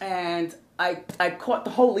 and I caught the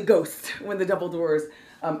Holy Ghost when the double doors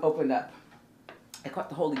opened up. I caught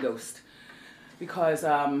the Holy Ghost because,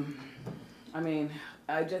 I mean,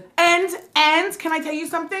 I just, and can I tell you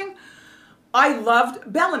something? I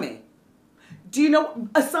loved Bellamy. Do you know,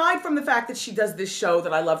 aside from the fact that she does this show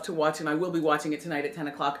that I love to watch, and I will be watching it tonight at 10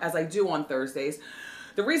 o'clock, as I do on Thursdays,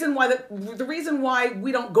 the reason why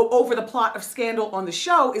we don't go over the plot of Scandal on the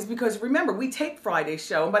show is because, remember, we tape Friday's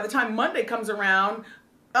show, and by the time Monday comes around,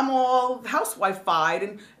 I'm all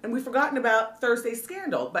housewife-fied, and we've forgotten about Thursday's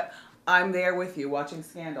Scandal. But I'm there with you watching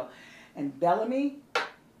Scandal. And Bellamy,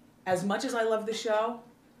 as much as I love the show,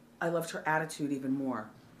 I loved her attitude even more.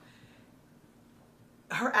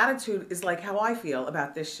 Her attitude is like how I feel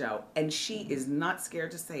about this show, and she is not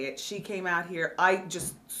scared to say it. She came out here, I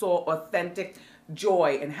just saw authentic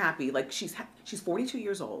joy and happy. Like she's 42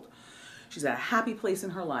 years old. She's at a happy place in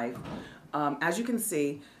her life. As you can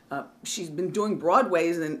see, she's been doing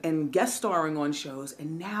Broadways and guest starring on shows,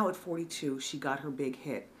 and now at 42, she got her big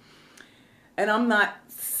hit. And I'm not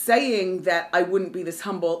saying that I wouldn't be this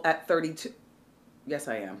humble at 32. Yes,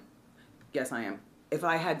 I am. Yes, I am. If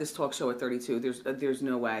I had this talk show at 32, there's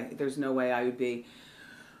no way. There's no way I would be,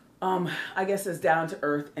 I guess, as down to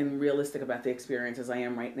earth and realistic about the experience as I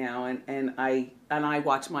am right now. And I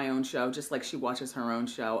watch my own show just like she watches her own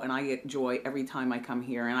show, and I get joy every time I come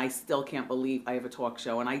here. And I still can't believe I have a talk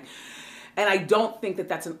show. And I don't think that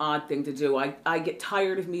that's an odd thing to do. I get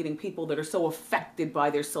tired of meeting people that are so affected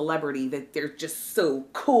by their celebrity that they're just so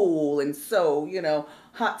cool and so, you know,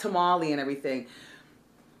 hot tamale and everything.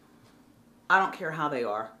 I don't care how they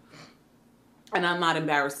are. And I'm not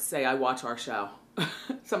embarrassed to say I watch our show.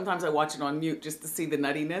 Sometimes I watch it on mute just to see the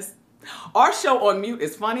nuttiness. Our show on mute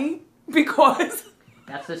is funny because...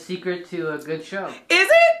 That's the secret to a good show. Is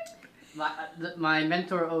it? My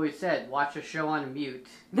mentor always said, watch a show on mute.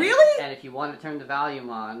 Really? And if you want to turn the volume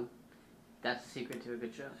on, that's the secret to a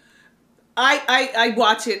good show. I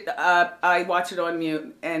watch it. I watch it on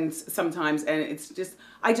mute, and sometimes, and it's just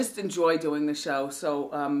I just enjoy doing the show.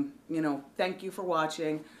 So you know, thank you for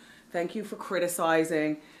watching, thank you for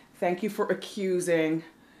criticizing, thank you for accusing,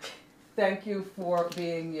 thank you for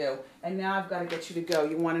being you. And now I've got to get you to go.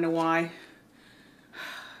 You want to know why?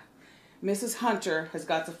 Mrs. Hunter has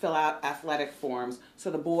got to fill out athletic forms so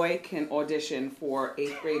the boy can audition for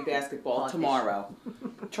 8th grade basketball tomorrow.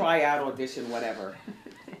 Try out, audition, whatever.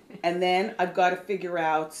 And then I've got to figure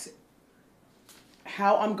out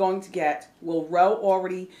how I'm going to get, will Roe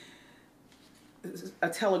already a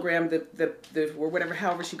telegram or whatever,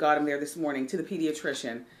 however she got him there this morning to the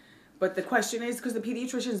pediatrician. But the question is, because the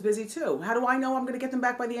pediatrician is busy too, how do I know I'm going to get them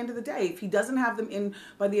back by the end of the day? If he doesn't have them in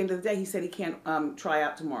by the end of the day, he said he can't try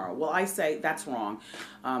out tomorrow. Well, I say that's wrong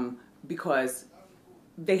because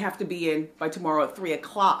they have to be in by tomorrow at 3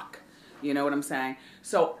 o'clock. You know what I'm saying?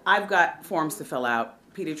 So I've got forms to fill out,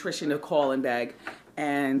 pediatrician to call and beg,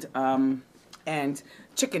 and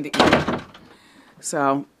chicken to eat.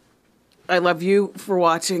 So I love you for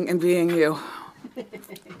watching and being you.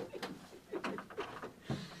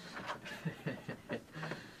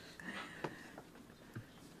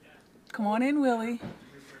 Come on in, Willie.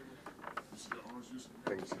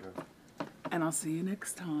 Thanks, and I'll see you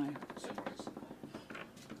next time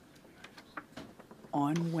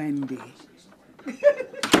on Wendy. Before you go,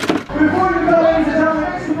 ladies and gentlemen,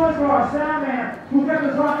 next month for our sound man who kept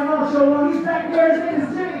us rock and roll show on. He's back there, his name is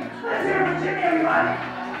Jimmy. Let's hear it for Jimmy, everybody.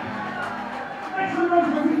 Thanks for the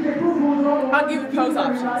DJ Boo. I'll give you pose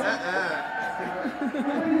options.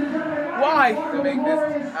 Why? To make this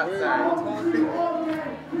outside.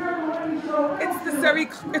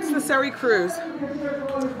 It's the Surrey Cruise.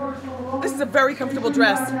 This is a very comfortable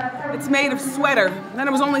dress. It's made of sweater, and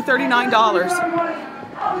it was only $39.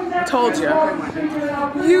 I told you.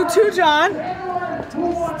 You too, John.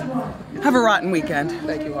 Have a rotten weekend.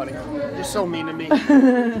 Thank you, honey. You're so mean to me.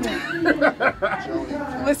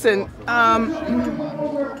 Listen,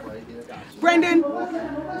 Brendan.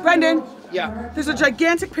 Yeah. There's a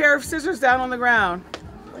gigantic pair of scissors down on the ground.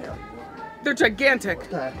 They're gigantic. What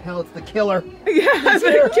the hell? It's the killer. Yeah,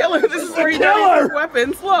 they're killer. This is where you know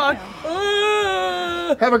weapons. Look.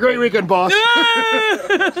 Have a great weekend, boss.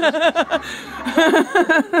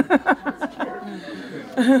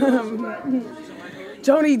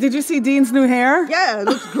 Joni, did you see Dean's new hair? Yeah, it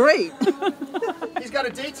looks great. He's got a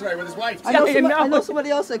date tonight with his wife. I know somebody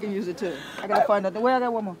else that can use it too. I gotta find out. Where I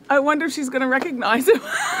got one more. I wonder if she's gonna recognize him.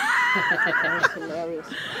 That's hilarious.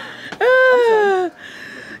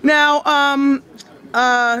 Now,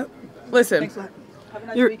 listen.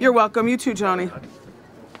 You're welcome. You too, Joni.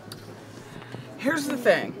 Here's the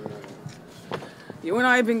thing. You and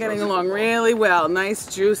I have been getting along really well. Nice,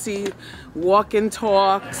 juicy walk-in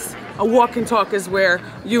talks A walk and talk is where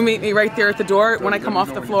you meet me right there at the door when I come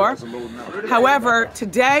off the floor. However,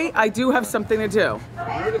 today I do have something to do.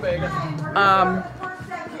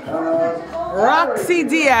 Roxy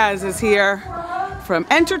Diaz is here from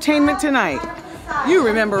Entertainment Tonight. You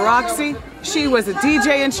remember Roxy? She was a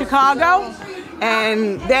DJ in Chicago,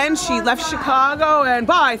 and then she left Chicago, and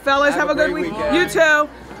bye, fellas. Have a good week. You too.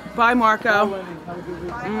 Bye, Marco.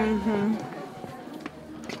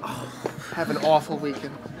 Have an awful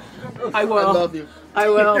weekend. I will. I love you. I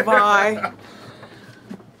will. Bye.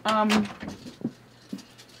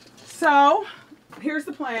 So, here's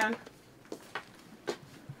the plan.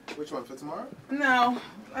 Which one, for tomorrow? No,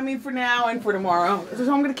 I mean for now and for tomorrow.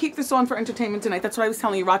 So I'm going to keep this on for Entertainment Tonight. That's what I was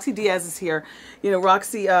telling you. Roxy Diaz is here. You know,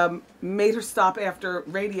 Roxy made her stop after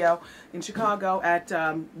radio in Chicago at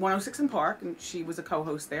 106 in Park, and she was a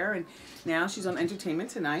co-host there. And now she's on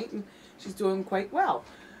Entertainment Tonight, and she's doing quite well.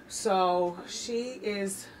 So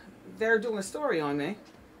they're doing a story on me.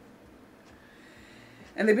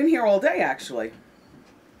 And they've been here all day, actually.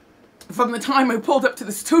 From the time I pulled up to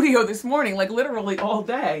the studio this morning, like literally all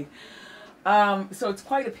day. So it's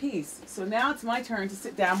quite a piece. So now it's my turn to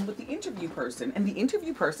sit down with the interview person. And the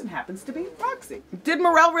interview person happens to be Roxy. Did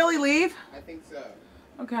Morel really leave? I think so.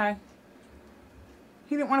 Okay.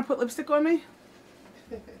 He didn't want to put lipstick on me?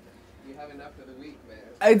 You have enough for the week, man.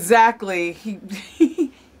 Exactly. He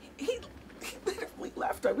literally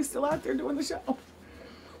left. I was still out there doing the show.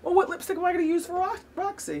 Well, what lipstick am I going to use for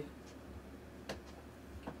Roxy?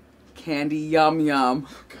 Candy Yum Yum.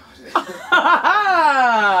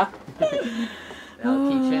 That'll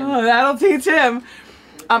teach him. That'll teach him.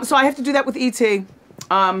 So I have to do that with E.T.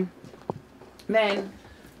 Then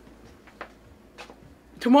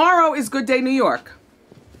tomorrow is Good Day New York.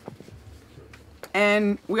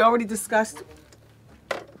 And we already discussed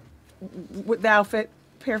with the outfit,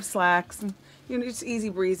 pair of slacks, and, you know, just easy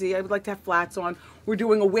breezy. I would like to have flats on. We're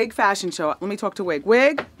doing a wig fashion show. Let me talk to Wig.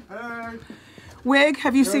 Wig? Hi. Wig,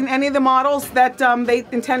 have you seen any of the models that they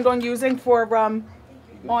intend on using for on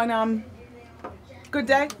Good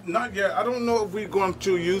Day? Not yet. I don't know if we're going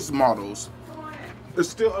to use models. It's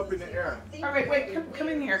still up in the air. All right, wait, come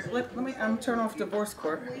in here. Let me turn off divorce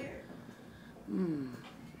court.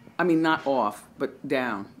 I mean, not off, but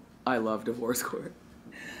down. I love divorce court.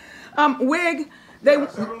 Wig, they. Yeah,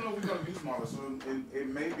 so I don't know if we're going to use models, so it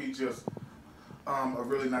may be just a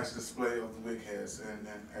really nice display of the wig heads, and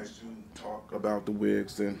then as you talk about the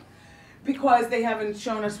wigs, then because they haven't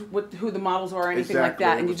shown us who the models are or anything like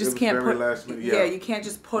that, and you just can't put. Last minute, yeah, you can't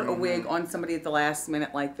just put a wig on somebody at the last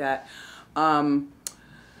minute like that. I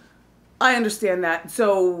understand that.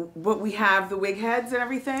 So, but we have the wig heads and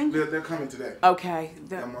everything. They're coming today. Okay.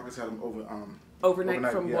 Marcus had them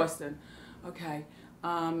overnight from Boston. Okay.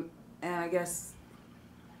 And I guess.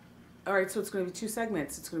 All right, so it's going to be 2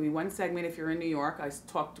 segments. It's going to be 1 segment if you're in New York. I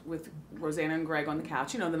talked with Rosanna and Greg on the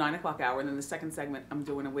couch, you know, the 9 o'clock hour. And then the second segment, I'm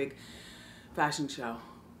doing a wig fashion show.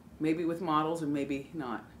 Maybe with models or maybe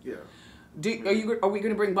not. Yeah. Are we going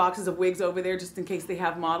to bring boxes of wigs over there just in case they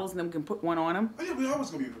have models and then we can put one on them? Oh, yeah, we're always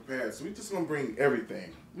going to be prepared. So we're just going to bring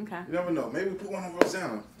everything. Okay. You never know. Maybe we put one on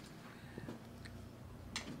Rosanna.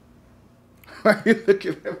 Why are you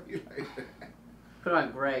looking at me like that? Put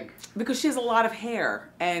on Greg. Because she has a lot of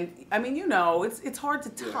hair. And, I mean, you know, it's hard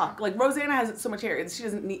to tuck. Yeah. Like, Rosanna has so much hair. She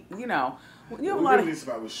doesn't need, you know. You have a lot of... need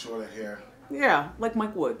somebody with shorter hair. Yeah, like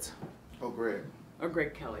Mike Woods. Oh, Greg. Or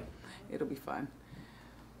Greg Kelly. It'll be fun.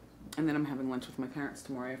 And then I'm having lunch with my parents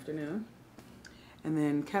tomorrow afternoon. And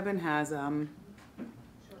then Kevin has,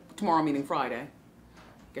 tomorrow meaning Friday.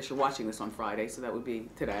 I guess you're watching this on Friday, so that would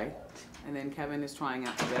be today. And then Kevin is trying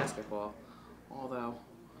out for basketball. Although,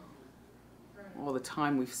 all the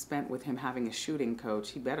time we've spent with him having a shooting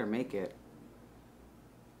coach, he better make it.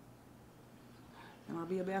 And I'll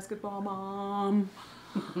be a basketball mom.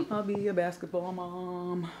 I'll be a basketball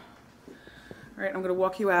mom. All right, I'm gonna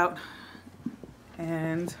walk you out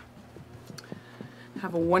and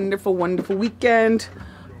have a wonderful, wonderful weekend.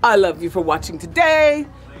 I love you for watching today,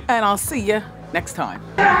 and I'll see you next time.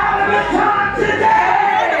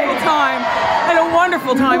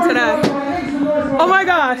 Wonderful time today. Oh my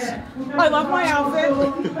gosh, I love my outfit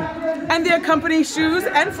and the accompanying shoes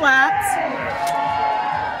and flats.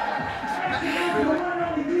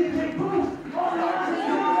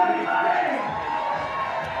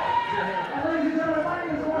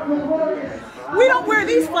 We don't wear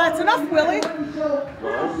these flats enough, Willie.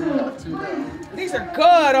 These are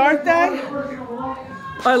good, aren't they?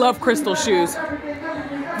 I love crystal shoes.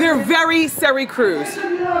 They're very Seri Cruz.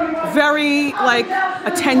 Very like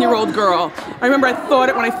a 10-year-old girl. I remember I thought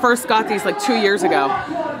it when I first got these like 2 years ago.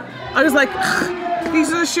 I was like,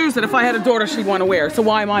 These are the shoes that if I had a daughter, she'd want to wear. So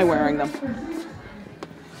why am I wearing them?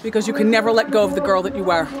 Because you can never let go of the girl that you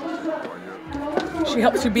are. She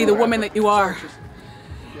helps you be the woman that you are.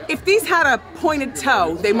 If these had a pointed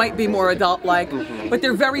toe, they might be more adult-like, but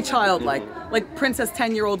they're very childlike. Like Princess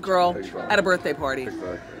 10-year-old girl at a birthday party.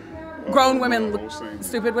 Grown women look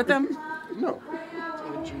stupid with them? No.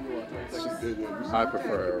 I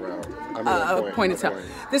prefer around. Pointed toe.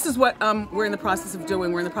 This is what we're in the process of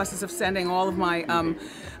doing. We're in the process of sending all of my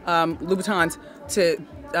Louboutins to,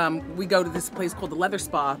 we go to this place called the Leather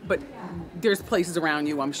Spa, but there's places around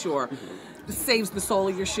you, I'm sure. It saves the sole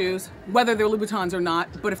of your shoes, whether they're Louboutins or not,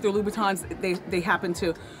 but if they're Louboutins, they happen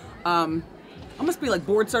to almost be like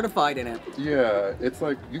board certified in it. Yeah, it's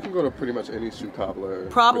like you can go to pretty much any shoe cobbler.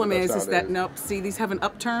 Problem is that, nope, see, these have an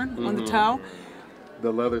upturn on the toe.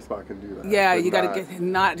 The Leather Spot can do that. Yeah, you got to get,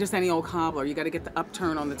 not just any old cobbler, you got to get the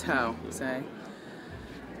upturn on the toe, say.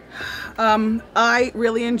 I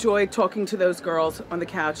really enjoyed talking to those girls on the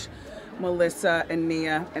couch, Melissa and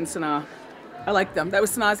Nia and Sanaa. I like them. That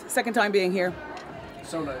was Sanaa's second time being here.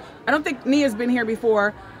 So nice. I don't think Nia's been here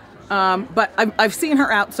before, but I've seen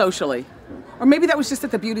her out socially. Or maybe that was just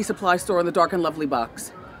at the beauty supply store in the Dark and Lovely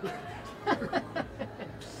box.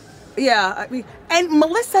 Yeah, I mean, and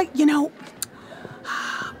Melissa, you know,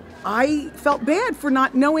 I felt bad for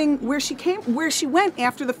not knowing where she went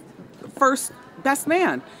after the first Best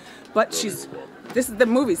Man. But the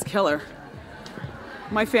movie's killer.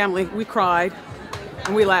 My family, we cried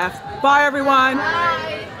and we laughed. Bye, everyone.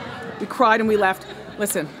 Bye. We cried and we laughed.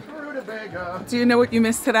 Listen, do you know what you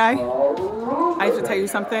missed today? I have to tell you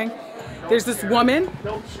something. There's this woman,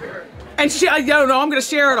 and I don't know, I'm going to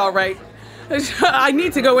share it all right. I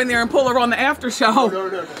need to go in there and pull her on the after show.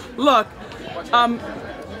 No. Look,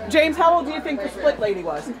 James, how old do you think the split lady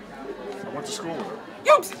was? I went to school with her.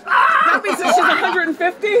 That means that she's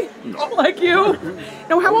 150? No. Like you?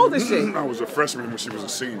 No, how old is she? I was a freshman when she was a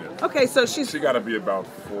senior. Okay, so she got to be about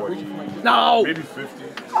 40. No. Maybe 50.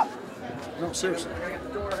 No, seriously.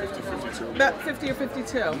 50, 52. About 50 or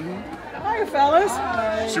 52. Hiya,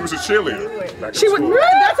 fellas. She was a cheerleader. Back She in was school.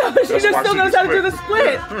 that's how she That's just why still she knows could how to do the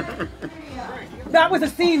split. That was a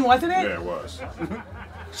scene, wasn't it? Yeah, it was.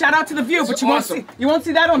 Shout out to The View, but you won't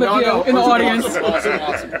see that on The View in the audience.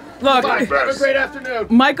 Awesome. Look, have a great afternoon.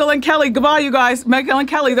 Michael and Kelly, goodbye, you guys. Michael and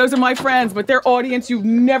Kelly, those are my friends, but their audience, you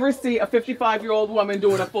never see a 55-year-old woman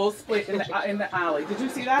doing a full split in the alley. Did you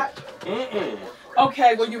see that?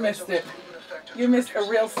 Okay, well you missed it. You missed a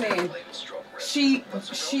real scene. She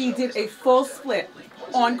did a full split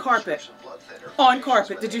on carpet. On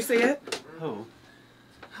carpet. Did you see it? Who?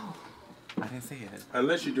 I didn't see it.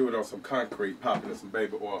 Unless you do it on some concrete, popping in some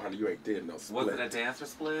baby oil, honey, you ain't did no split. Was it a dancer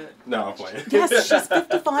split? No, I'm playing. Yes, she's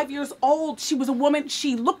 55 years old. She was a woman.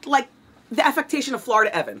 She looked like the affectation of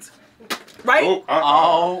Florida Evans. Right?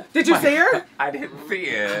 Oh. Did you see her? I didn't see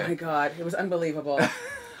it. Oh my God, it was unbelievable.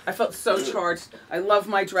 I felt so charged. I love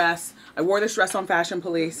my dress. I wore this dress on Fashion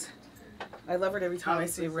Police. I love it every time I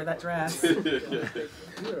see her wear that dress.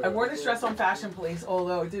 I wore this dress on Fashion Police,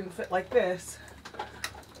 although it didn't fit like this.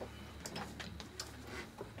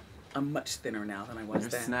 I'm much thinner now than I was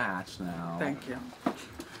then. You're snatched now. Thank you.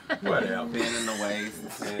 Whatever. Been in the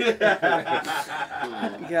waist.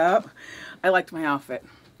 Yep. I liked my outfit.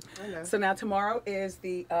 So now tomorrow is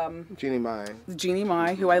the Jeannie Mai. Jeannie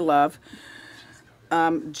Mai, who I love.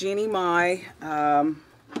 Jeannie Mai,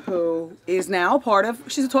 who is now part of,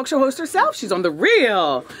 she's a talk show host herself. She's on The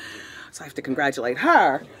Real. So I have to congratulate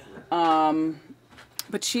her.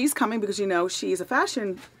 But she's coming because, you know, she's a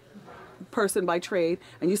fashion person by trade,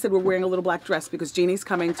 and you said we're wearing a little black dress because Jeannie's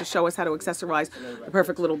coming to show us how to accessorize the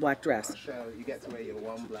perfect little black dress. You get to wear your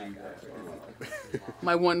one black outfit.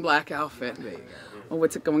 My one black outfit. Well,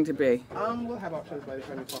 what's it going to be? We'll have options by the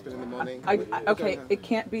time we pop in the morning. Okay, it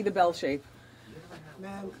can't be the bell shape.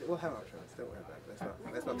 Man, we'll have options. Don't worry about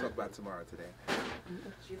it. Let's not talk about tomorrow today.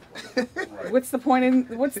 What's the point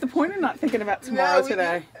in not thinking about tomorrow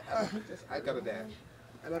today? I got a dash.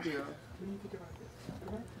 I love you.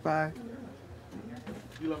 Bye.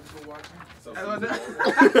 You love for watching?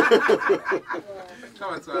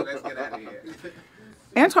 Come on, son, let's get out of here.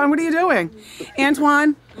 Antoine, what are you doing?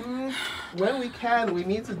 Antoine? When we can,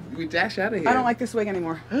 we dash out of here. I don't like this wig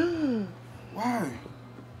anymore. Why?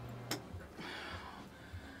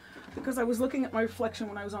 Because I was looking at my reflection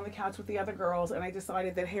when I was on the couch with the other girls, and I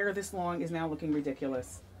decided that hair this long is now looking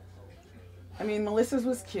ridiculous. I mean, Melissa's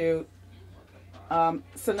was cute.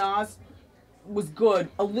 Sanaa's was good,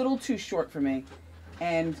 a little too short for me,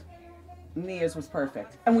 and Nia's was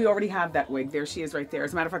perfect. And we already have that wig. There she is right there.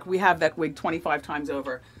 As a matter of fact, we have that wig 25 times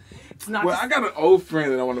over. It's not. Well, I got an old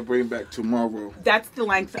friend that I want to bring back tomorrow. That's the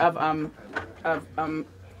length of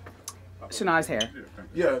Shania's hair.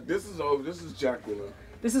 Yeah, this is Jacqueline.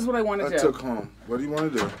 This is what I want to do. I took home. What do you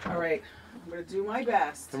want to do? All right. I'm going to do my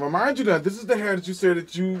best. And remind you that this is the hair that you said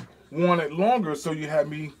that you wanted longer, so you had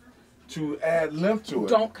me to add length to it.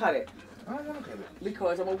 Don't cut it. I don't want to cut it.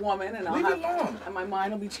 Because I'm a woman and Leave it alone. And my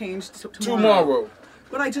mind will be changed tomorrow. Tomorrow.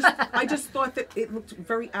 But I just thought that it looked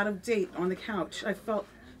very out of date on the couch. I felt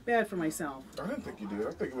bad for myself. I didn't think you did.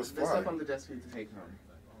 I think it was There's fine. stuff on the desk for you to take home.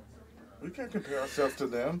 We can't compare ourselves to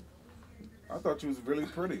them. I thought you was really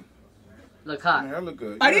pretty. Look hot. Your hair look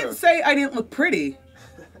good. I didn't say I didn't look pretty.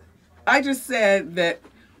 I just said that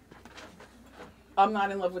I'm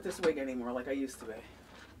not in love with this wig anymore like I used to be.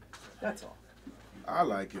 That's all. I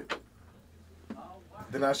like it.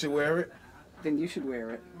 Then I should wear it? Then you should wear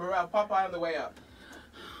it. Morale, pop out on the way up.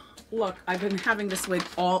 Look, I've been having this wig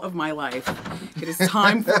all of my life. It is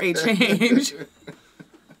time for a change.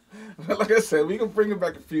 But like I said, we can bring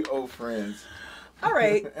back a few old friends. All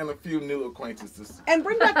right. And a few new acquaintances. And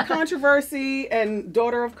bring back Controversy and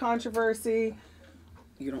Daughter of Controversy.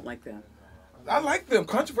 You don't like them? I like them.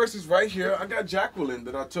 Controversy's right here. I got Jacqueline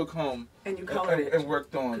that I took home and you colored it and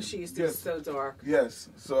worked on. Because she used to be so dark. Yes.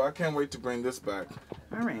 So I can't wait to bring this back.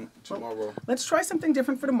 All right. Tomorrow. Well, let's try something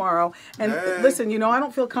different for tomorrow. And Hey. listen, you know, I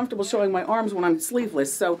don't feel comfortable showing my arms when I'm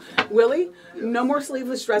sleeveless. So, Willie, no more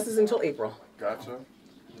sleeveless dresses until April. Gotcha.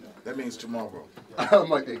 That means tomorrow. I'm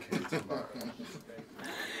like, okay, tomorrow.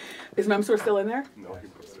 Is Memsor still in there? No, he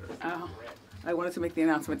was there. Oh, I wanted to make the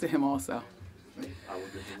announcement to him also.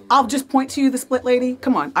 I'll just point to you, the split lady.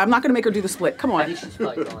 Come on. I'm not going to make her do the split. Come on. I think she's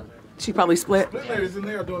probably gone. She probably split. Split lady's in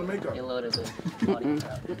there doing the makeup. You loaded the audience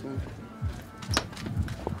out.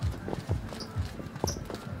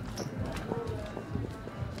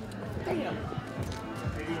 Damn.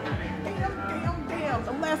 Damn.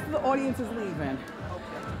 The last of the audience is leaving.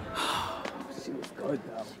 She was good,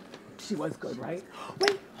 though. She was good, right?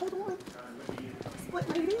 Wait, hold on. Split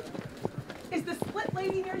lady? Is the split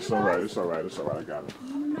lady near you? It's all right. It's all right. It's all right. I got it.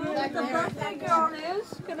 Like the birthday girl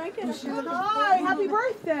is. Can I get a Hi, happy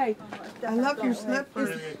birthday. I love your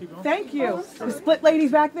slippers. Thank you. The split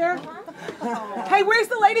lady's back there? Hey, where's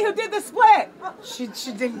the lady who did the split? She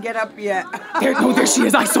didn't get up yet. There she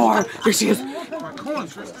is. I saw her. There she is.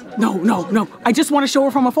 No. I just want to show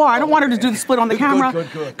her from afar. I don't want her to do the split on the camera.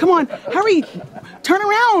 Good. Come on, hurry. Turn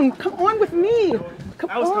around. Come on with me. Come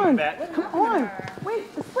on. Come on.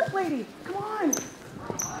 Wait, the split lady. Come on.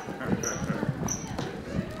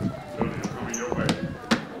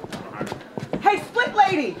 Hey, split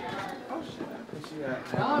lady.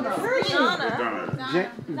 Where is she?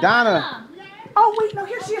 Donna. Oh, wait, no,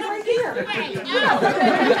 here she is right here.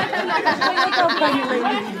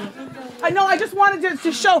 I know, I just wanted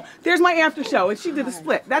to show. There's my after show, and she did the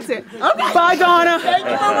split. That's it. Okay. Bye, Donna.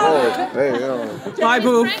 Bye,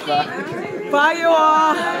 Boo. Bye, you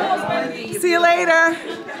all. See you later.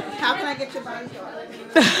 How can I get your body?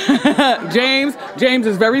 James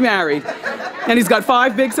is very married, and he's got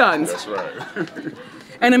 5 big sons. That's right.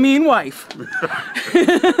 And a mean wife.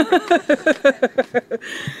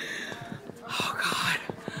 Oh, God.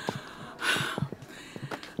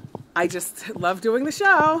 I just love doing the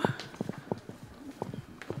show.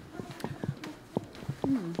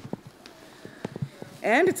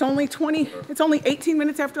 And it's only 18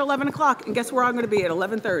 minutes after 11 o'clock. And guess where I'm going to be at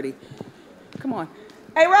 11:30? Come on.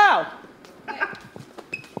 Hey, Ro!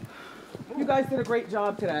 You guys did a great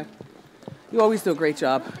job today. You always do a great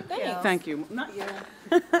job. Thank you. Not you.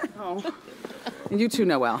 Oh. And you too,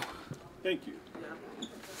 Noelle. Thank you. You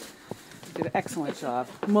did an excellent job.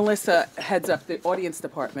 Melissa heads up the audience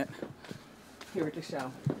department here at the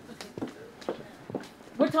show.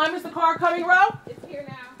 What time is the car coming, Ro? It's here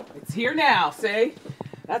now. It's here now, see?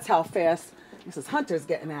 That's how fast Mrs. Hunter's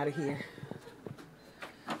getting out of here.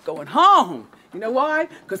 Going home. You know why?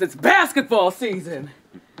 Because it's basketball season.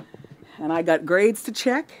 And I got grades to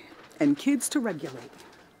check and kids to regulate.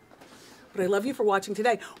 But I love you for watching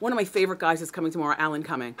today. One of my favorite guys is coming tomorrow, Alan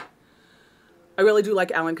Cumming. I really do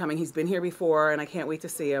like Alan Cumming. He's been here before, and I can't wait to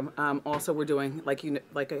see him. Also, we're doing, like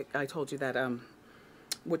I told you, that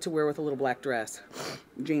what to wear with a little black dress.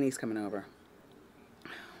 Janie's coming over.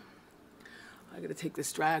 I gotta take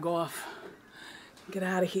this drag off and get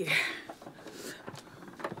out of here.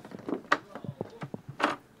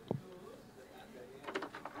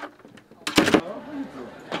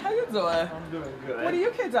 How you doing? I'm doing good. What are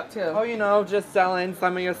you kids up to? Oh, you know, just selling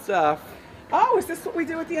some of your stuff. Oh, is this what we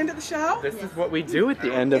do at the end of the show? This is what we do at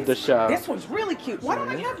the end of the show. This one's really cute. Why don't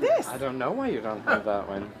I have this? I don't know why you don't have that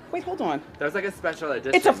one. Wait, hold on. There's like a special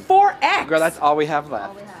edition. It's a 4X. Girl, that's all we have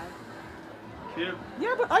left.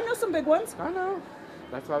 Yeah, but I know some big ones. I know.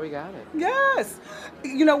 That's why we got it. Yes.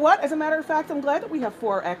 You know what? As a matter of fact, I'm glad that we have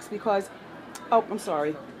 4X because... Oh, I'm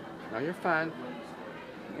sorry. No, you're fine.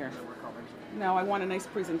 Here. No, I want a nice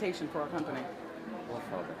presentation for our company. We'll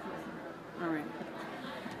hold it. All right.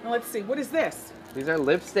 Now let's see. What is this? These are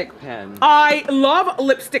lipstick pens. I love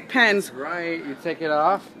lipstick pens. Right. You take it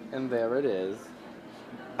off, and there it is.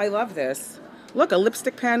 I love this. Look, a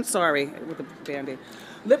lipstick pen. Sorry, with a Band-Aid.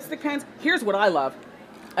 Lipstick pens. Here's what I love.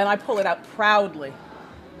 And I pull it out proudly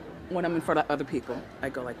when I'm in front of other people. I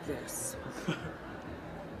go like this.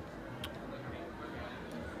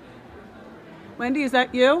 Wendy, is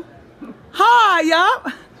that you? Hi,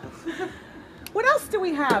 yeah. What else do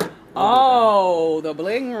we have? Oh, the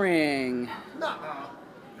bling ring.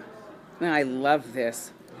 I love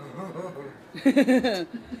this.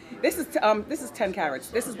 This is 10 carats.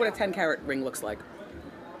 This is what a 10 carat ring looks like.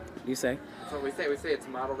 You say? That's what we say. We say it's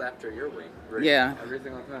modeled after your ring. Yeah. Every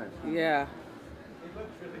single time. Yeah.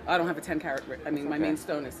 I don't have a 10 carat ring. I mean, my main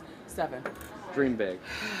stone is 7. Dream big.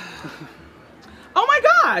 Oh my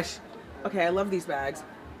gosh! Okay, I love these bags.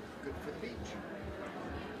 Good for the beach.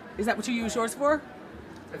 Is that what you use yours for?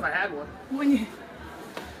 If I had one. When you...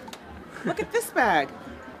 Look at this bag.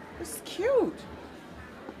 This is cute.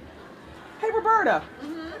 Hey, Roberta.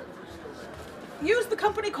 Mm-hmm. Use the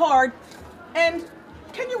company card, and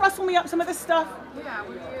can you rustle me up some of this stuff? Yeah,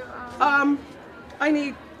 would you? I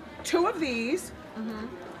need 2 of these.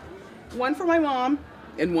 Mm-hmm. 1 for my mom,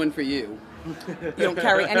 and 1 for you. You don't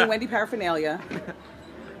carry any Wendy paraphernalia.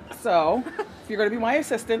 So, if you're going to be my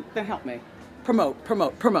assistant, then help me. Promote. Boy,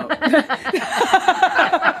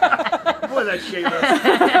 that's shameless.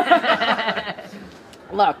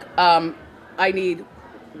 Look, I need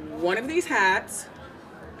 1 of these hats.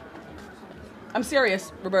 I'm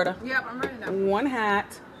serious, Roberta. Yep, I'm ready now. 1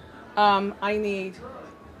 hat. I need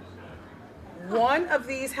 1 of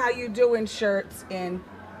these How You Doing shirts in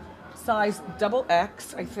size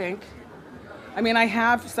XX, I think. I mean, I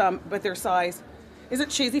have some, but they're size... Is it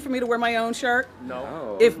cheesy for me to wear my own shirt?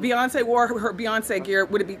 No. If Beyonce wore her Beyonce gear,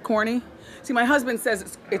 would it be corny? See, my husband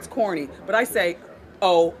says it's corny, but I say,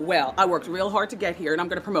 oh, well, I worked real hard to get here, and I'm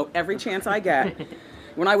going to promote every chance I get.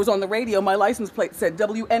 When I was on the radio, my license plate said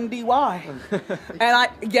WNDY.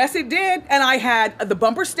 And yes, it did. And I had the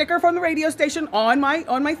bumper sticker from the radio station on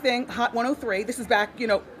my thing, Hot 103. This is back,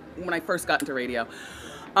 when I first got into radio.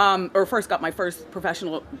 Or first got my first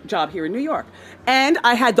professional job here in New York. And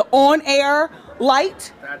I had the on-air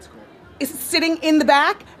light. That's cool. It's sitting in the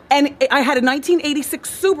back. And I had a 1986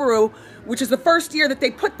 Subaru, which is the first year that they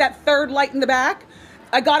put that 3rd light in the back.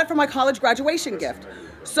 I got it for my college graduation gift.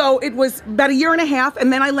 So it was about a year and a half,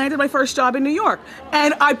 and then I landed my first job in New York.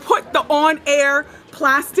 And I put the on-air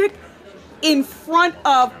plastic in front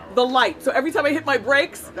of the light. So every time I hit my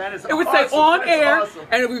brakes, it would say on air,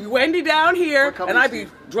 and it would be Wendy down here, and I'd be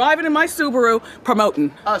driving in my Subaru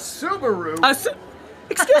promoting. A Subaru?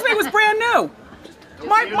 Excuse me, it was brand new.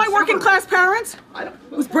 My working class parents, it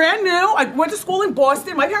was brand new. I went to school in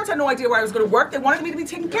Boston. My parents had no idea where I was going to work. They wanted me to be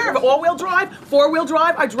taken care of. All-wheel drive, 4-wheel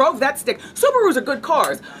drive. I drove that stick. Subarus are good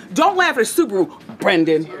cars. Don't laugh at a Subaru,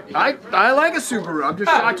 Brendan. I like a Subaru. I'm just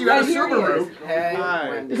shocked you had a Subaru. Hey,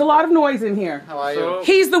 hi. There's a lot of noise in here. How are you?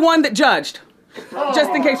 He's the one that judged. Just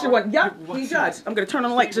in case you're wondering. Yep, he judged. I'm going to turn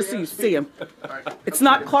on the light just so you see him. It's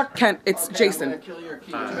not Clark Kent, it's Jason.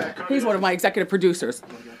 He's one of my executive producers.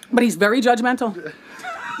 But he's very judgmental.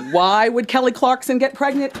 Why would Kelly Clarkson get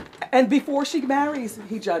pregnant? And before she marries,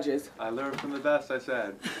 he judges. I learned from the best, I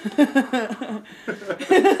said.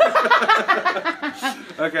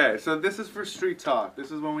 Okay, so this is for street talk.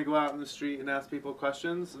 This is when we go out in the street and ask people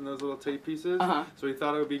questions in those little tape pieces. So we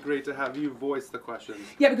thought it would be great to have you voice the questions.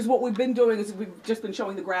 Yeah, because what we've been doing is we've just been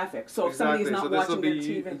showing the graphics. So if somebody's not so watching their be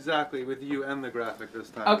TV. exactly with you and the graphic this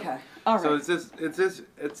time. Okay, all right. So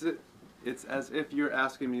it's as if you're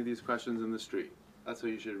asking me these questions in the street. That's how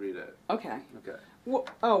you should read it. Okay. Okay. Well,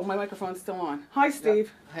 oh, my microphone's still on. Hi,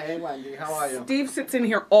 Steve. Yep. Hey, Wendy. How are you? Steve sits in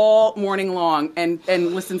here all morning long and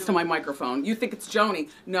listens to my microphone. You think it's Joni.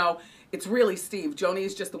 No, it's really Steve. Joni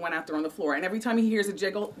is just the one out there on the floor. And every time he hears a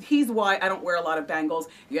jiggle, he's why I don't wear a lot of bangles.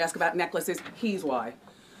 You ask about necklaces, he's why.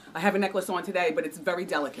 I have a necklace on today, but it's very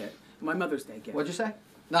delicate. My Mother's Day gift. What'd you say?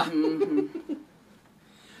 Mm-hmm.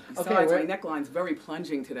 Besides, Okay, my neckline's very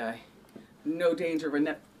plunging today. No danger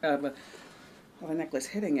of a necklace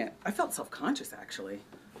hitting it. I felt self-conscious, actually.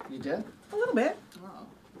 You did? A little bit. Oh.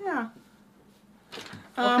 Yeah.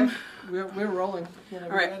 Okay. We're rolling. All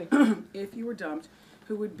right. If you were dumped,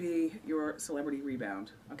 who would be your celebrity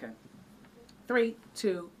rebound? Okay. 3,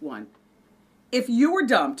 2, 1. If you were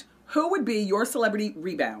dumped, who would be your celebrity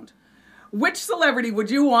rebound? Which celebrity would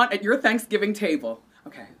you want at your Thanksgiving table?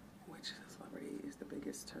 Okay. Which celebrity is the biggest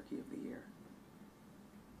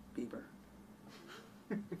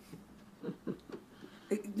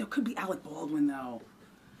could be Alec Baldwin, though.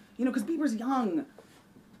 You know, because Bieber's young.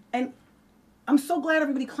 And I'm so glad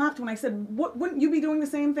everybody clapped when I said, wouldn't you be doing the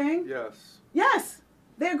same thing? Yes. Yes.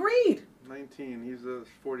 They agreed. 19. He's a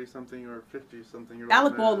 40-something or 50-something.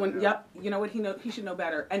 Alec Baldwin, yep. You know what? He should know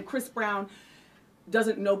better. And Chris Brown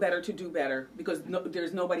doesn't know better to do better because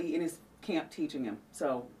there's nobody in his camp teaching him.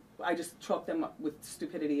 So I just chalk them up with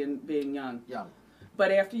stupidity and being young. Young.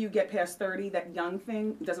 But after you get past 30, that young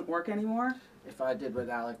thing doesn't work anymore. If I did what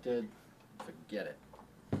Alec did, forget it.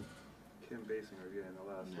 Kim Basinger getting the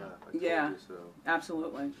last laugh. I Yeah, told you so.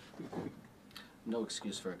 absolutely. No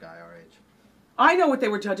excuse for a guy our age. I know what they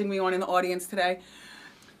were judging me on in the audience today.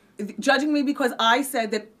 Judging me because I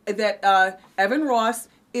said that Evan Ross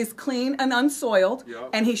is clean and unsoiled,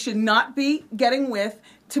 and he should not be getting with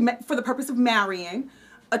for the purpose of marrying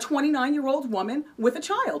a 29-year-old woman with a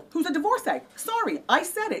child who's a divorcee. Sorry, I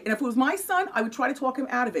said it. And if it was my son, I would try to talk him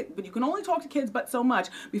out of it. But you can only talk to kids but so much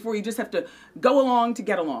before you just have to go along to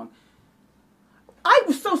get along. I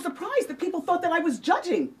was so surprised that people thought that I was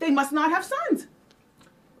judging. They must not have sons.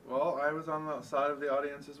 Well, I was on the side of the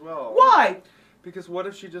audience as well. Why? Because what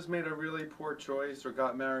if she just made a really poor choice or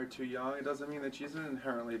got married too young? It doesn't mean that she's an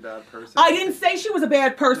inherently bad person. I didn't say she was a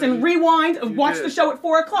bad person. No, Rewind. Watch the show at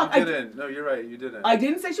 4 o'clock. You didn't. No, you're right. You didn't. I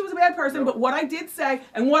didn't say she was a bad person, but what I did say,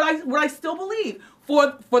 and what I still believe,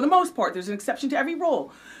 for the most part, there's an exception to every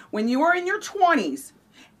rule. When you are in your 20s,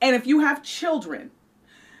 and if you have children,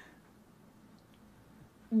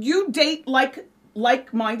 you date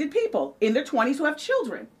like-minded people in their 20s who have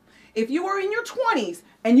children. If you are in your 20s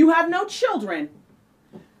and you have no children,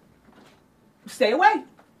 stay away.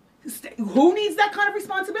 Who needs that kind of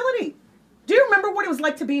responsibility? Do you remember what it was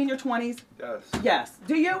like to be in your 20s? Yes. Yes.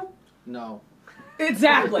 Do you? No.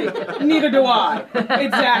 Exactly. Neither do I.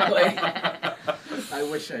 Exactly. I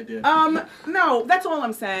wish I did. No, that's all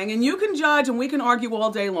I'm saying. And you can judge and we can argue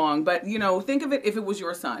all day long, but, you know, think of it if it was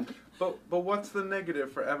your son. But what's the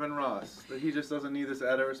negative for Evan Ross? That he just doesn't need this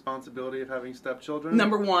added responsibility of having stepchildren?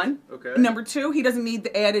 Number one. Okay. Number two, he doesn't need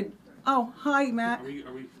the added... Oh, hi, Matt. Are we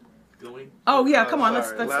going? Oh, yeah, come on, let's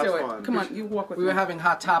Sorry, do last it. one. Come on, you walk with We me. were having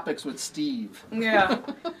hot topics with Steve. Yeah.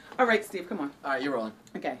 All right, Steve, come on. All right, you're rolling.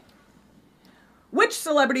 Okay. Which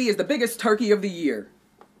celebrity is the biggest turkey of the year?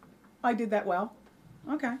 I did that well.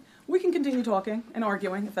 Okay. We can continue talking and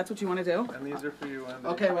arguing if that's what you want to do. And these are for you, Wendy.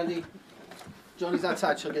 Okay, Wendy. Joni's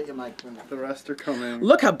outside. She'll get your mic. The rest are coming.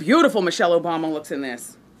 Look how beautiful Michelle Obama looks in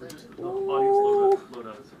this. Ooh.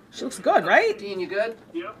 She looks good, right? Dean, you good?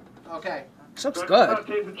 Yep. Okay. She looks good.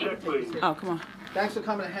 Check, please. Oh, come on. Thanks for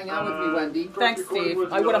coming to hang out with me, Wendy. Thanks,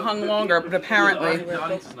 Steve. I would have hung longer, but apparently...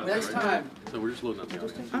 Next time. So we're just loading up the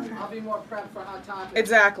audience. I'll be more prepped for hot topics.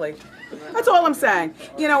 Exactly. That's all I'm saying.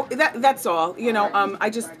 You know, that's all. You know, I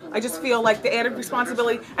just feel like the added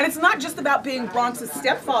responsibility, and it's not just about being Bronx's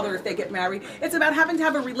stepfather if they get married. It's about having to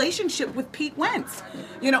have a relationship with Pete Wentz.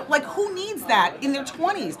 You know, like who needs that in their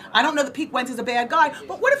 20s? I don't know that Pete Wentz is a bad guy,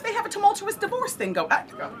 but what if they have a tumultuous divorce thing go?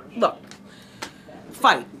 Look,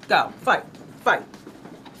 fight, go, fight, fight,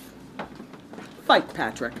 fight,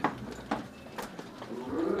 Patrick.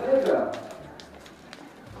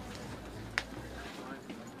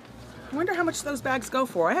 I wonder how much those bags go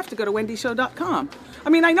for. I have to go to wendyshow.com. I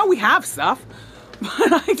mean, I know we have stuff, but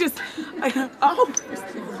oh.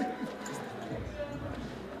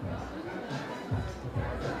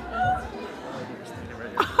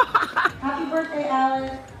 Happy birthday,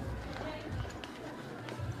 Alan.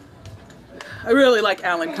 I really like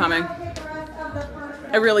Alan Cumming.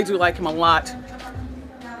 I really do like him a lot.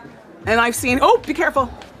 And I've seen, oh, be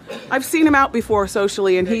careful. I've seen him out before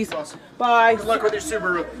socially, and he's, bye. Good luck with your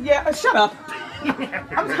Subaru. Yeah, shut up.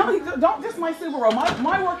 I'm telling you, don't diss my Subaru.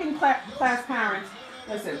 My working class parents,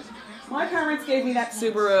 listen, my parents gave me that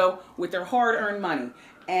Subaru with their hard-earned money,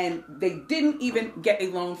 and they didn't even get a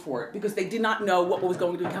loan for it because they did not know what was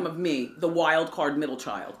going to become of me, the wild card middle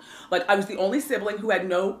child. Like, I was the only sibling who had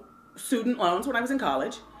no student loans when I was in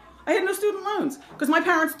college. I had no student loans because my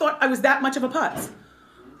parents thought I was that much of a putz.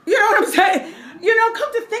 You know what I'm saying? You know,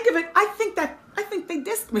 come to think of it, I think they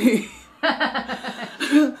dissed me.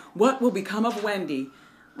 What will become of Wendy?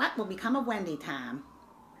 What will become of Wendy Time?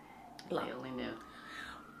 I only knew.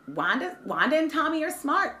 Wanda and Tommy are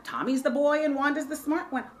smart. Tommy's the boy and Wanda's the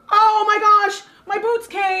smart one. Oh my gosh, my boots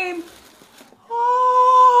came.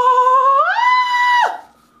 Oh!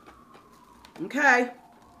 Okay.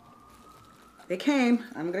 They came.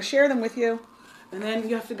 I'm going to share them with you. And then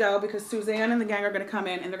you have to go because Suzanne and the gang are going to come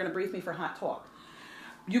in and they're going to brief me for hot talk.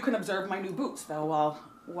 You can observe my new boots, though,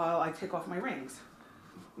 while I take off my rings.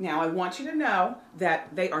 Now, I want you to know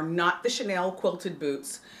that they are not the Chanel quilted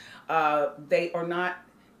boots. They are not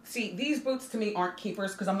See, these boots to me aren't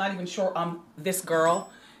keepers because I'm not even sure I'm this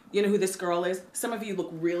girl. You know who this girl is? Some of you look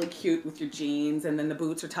really cute with your jeans and then the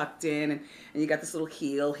boots are tucked in and you got this little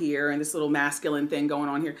heel here and this little masculine thing going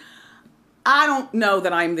on here. I don't know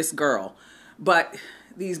that I'm this girl, but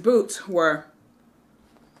these boots were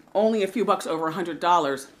only a few bucks over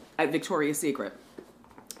 $100 at Victoria's Secret.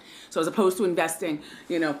 So as opposed to investing,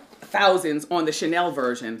 you know, thousands on the Chanel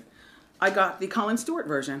version, I got the Colin Stewart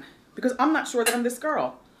version because I'm not sure that I'm this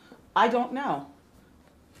girl. I don't know.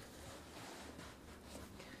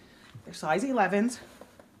 They're size 11s.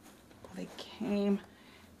 They came.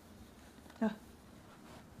 I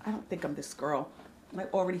don't think I'm this girl. I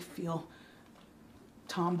already feel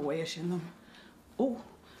tomboyish in them. Oh,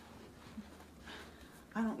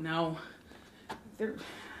 I don't know. They're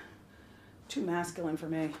too masculine for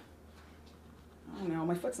me. I don't know.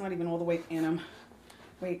 My foot's not even all the way in them.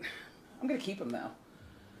 Wait, I'm gonna keep them though.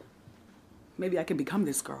 Maybe I can become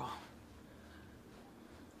this girl.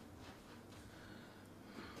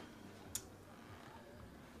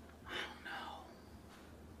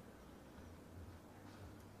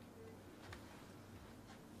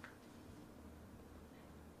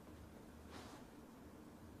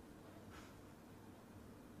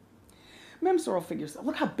 Memsor will figure.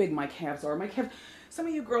 Look how big my calves are. My calves. Some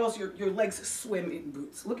of you girls, your legs swim in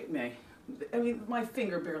boots. Look at me. I mean, my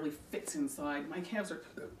finger barely fits inside. My calves are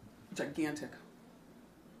gigantic.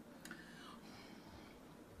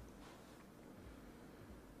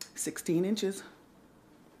 "16 inches.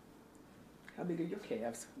 How big are your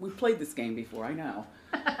calves? We've played this game before. I know.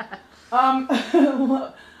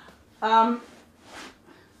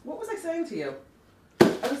 What was I saying to you?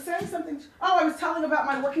 I was saying something. Oh, I was telling about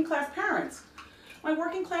my working class parents. My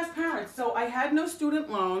working class parents. So I had no student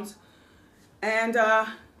loans, and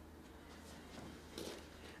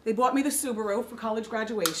they bought me the Subaru for college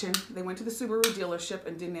graduation. They went to the Subaru dealership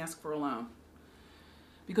and didn't ask for a loan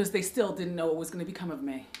because they still didn't know what was going to become of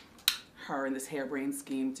me. Her in this harebrained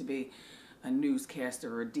scheme to be a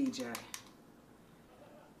newscaster or a DJ.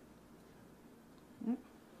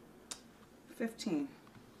 15.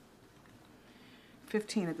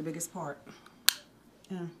 15 at the biggest part.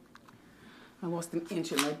 Yeah. I lost an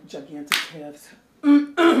inch in my gigantic calves.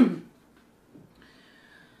 And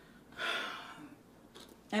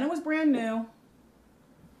it was brand new.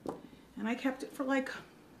 And I kept it for like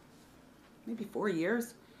maybe 4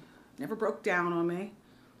 years. Never broke down on me.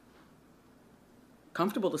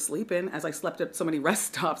 Comfortable to sleep in as I slept at so many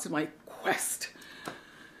rest stops in my quest.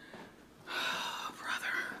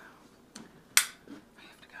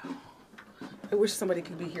 I wish somebody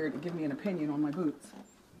could be here to give me an opinion on my boots.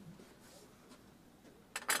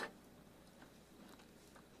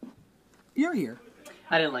 You're here.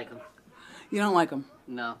 I didn't like them. You don't like them?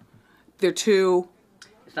 No. They're too...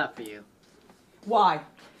 It's not for you. Why?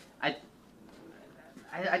 I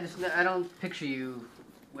don't picture you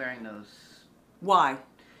wearing those. Why?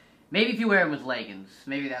 Maybe if you wear them with leggings.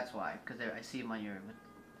 Maybe that's why. Because I see them on your...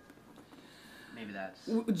 Maybe that's...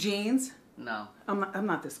 Jeans? No. I'm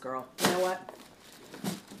not this girl. You know what?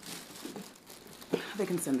 They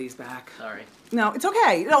can send these back. Sorry. No, it's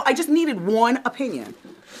okay. No, I just needed one opinion.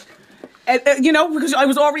 And, you know, because I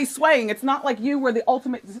was already swaying. It's not like you were the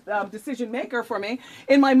ultimate decision maker for me.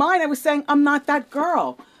 In my mind, I was saying, I'm not that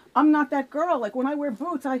girl. I'm not that girl. Like, when I wear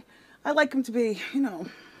boots, I like them to be, you know,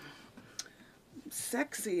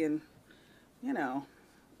 sexy and, you know.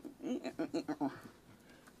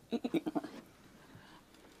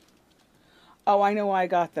 Oh, I know why I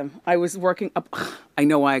got them. I was working up... I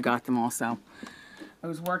know why I got them also. I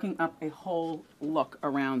was working up a whole look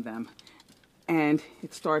around them. And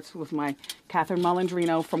it starts with my Catherine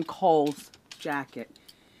Malandrino from Kohl's jacket,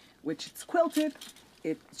 which it's quilted,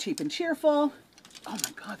 it's cheap and cheerful. Oh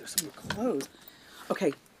my God, there's so many clothes.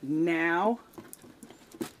 Okay, now,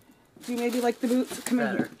 do you maybe like the boots? Come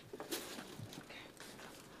in here.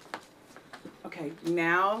 Okay,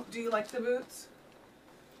 now, do you like the boots?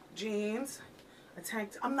 Jeans, a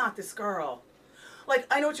tank. I'm not this girl. Like,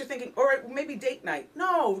 I know what you're thinking. Or maybe date night.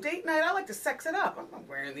 No, date night, I like to sex it up. I'm not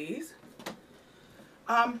wearing these.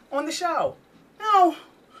 On the show. No,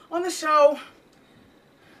 on the show.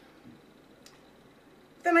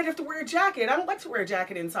 Then I'd have to wear a jacket. I don't like to wear a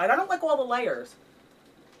jacket inside. I don't like all the layers.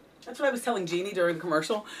 That's what I was telling Jeannie during the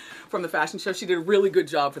commercial from the fashion show. She did a really good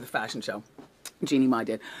job for the fashion show. Jeannie Mai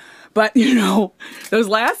did. But, you know, those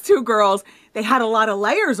last two girls, they had a lot of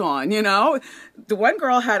layers on, you know. The one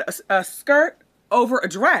girl had a skirt over a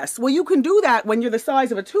dress. Well, you can do that when you're the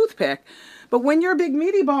size of a toothpick. But when you're a big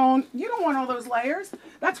meaty bone, you don't want all those layers.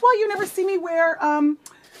 That's why you never see me wear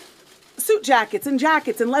suit jackets and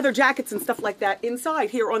leather jackets and stuff like that inside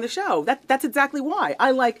here on the show. That's exactly why.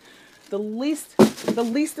 I like the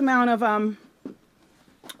least amount of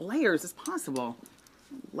layers as possible.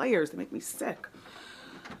 Layers that make me sick.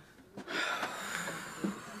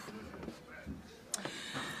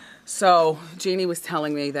 So Jeannie was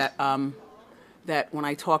telling me that that when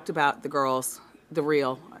I talked about the girls, the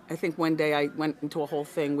reel, I think one day I went into a whole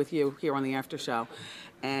thing with you here on the after show,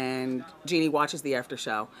 and Jeannie watches the after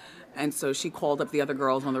show, and so she called up the other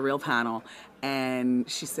girls on the reel panel, and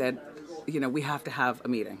she said, you know, we have to have a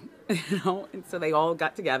meeting, you know, and so they all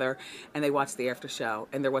got together and they watched the after show,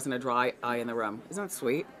 and there wasn't a dry eye in the room. Isn't that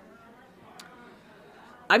sweet?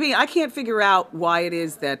 I mean, I can't figure out why it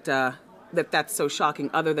is that that's so shocking,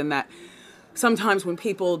 other than that sometimes when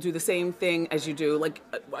people do the same thing as you do, like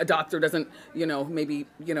a doctor doesn't, you know, maybe,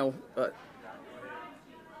 you know,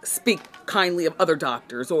 speak kindly of other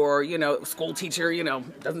doctors, or, you know, school teacher, you know,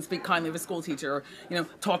 doesn't speak kindly of a school teacher, or, you know,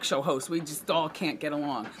 talk show host. We just all can't get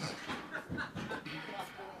along.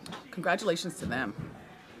 Congratulations to them.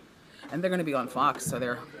 And they're going to be on Fox, so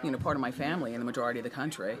they're, you know, part of my family in the majority of the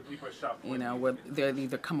country. You know, they'll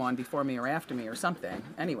either come on before me or after me or something.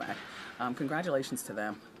 Anyway, congratulations to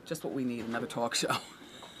them. Just what we need, another talk show.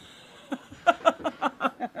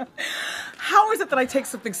 How is it that I take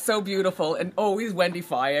something so beautiful and always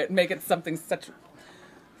Wendy-fy it and make it something such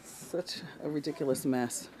a ridiculous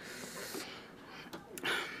mess?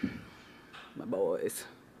 My boys.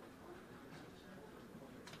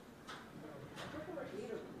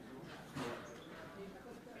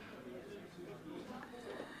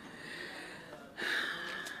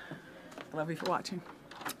 I love you for watching.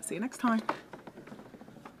 See you next time.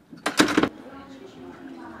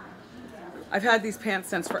 I've had these pants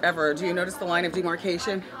since forever. Do you notice the line of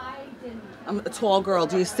demarcation? I'm a tall girl.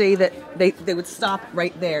 Do you see that they would stop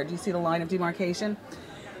right there? Do you see the line of demarcation?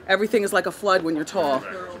 Everything is like a flood when you're tall,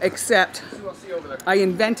 except I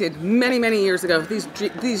invented many, many years ago.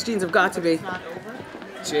 These jeans have got to be,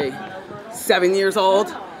 7 years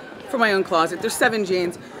old, from my own closet. There's 7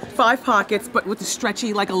 jeans, 5 pockets, but with the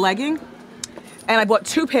stretchy like a legging. And I bought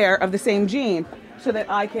 2 pair of the same jean so that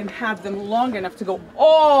I can have them long enough to go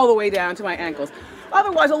all the way down to my ankles.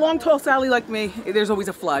 Otherwise, a long, tall Sally like me, there's always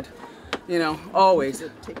a flood. You know, always.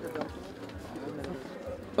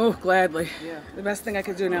 Oh, gladly. The best thing I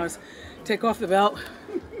could do now is take off the belt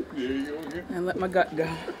and let my gut go.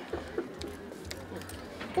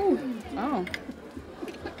 Ooh. Oh.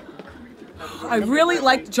 I really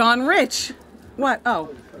liked John Rich. What?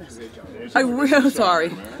 Oh.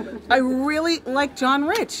 Sorry. I really like John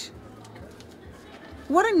Rich.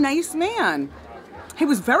 What a nice man. He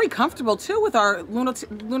was very comfortable too with our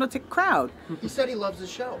lunatic crowd. He said he loves the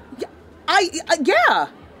show. Yeah. Yeah.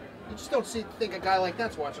 You just don't think a guy like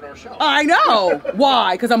that's watching our show. I know.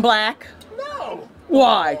 Why? Because I'm black? No.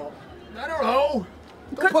 Why? I don't know.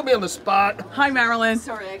 Don't put me on the spot. Hi, Marilyn.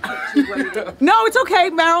 Sorry, I kept you waiting. No, it's okay,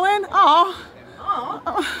 Marilyn. Oh.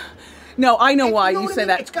 No, I know why you say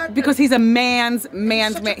that. Because he's a man's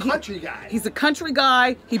man. He's a country guy. He's a country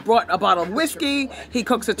guy. He brought a bottle of whiskey. He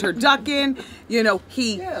cooks a turducken. You know,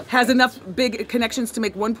 he has enough big connections to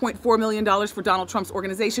make $1.4 million for Donald Trump's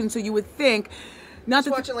organization. So you would think, not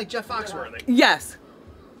He's watching like Jeff Foxworthy. Yes.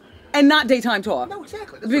 And not daytime talk. No,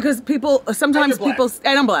 exactly. Because people, sometimes people,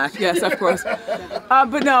 and I'm black, yes, of course.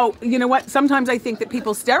 But no, you know what? Sometimes I think that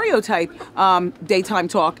people stereotype daytime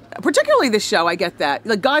talk, particularly this show. I get that.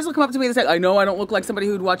 Like, guys will come up to me and say, I know I don't look like somebody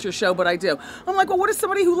who'd watch your show, but I do. I'm like, well, what is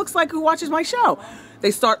somebody who looks like who watches my show?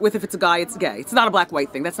 They start with, if it's a guy, it's gay. It's not a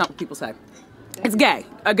black-white thing. That's not what people say. It's gay.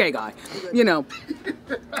 A gay guy. You know.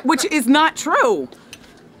 Which is not true.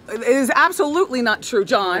 It is absolutely not true,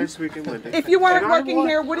 John. Nice weekend, Wendy. If you weren't working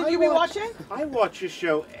here, wouldn't you be watching? I watch your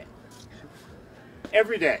show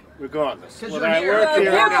every day, regardless. Whether I you're work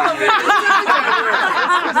here or not.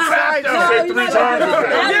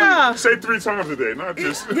 Say 3 times a day, not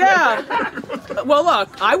just. Yeah. Well, look,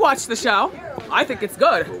 I watch the show. I think it's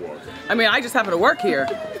good. I mean, I just happen to work here.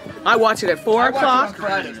 I watch it at 4 o'clock.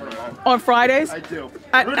 On Fridays? I do.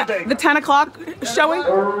 At the 10 o'clock showing?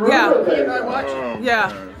 Yeah.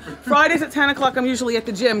 Yeah. Fridays at 10 o'clock, I'm usually at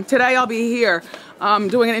the gym. Today I'll be here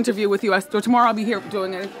doing an interview with US. Or tomorrow I'll be here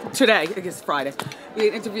doing it. Today, I guess Friday. Be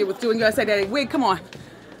an interview with Doing USA Today. Wig, come on.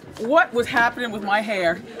 What was happening with my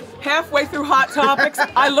hair? Halfway through Hot Topics,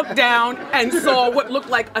 I looked down and saw what looked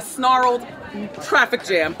like a snarled traffic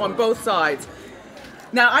jam on both sides.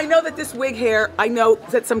 Now, I know that this wig hair, I know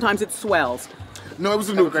that sometimes it swells. No, it was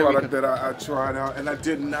a new product that I tried out, and I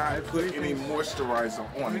did not put any moisturizer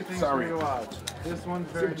on it. Sorry. This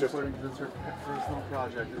one's very important because it's her personal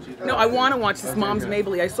project. That she does. No, I want to watch this Mom's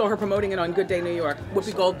Mabley. I saw her promoting it on Good Day New York.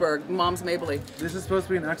 Whoopi Goldberg, Mom's Mabley. This is supposed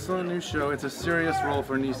to be an excellent new show. It's a serious role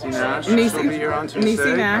for Niecy Nash. Niecy- She'll be here on Tuesday.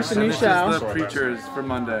 Niecy Nash, a new show. This is The Preachers for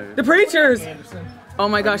Monday. The Preachers! Oh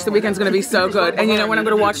my gosh, the weekend's going to be so good. And you know when I'm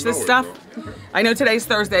going to watch this stuff? I know today's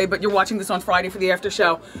Thursday, but you're watching this on Friday for the after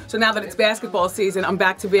show. So now that it's basketball season, I'm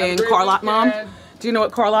back to being Carlot Mom. Do you know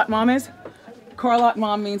what Carlot Mom is? Carlot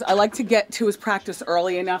Mom means I like to get to his practice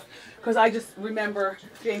early enough because I just remember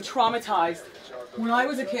being traumatized. When I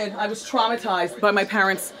was a kid, I was traumatized by my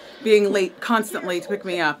parents being late constantly to pick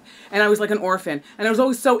me up. And I was like an orphan. And it was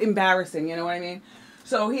always so embarrassing, you know what I mean?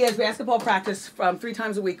 So he has basketball practice 3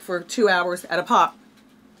 times a week for 2 hours at a pop.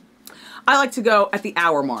 I like to go at the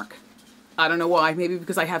hour mark. I don't know why. Maybe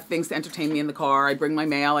because I have things to entertain me in the car. I bring my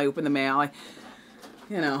mail. I open the mail.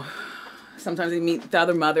 Sometimes I meet the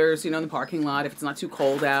other mothers, in the parking lot. If it's not too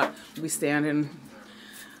cold out, we'll be standing,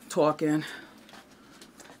 talking.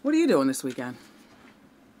 What are you doing this weekend?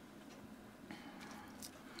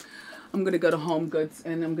 I'm going to go to Home Goods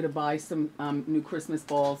and I'm going to buy some new Christmas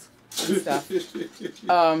balls and stuff.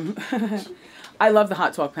 I love the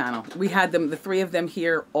Hot Talk panel. We had the 3 of them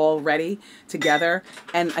here already together,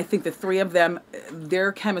 and I think the 3 of them,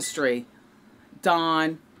 their chemistry,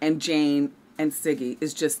 Don and Jane and Siggy,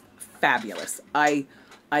 is just fabulous. I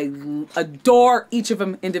adore each of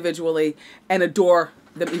them individually and adore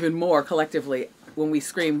them even more collectively when we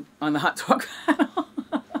scream on the Hot Talk panel.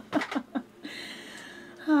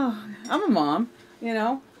 Oh, I'm a mom,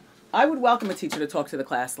 I would welcome a teacher to talk to the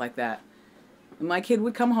class like that. My kid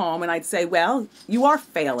would come home and I'd say, well, you are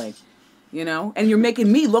failing, and you're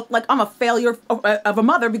making me look like I'm a failure of a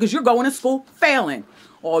mother because you're going to school failing.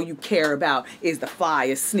 All you care about is the fly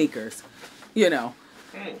of sneakers,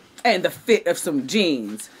 and the fit of some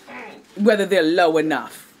jeans, whether they're low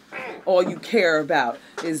enough. All you care about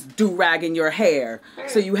is do-ragging your hair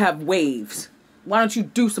so you have waves. Why don't you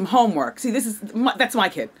do some homework? See, that's my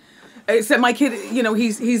kid. Except my kid,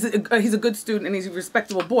 he's a good student and he's a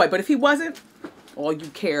respectable boy. But if he wasn't, all you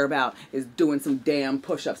care about is doing some damn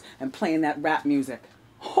push-ups and playing that rap music.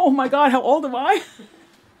 Oh my God, how old am I?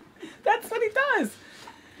 That's what he does.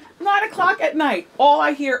 9 o'clock at night, all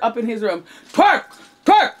I hear up in his room, twerk,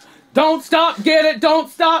 twerk, don't stop, get it, don't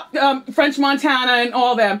stop, French Montana and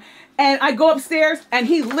all them. And I go upstairs and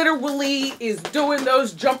he literally is doing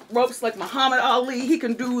those jump ropes like Muhammad Ali. He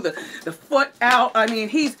can do the foot out. I mean,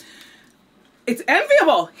 it's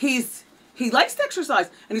enviable. He likes to exercise,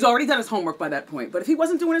 and he's already done his homework by that point. But if he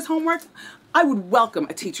wasn't doing his homework, I would welcome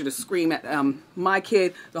a teacher to scream at my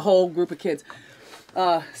kid, the whole group of kids,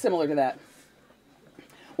 similar to that.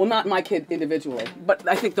 Well, not my kid individually, but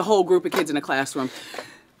I think the whole group of kids in a classroom,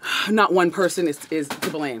 not one person is to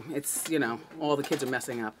blame. It's, all the kids are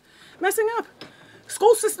messing up. Messing up.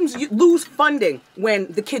 School systems lose funding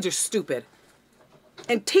when the kids are stupid.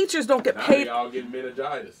 And teachers don't get paid. Now y'all getting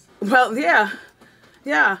meningitis. Well, yeah.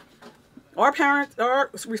 Our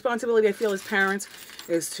responsibility, I feel, as parents,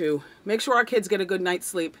 is to make sure our kids get a good night's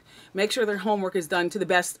sleep. Make sure their homework is done to the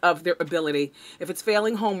best of their ability. If it's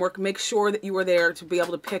failing homework, make sure that you are there to be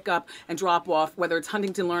able to pick up and drop off, whether it's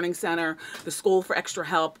Huntington Learning Center, the school for extra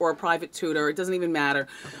help, or a private tutor. It doesn't even matter.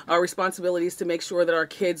 Our responsibility is to make sure that our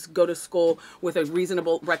kids go to school with a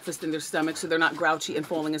reasonable breakfast in their stomach so they're not grouchy and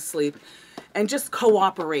falling asleep. And just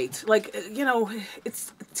cooperate.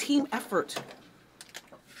 It's a team effort.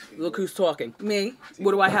 Look who's talking. Me.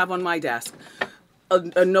 What do I have on my desk?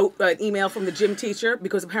 A note, an email from the gym teacher,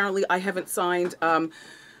 because apparently I haven't signed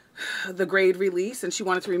the grade release, and she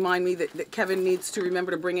wanted to remind me that Kevin needs to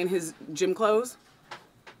remember to bring in his gym clothes.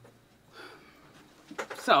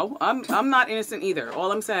 So I'm not innocent either.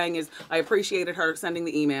 All I'm saying is I appreciated her sending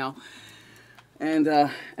the email, and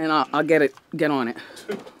I'll get on it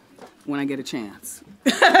when I get a chance.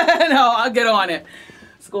 No, I'll get on it.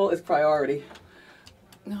 School is priority.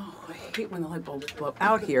 No, I hate when the light bulbs blow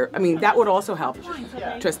out here. I mean, that would also help,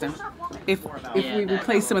 Tristan, if we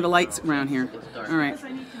replace some of the lights around here. All right.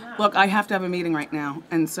 Look, I have to have a meeting right now,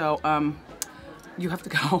 and so you have to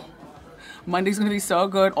go. Monday's going to be so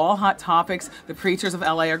good. All hot topics. The preachers of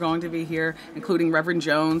LA are going to be here, including Reverend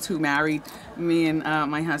Jones, who married me and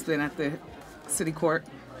my husband at the city court.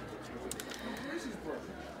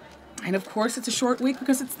 And of course, it's a short week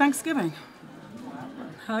because it's Thanksgiving.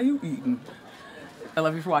 How you eating? I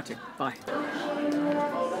love you for watching. Bye.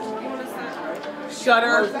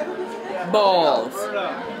 Shutter balls.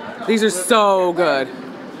 These are so good.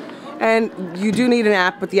 And you do need an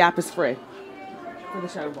app, but the app is free for the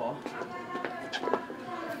shutter ball.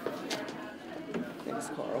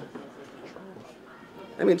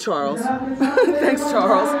 I mean, Charles. Thanks,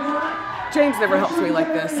 Charles. James never helps me like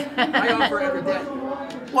this. I offer every day.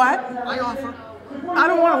 What? I offer. I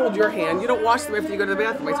don't want to hold your hand. You don't wash them after you go to the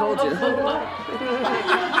bathroom. I told you.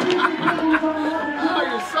 Oh,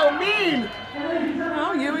 you're so mean.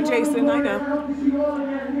 Oh, you and Jason, I know.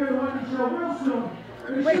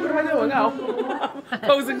 Wait, what am I doing? Oh,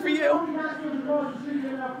 posing for you.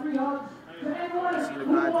 See the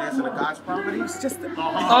guy dancing at God's property? It's just, oh,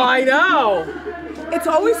 I know. It's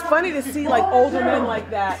always funny to see like older men like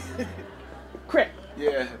that. Crit.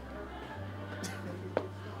 Yeah.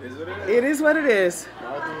 It is what it is.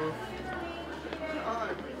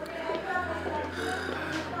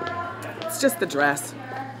 It's just the dress.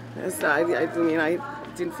 I mean, I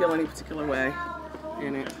didn't feel any particular way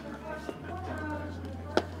in it.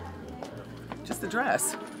 Just the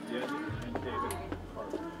dress.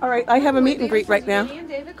 All right, I have a meet and greet right now. Minnie and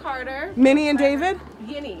David Carter. Minnie and David?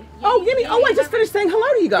 Guinea. Oh, Guinea. Oh, I just finished saying hello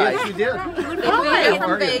to you guys. Yes, you did. Hi.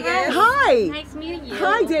 From Vegas. Hi. Nice meeting you.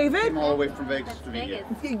 Hi, David. Came all the way from Vegas to meet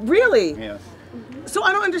you. Really? Yeah. So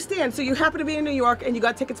I don't understand. So you happen to be in New York and you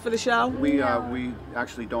got tickets for the show? We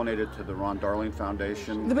actually donated to the Ron Darling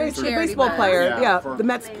Foundation. The baseball player, yeah, for- the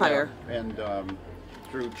Mets player. Yeah, and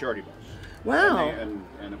through charity bus. Wow. And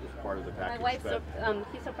it was part of the My package. wife, but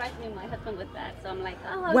he surprised me, my husband, with that. So I'm like,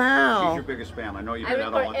 oh. Wow. she's your biggest fan. I know you've I been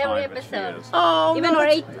out all record the every time, but she episode. is. Oh, Even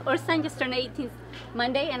no, our son just turned 18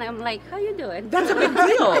 Monday, and I'm like, how you doing? That's a big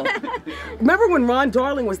deal. Remember when Ron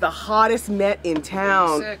Darling was the hottest Met in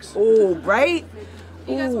town? Oh, right?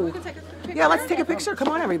 You guys, Ooh. we can take a picture. Yeah, let's take a picture. Come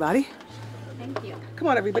on, everybody. Thank you. Come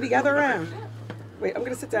on, everybody, gather around. Wait, I'm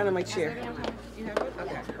gonna sit down in my chair. You have it?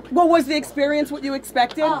 Okay. Well, was the experience what you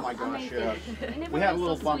expected? Oh my gosh, yeah. We had a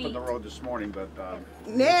little bump in the road this morning, but...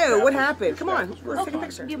 No, what happened? Come on, let's take a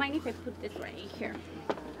picture. Do you mind if I put this right here?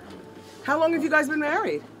 How long have you guys been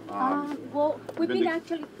married? Well, we've been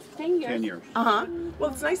actually 10 years. 10 years. Uh-huh. Well,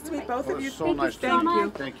 it's nice to meet both of you. So nice to Thank meet you. you.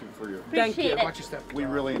 Thank you for your... Thank you. Appreciate it. We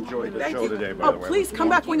really enjoyed the Thank show you. today, by the way. Please come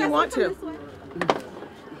back when you want to.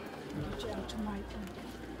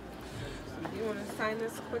 You want to sign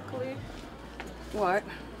this quickly? What?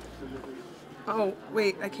 Oh,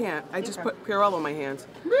 wait, I can't. I just put Purell on my hands.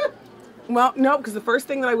 Well, no, because the first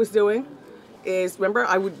thing that I was doing is, remember,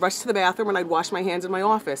 I would rush to the bathroom and I'd wash my hands in my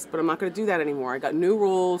office, but I'm not going to do that anymore. I got new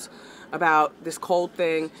rules about this cold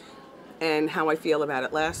thing and how I feel about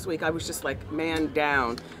it. Last week, I was just like, man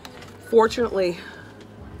down. Fortunately,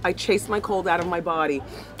 I chased my cold out of my body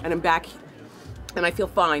and I'm back and I feel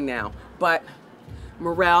fine now. But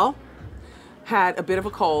Morel had a bit of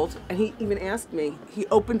a cold and he even asked me, he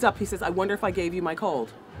opens up, he says, I wonder if I gave you my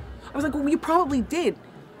cold. I was like, well, you probably did.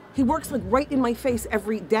 He works like right in my face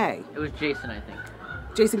every day. It was Jason, I think.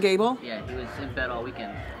 Jason Gable? Yeah, he was in bed all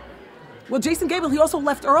weekend. Well, Jason Gable, he also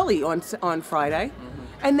left early on Friday.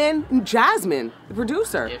 And then Jasmine, the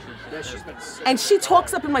producer. Yeah, she's been sick. And she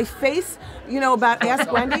talks up in my face, you know, about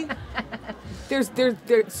Ask Wendy.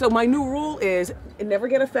 So my new rule is never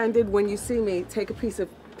get offended when you see me take a piece of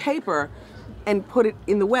paper and put it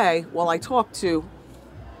in the way while I talk to,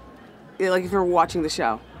 like if you're watching the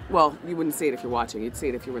show. Well, you wouldn't see it if you're watching. You'd see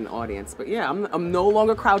it if you were in the audience. But yeah, I'm no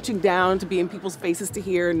longer crouching down to be in people's faces to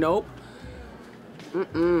hear. Nope.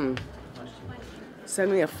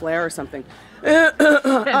 Send me a flare or something.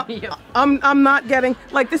 I'm not getting,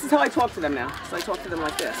 like, this is how I talk to them now. So I talk to them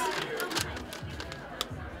like this.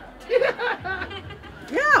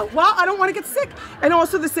 Yeah, well, I don't want to get sick. And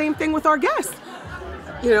also the same thing with our guests.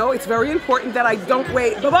 You know, it's very important that I don't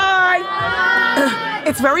wait. Bye-bye!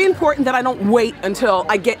 It's very important that I don't wait until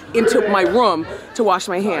I get into my room to wash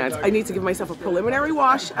my hands. I need to give myself a preliminary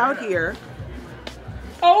wash out here.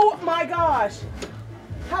 Oh my gosh!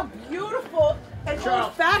 How beautiful and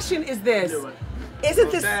old-fashioned is this?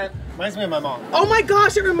 Isn't this? Reminds me of my mom. Oh my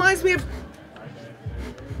gosh, it reminds me of,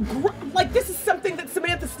 like, this is something that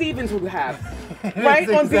Samantha Stevens would have, right?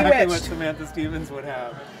 On exactly Bewitched. what Samantha Stevens would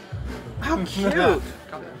have. How cute.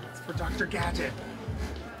 It's for Dr. Gadget.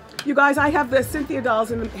 You guys, I have the Cynthia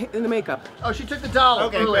dolls in the makeup. Oh, she took the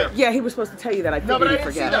doll earlier. Yeah, he was supposed to tell you that. I figured No, but I you'd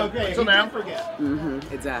didn't see forget. that. Okay, so now forget.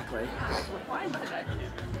 Mm-hmm, exactly.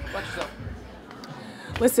 Watch yourself.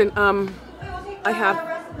 Listen, I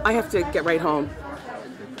have to get right home.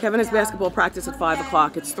 Kevin has basketball practice at 5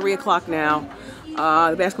 o'clock. It's 3 o'clock now.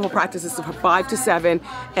 The basketball practice is from 5 to 7,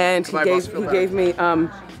 and he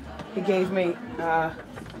gave me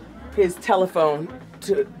his telephone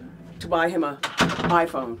to buy him an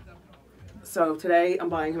iPhone. So today I'm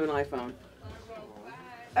buying him an iPhone.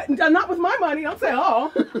 Not with my money. Don't say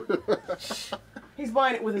oh. He's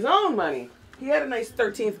buying it with his own money. He had a nice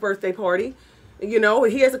 13th birthday party. You know,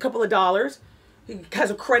 he has a couple of dollars. He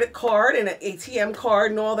has a credit card and an ATM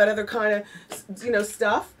card and all that other kind of,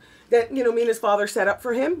 stuff that, me and his father set up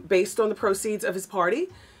for him based on the proceeds of his party.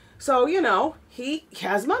 So, he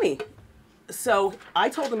has money. So I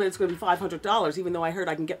told him that it's going to be $500, even though I heard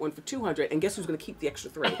I can get one for $200. And guess who's going to keep the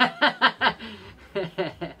extra $3?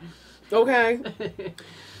 Okay.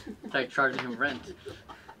 It's like charging him rent.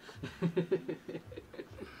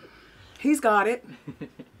 He's got it.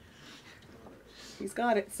 He's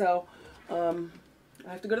got it. So I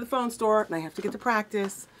have to go to the phone store and I have to get to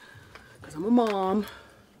practice because I'm a mom.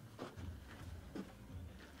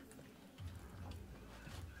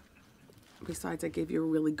 Besides, I gave you a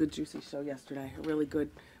really good juicy show yesterday. A really good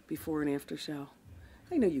before and after show.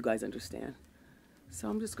 I know you guys understand. So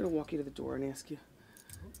I'm just going to walk you to the door and ask you.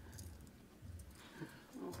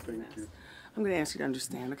 Oh, Thank you. I'm going to ask you to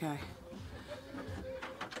understand, okay?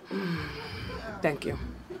 Thank you.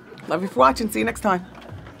 Love you for watching. See you next time.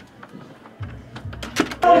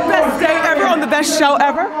 Best day ever on the best show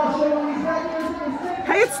ever.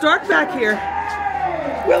 Hey, it's dark back here.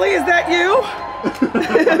 Willie, is that you?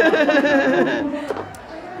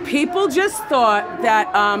 People just thought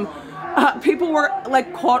that people were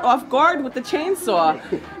like caught off guard with the chainsaw,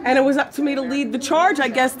 and it was up to me to lead the charge, I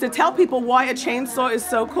guess, to tell people why a chainsaw is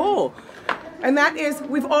so cool. And that is,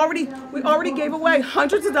 we already gave away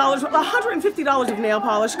hundreds of dollars, $150 of nail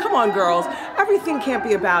polish. Come on, girls, everything can't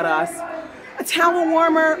be about us. A towel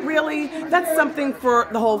warmer, really? That's something for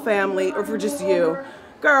the whole family or for just you.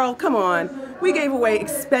 Girl, come on. We gave away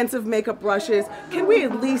expensive makeup brushes. Can we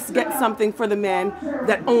at least get something for the men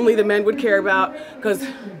that only the men would care about? Because,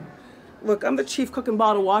 look, I'm the chief cook and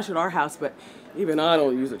bottle wash at our house, but even I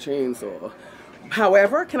don't use a chainsaw.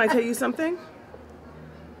 However, can I tell you something?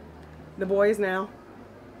 The boy is now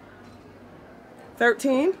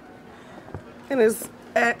 13,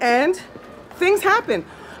 and things happen.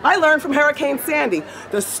 I learned from Hurricane Sandy.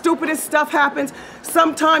 The stupidest stuff happens.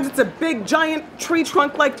 Sometimes it's a big, giant tree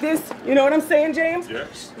trunk like this. You know what I'm saying, James?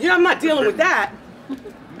 Yes. Yeah, I'm not dealing with that.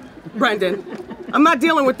 Brendan, I'm not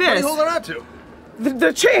dealing with this. What are you holding on to?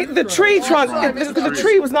 The tree trunk, the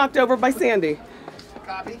tree was knocked over by Sandy.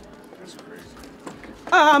 Copy.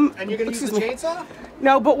 And you're going to use the chainsaw?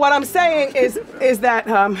 No, but what I'm saying is that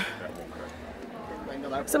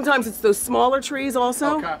sometimes it's those smaller trees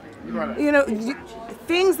also. Oh, copy. You brought it. You know,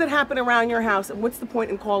 things that happen around your house. What's the point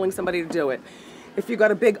in calling somebody to do it? If you got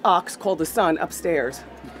a big ox called the sun upstairs.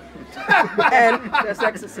 And that's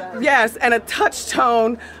exercise. Yes, and a touch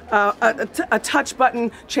tone, a touch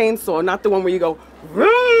button chainsaw, not the one where you go,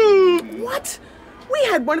 vroom. What? We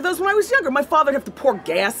had one of those when I was younger. My father would have to pour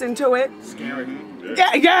gas into it. Scary.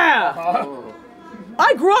 Yeah.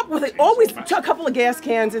 I grew up with it. Always a couple of gas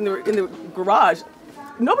cans in the garage.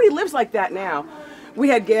 Nobody lives like that now. We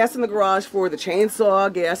had gas in the garage for the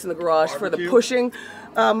chainsaw, gas in the garage for the pushing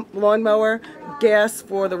lawnmower, gas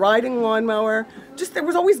for the riding lawnmower. Just there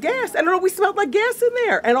was always gas, and it always smelled like gas in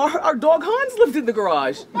there. And our dog Hans lived in the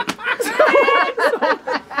garage.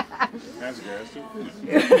 That's gas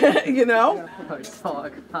too. You know. I just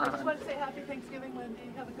want to say happy Thanksgiving, Wendy.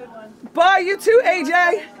 Have a good one. Bye, you too,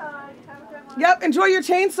 AJ. Yep, enjoy your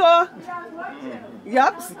chainsaw.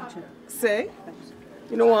 Yep. See?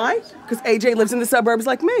 You know why? Because AJ lives in the suburbs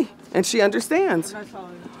like me, and she understands.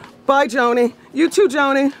 Bye, Joni. You too,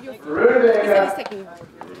 Joni.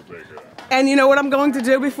 And you know what I'm going to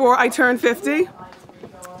do before I turn 50?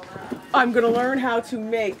 I'm going to learn how to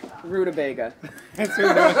make rutabaga.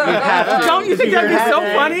 Don't you think that'd be so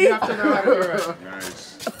funny? You have to know how to do it.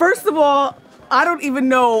 Nice. First of all, I don't even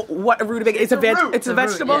know what a rutabaga is. It's a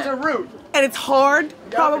vegetable. It's a root. And it's hard,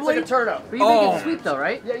 probably. It's like a turnip. But you make it sweet though,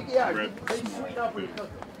 right? Yeah. They sweeten up when you cook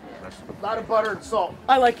it. A lot of butter and salt.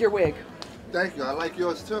 I like your wig. Thank you. I like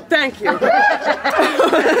yours too. Thank you.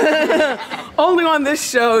 Only on this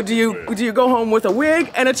show do you go home with a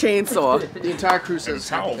wig and a chainsaw. The entire crew says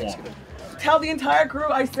Towel happy warm. Thanksgiving. Tell the entire crew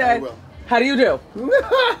I said, how do you do?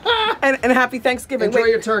 and happy Thanksgiving. Enjoy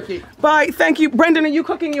your turkey. Bye. Thank you. Brendan, are you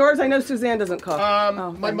cooking yours? I know Suzanne doesn't cook.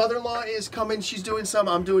 My mother-in-law is coming. She's doing some.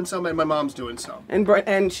 I'm doing some, and my mom's doing some.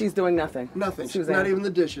 And she's doing nothing. Nothing. Suzanne. Not even the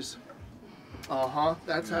dishes.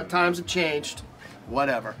 That's how times have changed.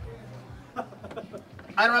 Whatever.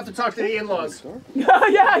 I don't have to talk to the in-laws. Yeah.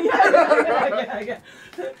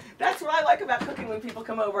 That's what I like about cooking when people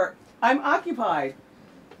come over. I'm occupied.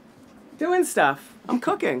 Doing stuff. I'm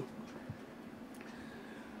cooking.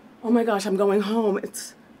 Oh my gosh, I'm going home.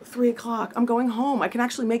 It's 3 o'clock. I'm going home. I can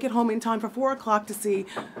actually make it home in time for 4 o'clock to see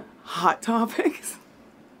Hot Topics.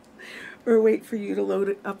 Or wait for you to load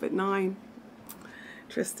it up at 9,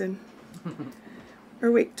 Tristan.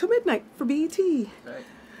 Or wait till midnight for BET. Right.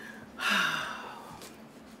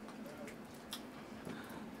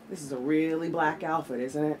 This is a really black outfit,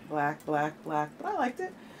 isn't it? Black, black, black. But I liked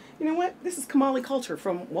it. You know what? This is Kamali Culture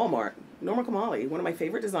from Walmart. Norma Kamali, one of my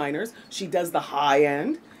favorite designers. She does the high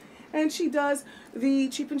end, and she does the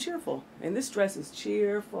cheap and cheerful. And this dress is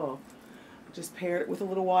cheerful. Just paired it with a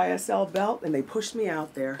little YSL belt, and they pushed me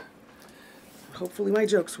out there. Hopefully my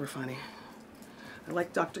jokes were funny. I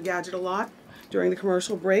liked Dr. Gadget a lot. During the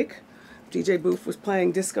commercial break, DJ Booth was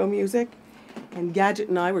playing disco music, and Gadget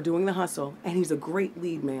and I were doing the hustle, and he's a great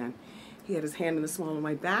lead man. He had his hand in the small of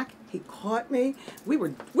my back. He caught me. We were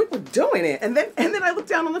doing it. And then I looked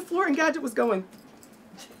down on the floor and Gadget was going,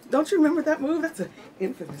 don't you remember that move? That's an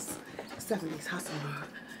infamous 70s hustle move.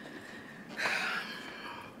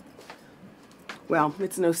 Well,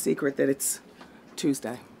 it's no secret that it's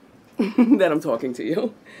Tuesday that I'm talking to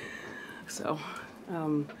you. So,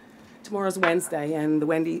 tomorrow's Wednesday and the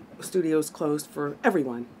Wendy studio's closed for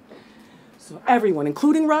everyone. So everyone,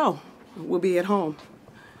 including Ro, will be at home.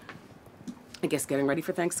 I guess getting ready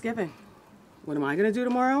for Thanksgiving. What am I gonna do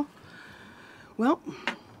tomorrow? Well,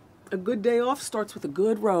 a good day off starts with a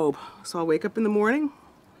good robe. So I'll wake up in the morning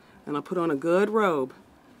and I'll put on a good robe.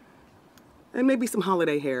 And maybe some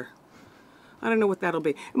holiday hair. I don't know what that'll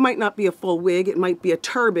be. It might not be a full wig, it might be a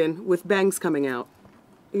turban with bangs coming out.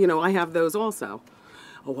 You know, I have those also.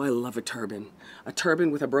 Oh, I love a turban. A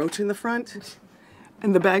turban with a brooch in the front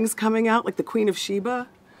and the bangs coming out like the Queen of Sheba.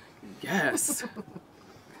 Yes.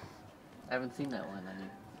 I haven't seen that one.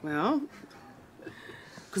 Well,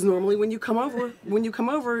 because normally when you come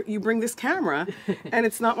over, you bring this camera, and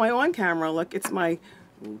it's not my on-camera look. It's my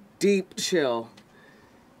deep chill.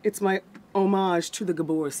 It's my homage to the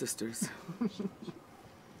Gabor sisters.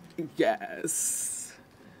 Yes.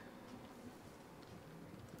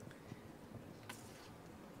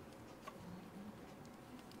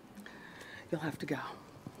 You'll have to go.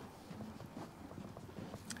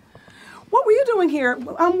 What were you doing here?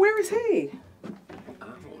 Where is he?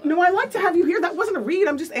 No, I'd like to have you here. That wasn't a read.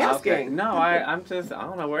 I'm just asking. Okay. No, I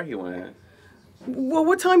don't know where he went. Well,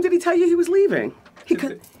 what time did he tell you he was leaving? He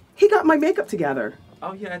got my makeup together.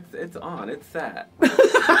 Oh, yeah, it's on. It's set.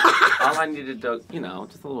 All I needed to, you know,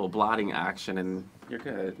 just a little blotting action and you're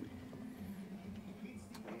good.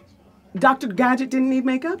 Dr. Gadget didn't need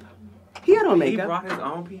makeup? He had on makeup. He brought his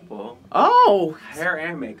own people. Oh. Hair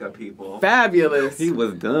and makeup people. Fabulous. He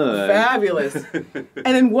was done. Fabulous. And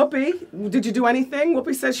then Whoopi, did you do anything?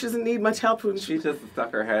 Whoopi says she doesn't need much help. She just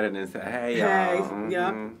stuck her head in and said, hey, y'all. Hey,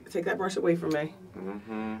 yep. Take that brush away from me.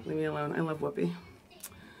 Mm-hmm. Leave me alone. I love Whoopi.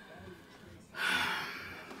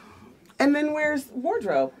 And then where's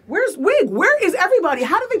wardrobe? Where's wig? Where is everybody?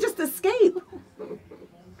 How did they just escape?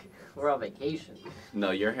 We're on vacation.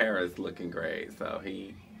 No, your hair is looking great. So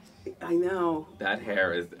I know. That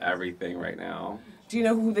hair is everything right now. Do you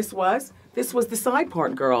know who this was? This was the side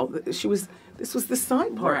part girl. This was the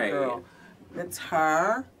side part girl. That's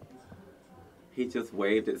her. He just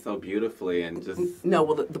waved it so beautifully and just... No,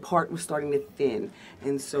 well, the part was starting to thin.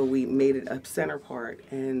 And so we made it a center part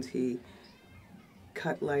and he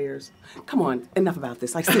cut layers. Come on, enough about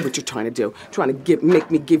this. I see what you're trying to do. Trying to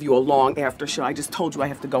make me give you a long after show. I just told you I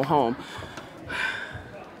have to go home.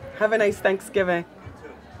 Have a nice Thanksgiving.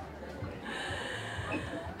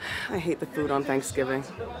 I hate the food on Thanksgiving.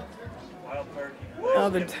 Oh,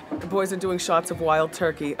 the boys are doing shots of wild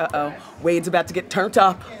turkey. Uh-oh. Wade's about to get turned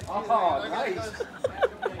up. Oh, nice.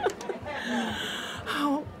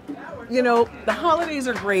 Oh, you know, the holidays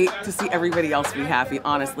are great to see everybody else be happy,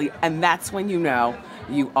 honestly, and that's when you know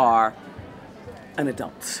you are an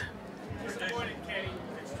adult.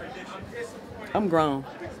 I'm grown.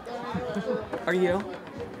 Are you?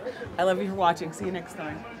 I love you for watching. See you next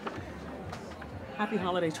time. Happy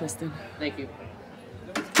holiday, Tristan. Thank you.